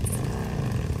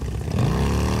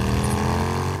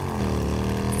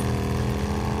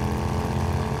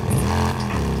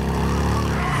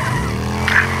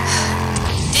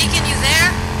 Deacon, you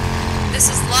there? This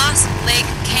is Lost Lake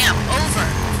Camp. Over.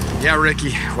 Yeah,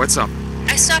 Ricky, what's up?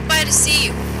 I stopped by to see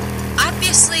you.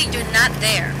 Obviously, you're not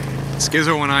there.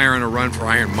 Skizzo and I are on a run for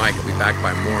Iron Mike. I'll be back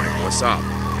by morning. What's up?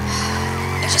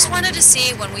 I just wanted to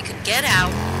see when we could get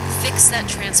out, fix that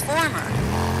transformer.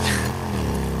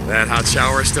 That hot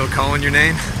shower still calling your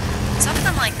name?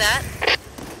 Something like that.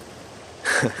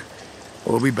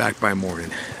 We'll be back by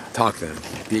morning. Talk then.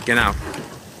 Beacon out.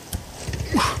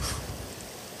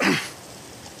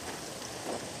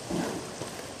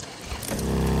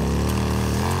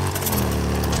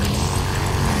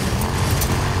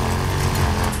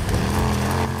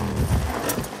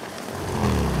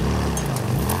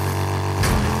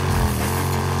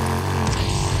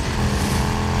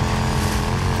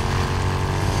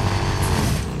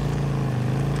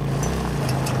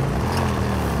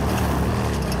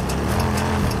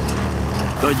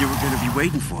 thought you were gonna be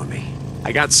waiting for me.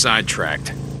 I got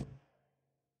sidetracked.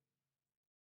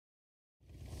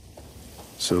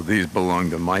 So these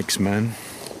belong to Mike's men?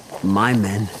 My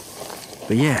men.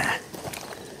 But yeah,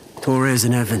 Torres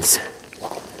and Evans.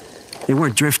 They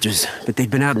weren't drifters, but they'd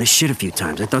been out in the shit a few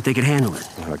times. I thought they could handle it.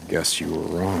 I guess you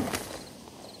were wrong.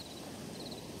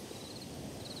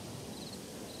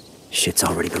 Shit's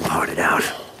already been parted out.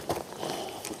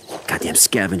 Goddamn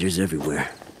scavengers everywhere.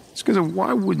 Skizzo,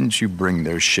 why wouldn't you bring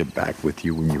their shit back with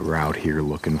you when you were out here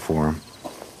looking for them?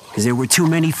 Because there were too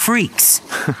many freaks.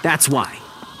 That's why.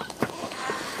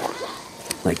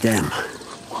 Like them.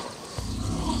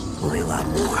 Only a lot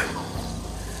more.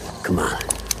 Come on.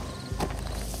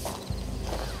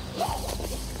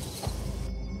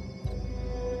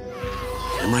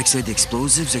 And Mike said the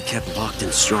explosives are kept locked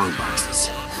in strong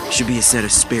boxes. Should be a set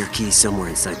of spare keys somewhere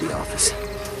inside the office.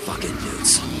 Fucking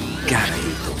dudes. God, I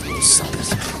hate those little suckers.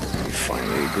 We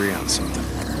finally agree on something.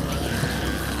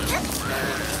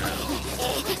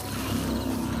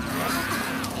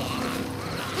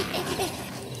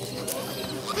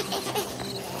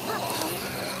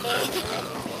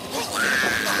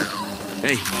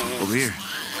 Hey, over here.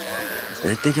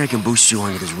 I think I can boost you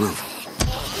onto this roof.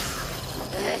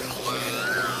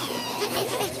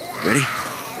 Ready?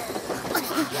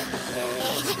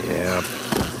 Yep.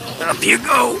 Up you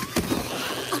go!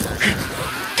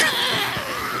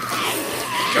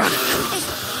 Got it.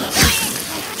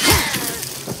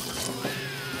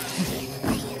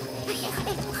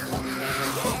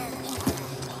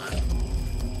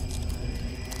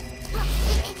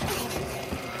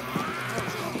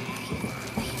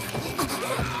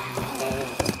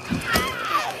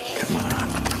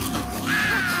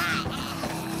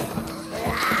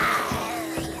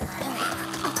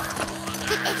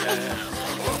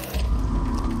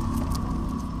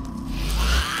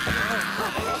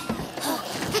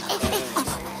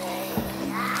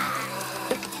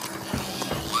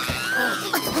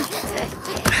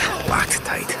 Locked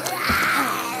tight.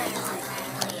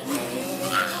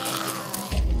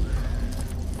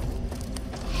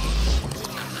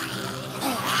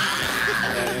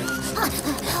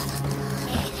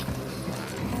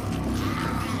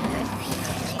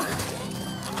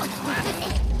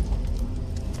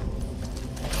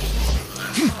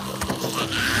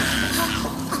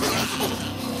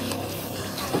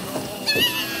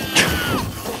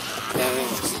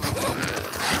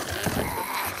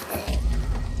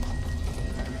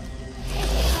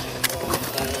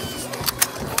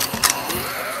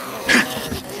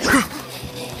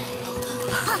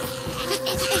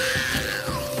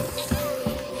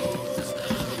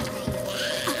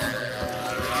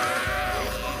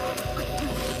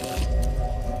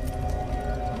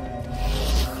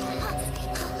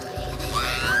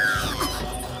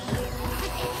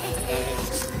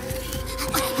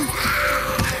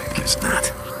 Guess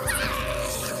not.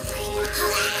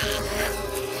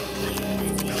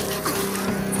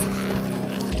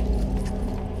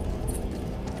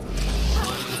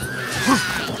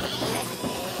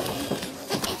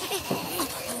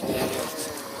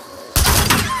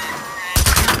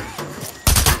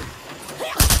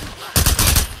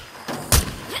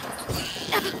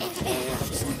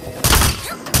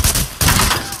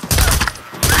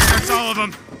 That's all of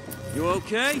them. You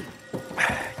okay?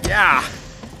 Yeah.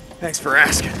 Thanks for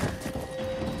asking.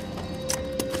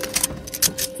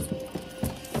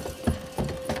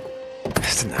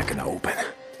 It's not gonna open.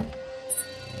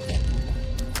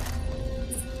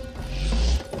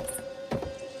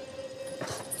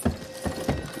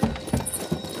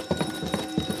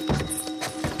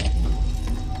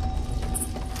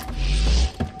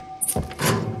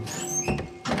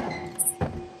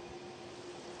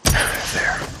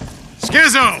 There.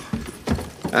 Skizzo!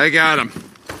 I got him.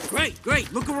 Great,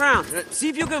 great. Look around. See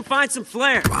if you can find some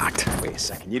flare. Locked. Wait a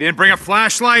second, you didn't bring a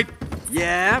flashlight?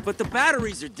 Yeah, but the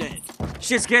batteries are dead.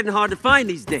 Shit's getting hard to find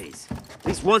these days. At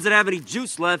least ones that have any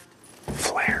juice left.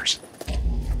 Flares.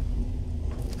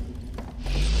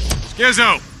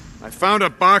 Skizzo, I found a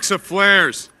box of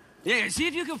flares. Yeah, see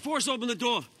if you can force open the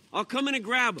door. I'll come in and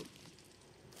grab them.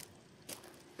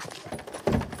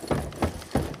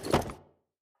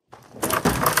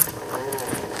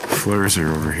 Flares are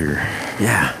over here.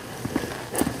 Yeah.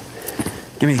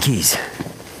 Give me the keys.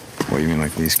 What, you mean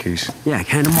like these keys? Yeah,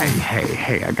 hand them over.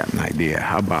 Hey, I got an idea.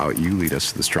 How about you lead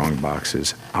us to the strong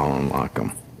boxes? I'll unlock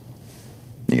them.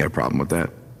 You got a problem with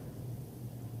that?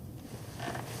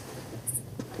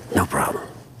 No problem.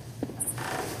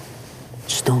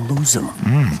 Just don't lose them.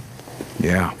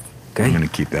 Yeah. Okay. I'm gonna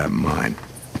keep that in mind.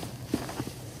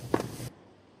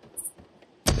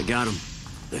 I got them.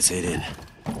 Let's head in.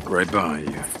 Right behind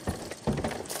you.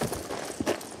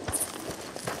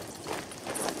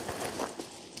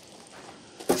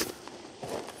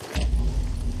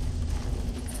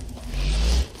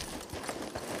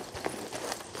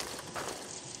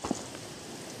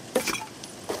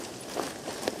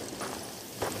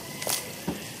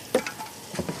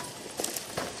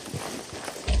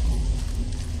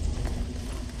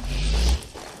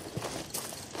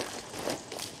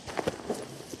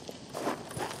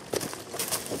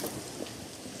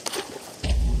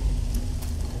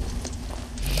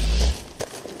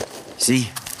 See?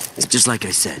 It's just like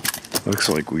I said. Looks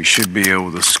like we should be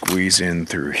able to squeeze in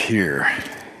through here.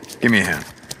 Give me a hand.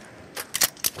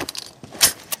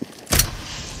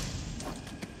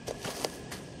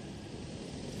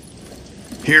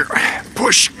 Here,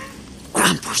 push.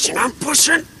 I'm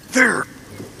pushing. There.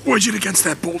 Wedge it against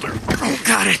that boulder. Oh,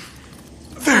 got it.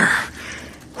 There.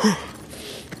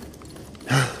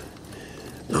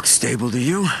 Looks stable to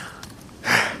you?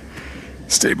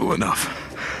 Stable enough.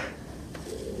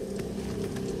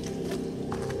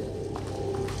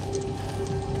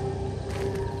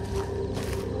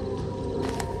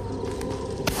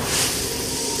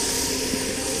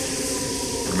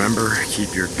 Remember,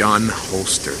 keep your gun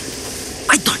holstered.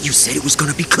 I thought you said it was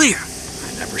gonna be clear.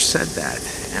 I never said that.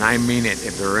 And I mean it.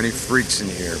 If there are any freaks in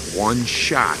here, one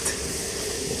shot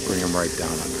will bring them right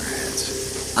down on their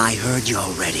heads. I heard you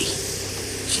already.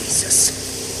 Jesus.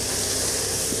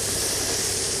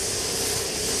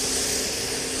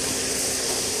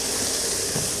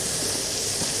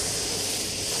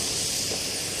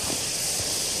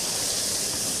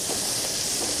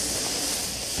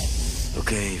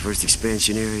 Okay, first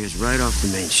expansion area is right off the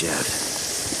main shaft.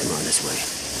 Come on, this way.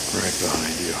 Right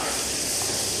behind you.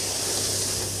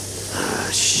 Ah,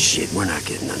 shit, we're not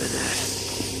getting none of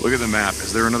that. Look at the map.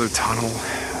 Is there another tunnel?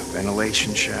 A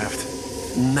ventilation shaft?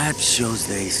 Map shows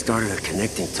they started a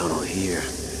connecting tunnel here.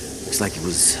 Looks like it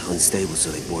was unstable,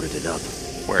 so they boarded it up.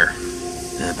 Where?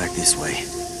 Back this way.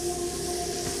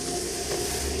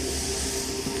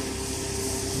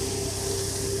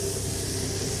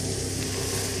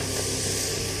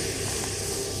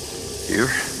 Here?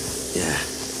 Yeah.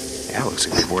 Yeah, looks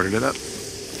like they boarded it up.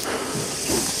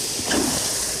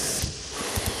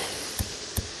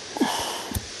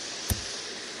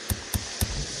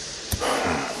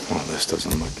 Well, this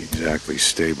doesn't look exactly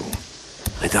stable.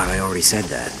 I thought I already said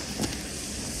that.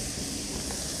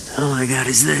 All I got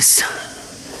is this.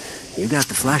 You got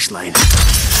the flashlight.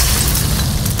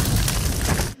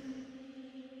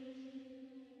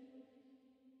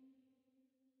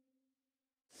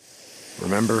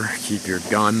 Remember, keep your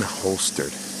gun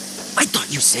holstered. I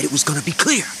thought you said it was gonna be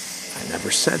clear. I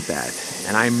never said that.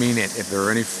 And I mean it. If there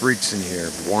are any freaks in here,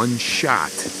 one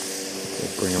shot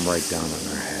will bring them right down on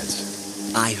their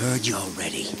heads. I heard you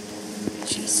already.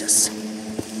 Jesus.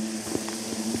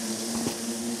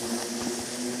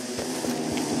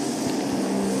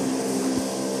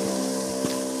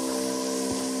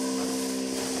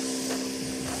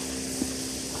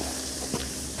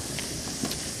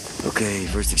 Okay,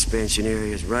 first expansion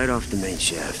area is right off the main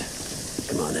shaft.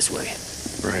 Come on, this way.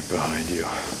 Right behind you.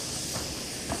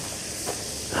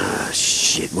 Ah,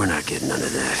 shit, we're not getting none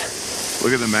of that.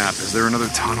 Look at the map. Is there another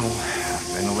tunnel? A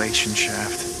ventilation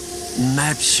shaft?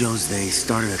 Map shows they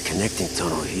started a connecting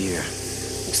tunnel here.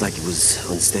 Looks like it was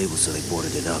unstable, so they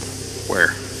boarded it up.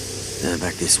 Where?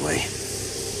 Back this way.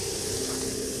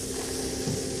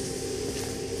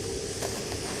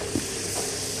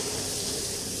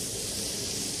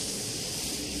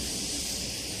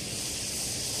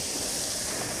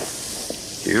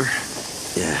 Here?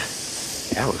 Yeah.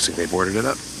 Yeah, looks like they boarded it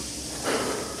up.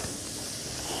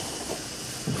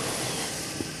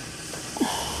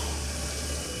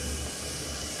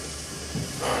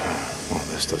 Well,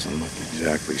 this doesn't look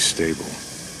exactly stable.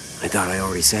 I thought I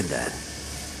already said that.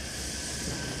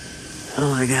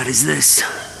 All I got is this.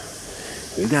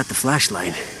 You got the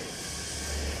flashlight.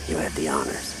 You had the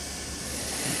honors.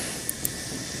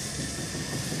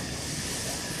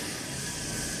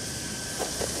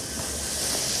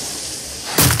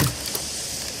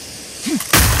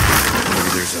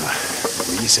 There's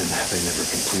a reason they never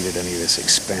completed any of this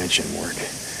expansion work.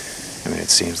 I mean, it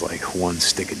seems like one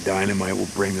stick of dynamite will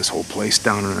bring this whole place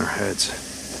down on our heads.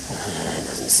 It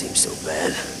doesn't seem so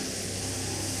bad.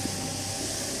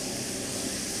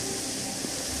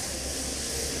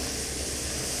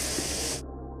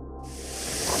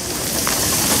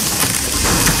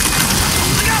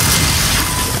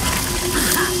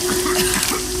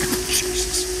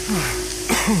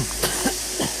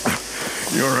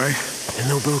 You all right? And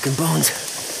no broken bones.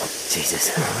 Jesus.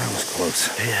 Oh, that was close.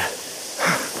 Yeah.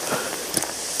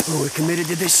 Well, we're committed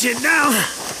to this shit now.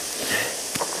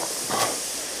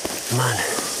 Come on.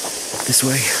 This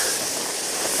way.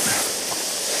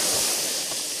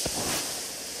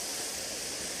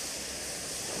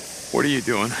 What are you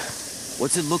doing?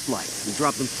 What's it look like? You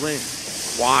dropping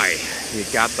flares. Why? You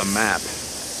got the map.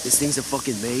 This thing's a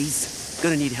fucking maze.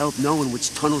 Gonna need help knowing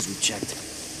which tunnels we checked.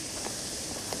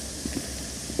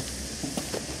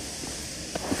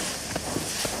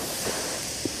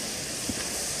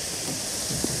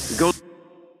 Go.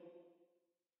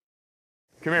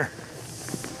 Come here.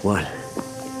 What?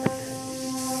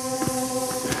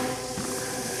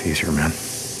 These your men?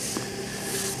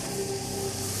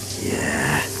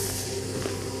 Yeah.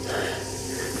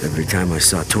 Every time I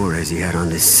saw Torres, he had on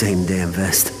this same damn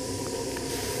vest.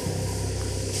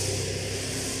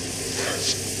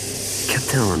 Kept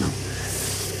telling him,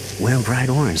 wearing bright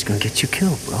orange gonna get you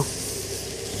killed, bro.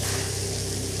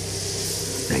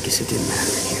 I guess it didn't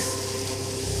matter in here.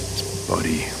 His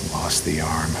buddy lost the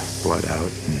arm, bled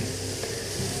out, and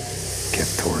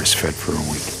kept Torres fed for a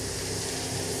week.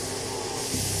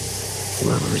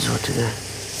 We'll have a resort to that.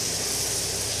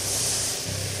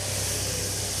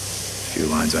 Few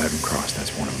lines I haven't crossed, that's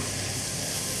one of them.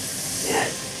 Yeah.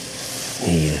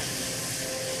 He,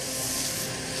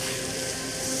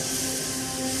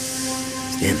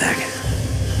 stand back.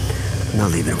 I'm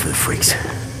not leaving him for the freaks.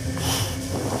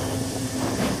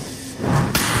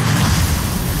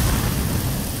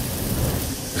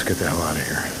 Let's get the hell out of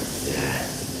here. Yeah.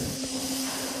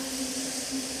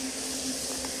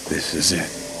 This is it.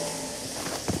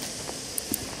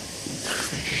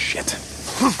 Shit.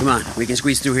 Come on, we can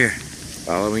squeeze through here.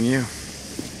 Following you.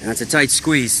 That's a tight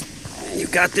squeeze. You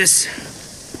got this?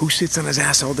 Who sits on his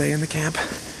ass all day in the camp?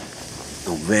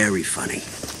 Oh, very funny.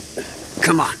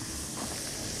 Come on.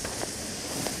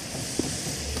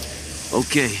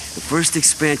 Okay, the first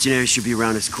expansion area should be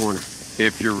around this corner.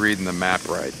 If you're reading the map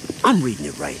right. I'm reading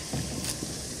it right.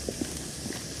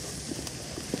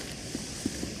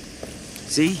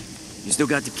 See? You still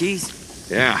got the keys?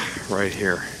 Yeah, right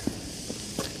here.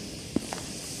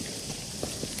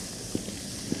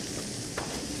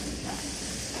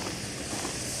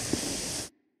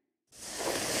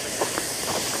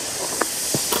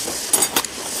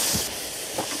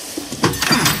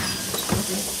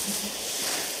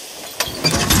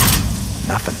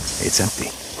 Nothing. It's empty.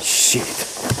 Shit.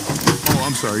 Oh,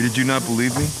 I'm sorry. Did you not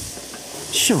believe me?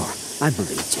 Sure, I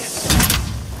believed you.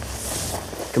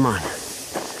 Come on.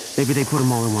 Maybe they put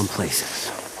them all in one place.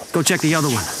 Let's go check the other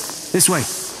one. This way.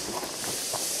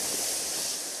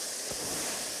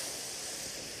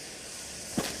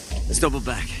 Let's double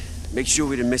back. Make sure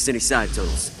we didn't miss any side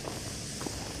tunnels.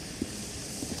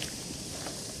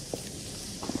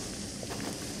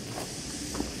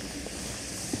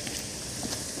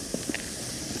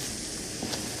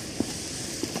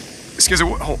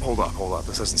 Skizzo, hold up.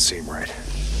 This doesn't seem right.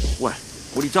 What?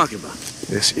 What are you talking about?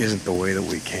 This isn't the way that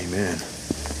we came in.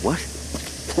 What?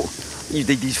 You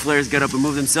think these flares got up and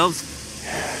moved themselves?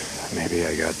 Maybe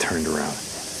I got turned around.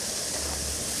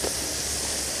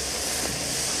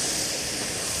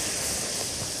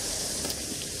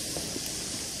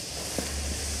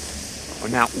 Oh,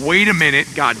 now, wait a minute,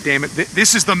 goddammit.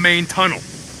 This is the main tunnel.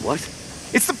 What?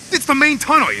 It's the main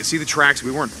tunnel. You see the tracks?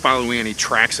 We weren't following any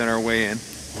tracks on our way in.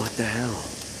 What the hell?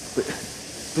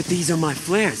 But these are my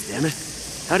flares, damn it.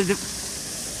 How did it...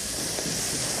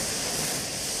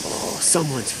 Oh,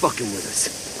 someone's fucking with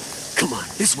us. Come on,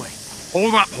 this way.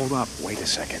 Hold up. Wait a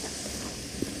second.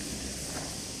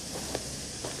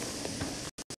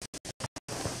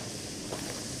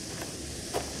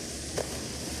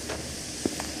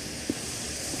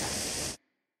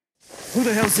 Who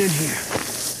the hell's in here?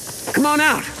 Come on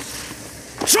out!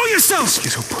 Show yourself!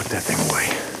 Skizzo, put that thing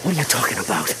away. What are you talking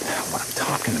about? What I'm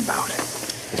talking about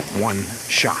is one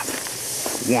shot.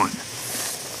 One.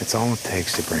 It's all it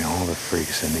takes to bring all the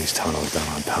freaks in these tunnels down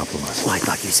on top of us. Well, I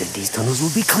thought you said these tunnels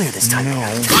will be clear this time. No.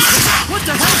 What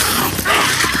the hell?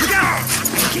 Look out!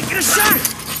 I can't get a shot!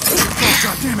 Oh,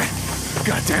 God damn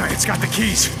it, it's got the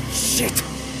keys. Shit.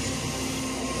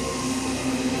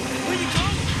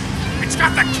 It's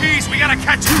got the keys, we gotta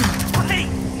catch it. Hey,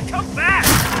 come back!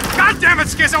 God damn it,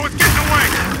 Skizzo, it's getting away!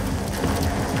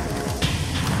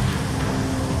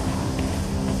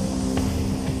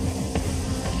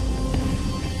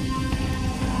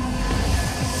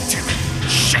 Damn it.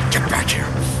 Shit, get back here.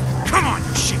 Come on,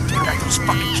 you shit, get back those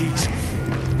fucking keys.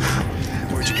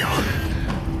 Where'd you go?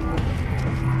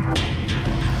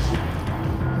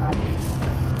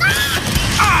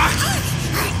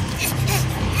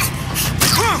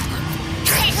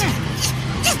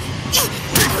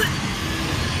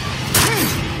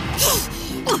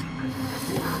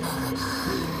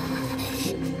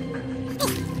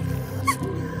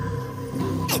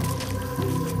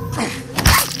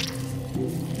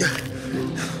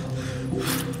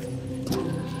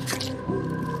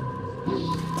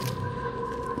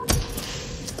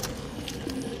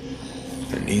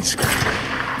 Needs.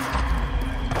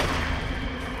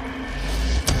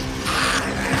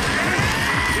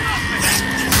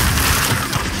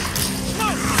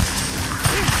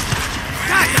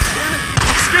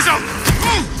 Skizzo!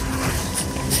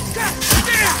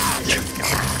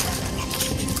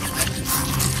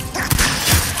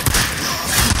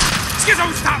 Skizzo,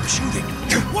 stop shooting!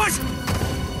 What? Push!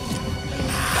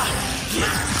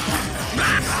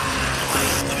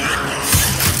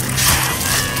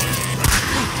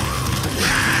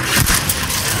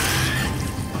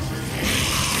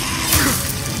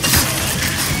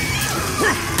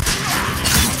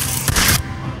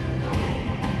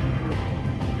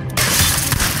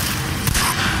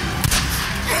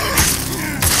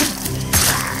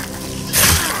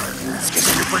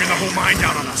 You're bringing the whole mine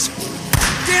down on us.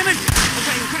 Damn it!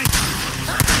 Okay.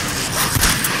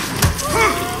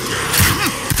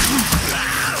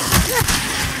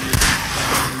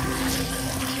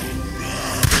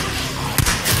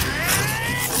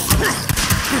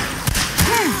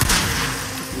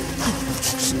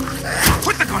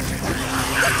 Put the gun down!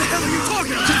 What the hell are you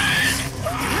talking about?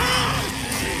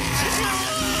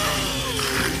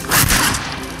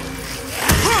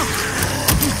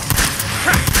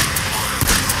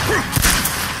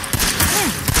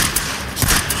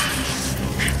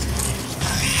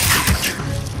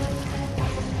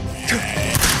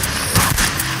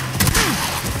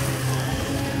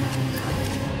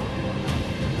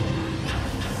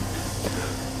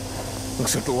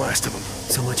 Looks like the last of them.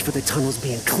 So much for the tunnels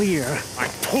being clear. I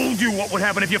told you what would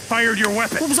happen if you fired your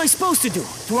weapon. What was I supposed to do?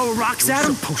 Throw rocks at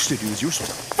them? Supposed to do is you're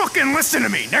supposed to Fucking listen to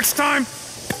me. Next time.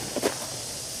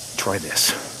 Try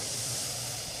this.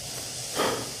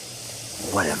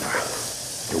 Whatever.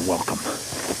 You're welcome.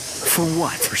 For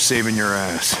what? For saving your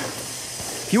ass.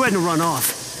 If you hadn't run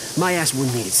off, my ass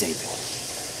wouldn't need it saving.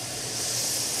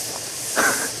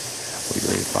 Are you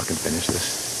ready to fucking finish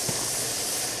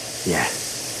this? Yeah,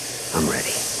 I'm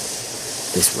ready.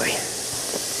 This way.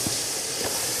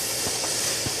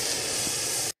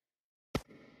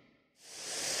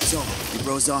 So, your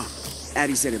bro's arm.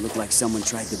 Addy said it looked like someone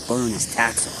tried to burn his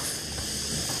tacks off.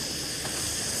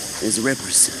 It was the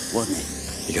Rippers, wasn't it?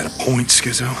 You got a point,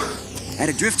 Skizzo? Had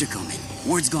a drifter come in.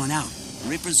 Word's gone out.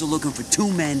 Rippers are looking for 2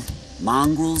 men.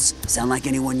 Mongrels. Sound like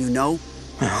anyone you know?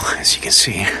 Well, as you can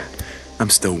see, I'm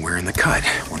still wearing the cut.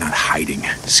 We're not hiding,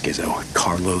 Skizzo.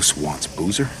 Carlos wants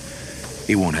Boozer.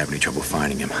 He won't have any trouble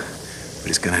finding him, but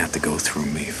he's gonna have to go through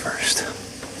me first.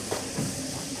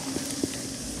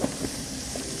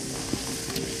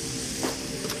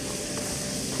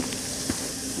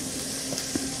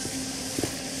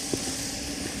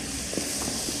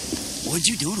 What'd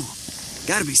you do to him?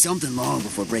 Gotta be something long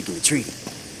before breaking the treaty.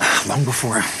 Long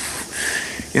before...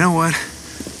 You know what?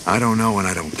 I don't know and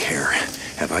I don't care.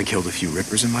 Have I killed a few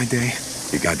Rippers in my day?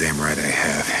 You're goddamn right I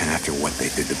have. And after what they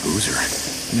did to Boozer,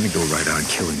 I'm gonna go right on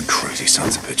killing the crazy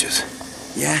sons of bitches.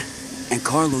 Yeah? And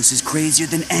Carlos is crazier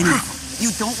than any of them.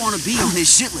 You don't want to be on this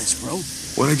shit list, bro.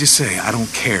 What'd I just say? I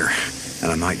don't care.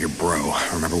 And I'm not your bro.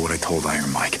 Remember what I told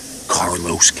Iron Mike.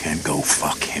 Carlos can go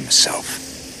fuck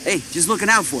himself. Hey, just looking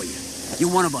out for you.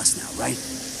 You're one of us now, right?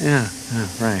 Yeah,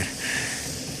 right.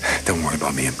 Don't worry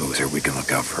about me and Boozer. We can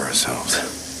look out for ourselves.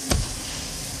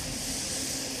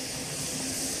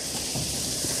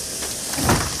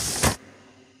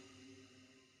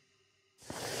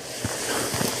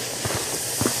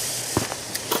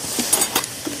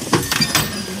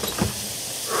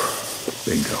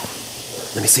 Bingo.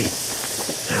 Let me see.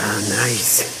 Ah,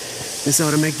 nice. This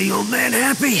ought to make the old man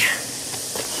happy.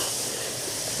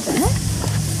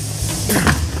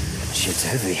 Shit's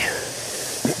heavy.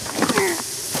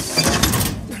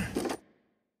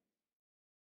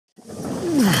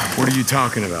 What are you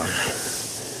talking about?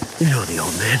 You know the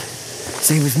old man.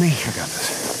 Stay with me. I got this.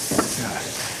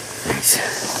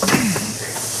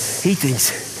 Nice. He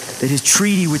thinks that his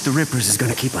treaty with the Rippers is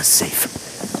gonna keep us safe.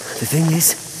 The thing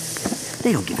is,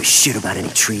 they don't give a shit about any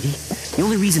treaty. The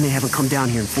only reason they haven't come down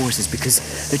here in force is because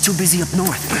they're too busy up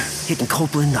north, hitting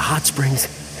Copeland, the hot springs.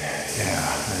 Yeah,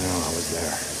 I know. I was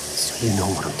there. So you know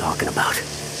what I'm talking about.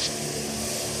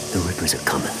 The Rippers are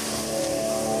coming.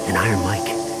 And Iron Mike,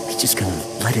 he's just gonna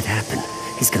let it happen.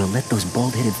 He's gonna let those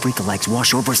bald-headed freakalikes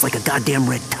wash over us like a goddamn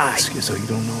red tide. So you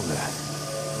don't know that.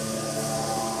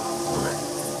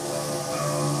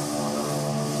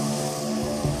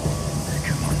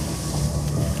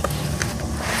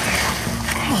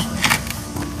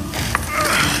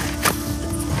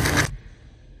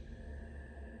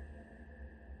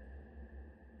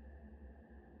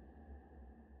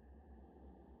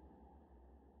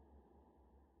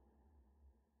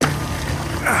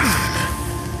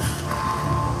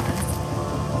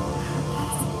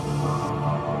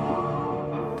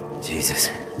 Jesus,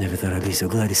 never thought I'd be so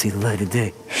glad to see the light of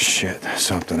day. Shit,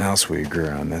 something else we agree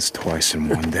on. That's twice in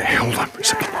one day. Hold on for a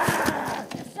second.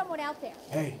 There's someone out there.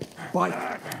 Hey,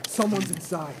 Bite, someone's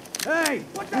inside. Hey,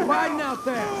 what you hiding out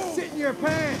there? Sit in your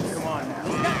pants. Come on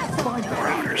now.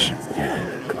 Rounders.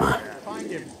 Yeah, come on. Find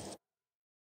him.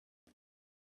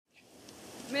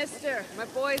 Mister, my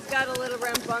boy's got a little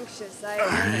rambunctious. All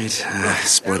right,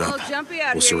 split They're a up. little jumpy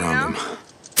out We'll here, surround you know? them.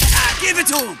 Give it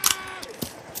to him!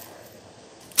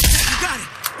 You got it!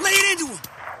 Lay it into him!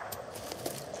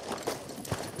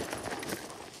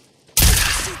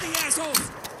 Shoot the assholes!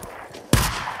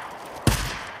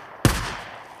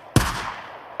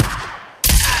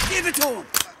 Give it to him!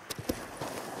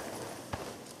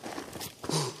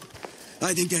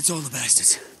 I think that's all the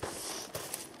bastards.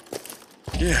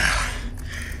 Yeah.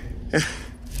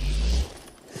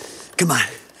 Come on.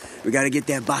 We gotta get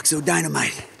that box of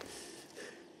dynamite.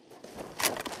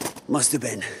 Must have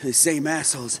been the same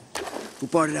assholes who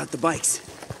parted out the bikes.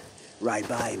 Ride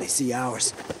by and they see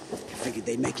ours. Figured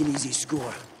they'd make an easy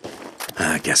score.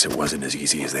 I guess it wasn't as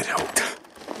easy as they'd hoped.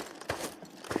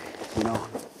 You know,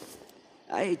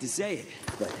 I hate to say it,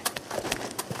 but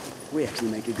we actually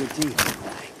make a good team.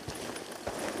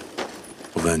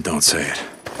 Well, then don't say it.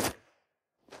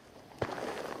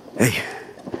 Hey,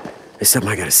 there's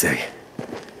something I gotta say.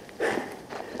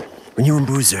 When you and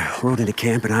Boozer rode into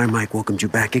camp and Iron Mike welcomed you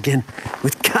back again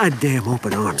with goddamn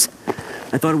open arms,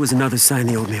 I thought it was another sign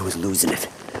the old man was losing it.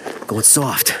 Going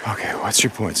soft. Okay, what's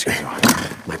your point, Skizzo?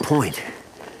 My point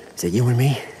is that you and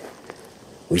me,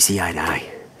 we see eye to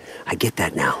eye. I get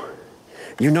that now.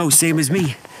 You know, same as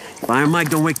me. If Iron Mike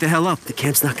don't wake the hell up, the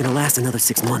camp's not gonna last another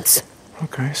 6 months.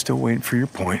 Okay, still waiting for your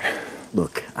point.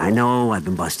 Look, I know I've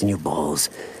been busting your balls.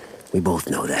 We both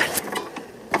know that.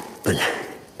 But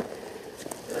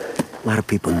a lot of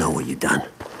people know what you've done.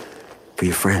 For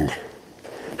your friend.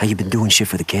 How you been doing shit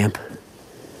for the camp.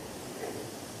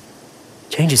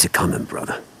 Changes are coming,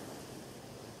 brother.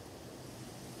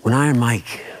 When Iron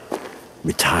Mike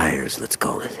retires, let's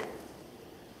call it,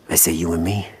 I say you and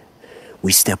me,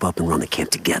 we step up and run the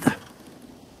camp together.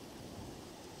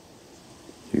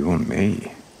 You and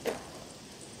me?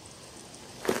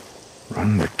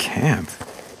 Run the camp?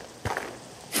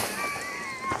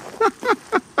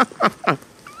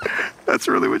 That's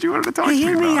really what you wanted to talk to me about.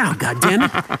 Hear me out,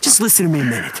 goddammit. Just listen to me a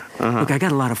minute. Look, I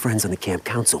got a lot of friends on the camp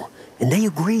council, and they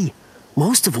agree.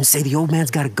 Most of them say the old man's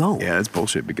gotta go. Yeah, that's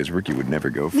bullshit because Ricky would never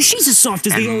go for Well, she's as soft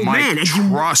as the old man, and you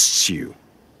trusts you.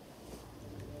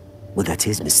 Well, that's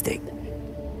his mistake.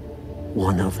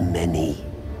 One of many.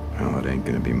 Well, it ain't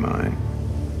gonna be mine.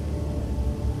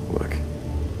 Look,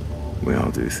 we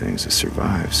all do things to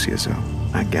survive, Skizzo.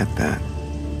 I get that.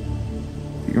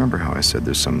 You remember how I said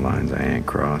there's some lines I ain't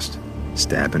crossed?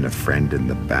 Stabbing a friend in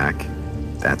the back?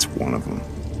 That's one of them.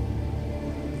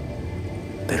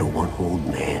 Better one old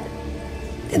man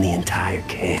in the entire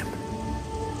camp.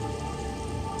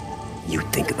 You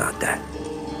think about that.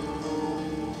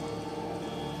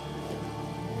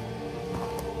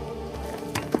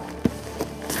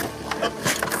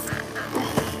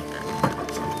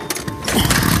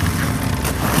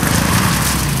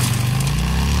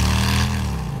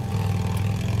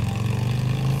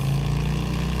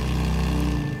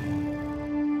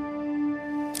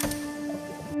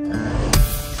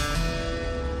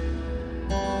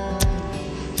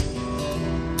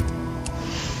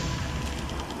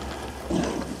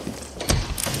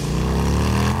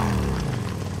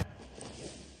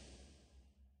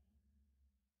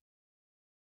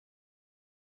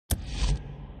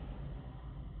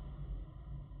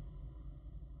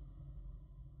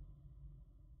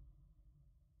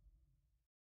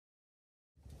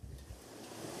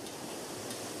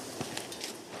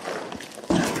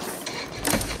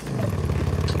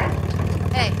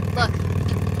 Hey, look.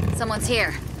 Someone's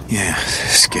here. Yeah,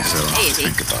 Skizzo. Hey, I'll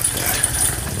think about that.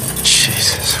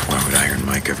 Jesus, why would Iron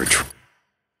Mike ever try?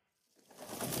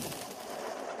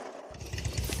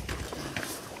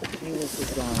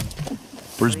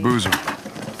 Where's Boozer?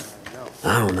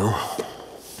 I don't know.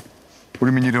 What do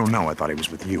you mean you don't know? I thought he was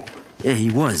with you. Yeah, he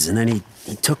was, and then he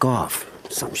took off.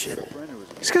 Some shit.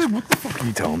 Skizzo, what the fuck are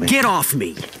you telling me? Get off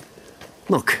me!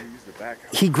 Look,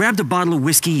 he grabbed a bottle of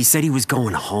whiskey, he said he was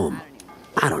going home.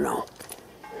 I don't know.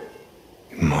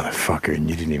 Motherfucker, and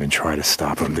you didn't even try to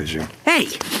stop him, did you? Hey!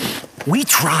 We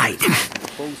tried!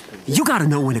 You gotta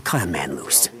know when to cut a man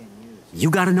loose.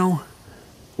 You gotta know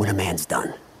when a man's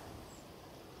done.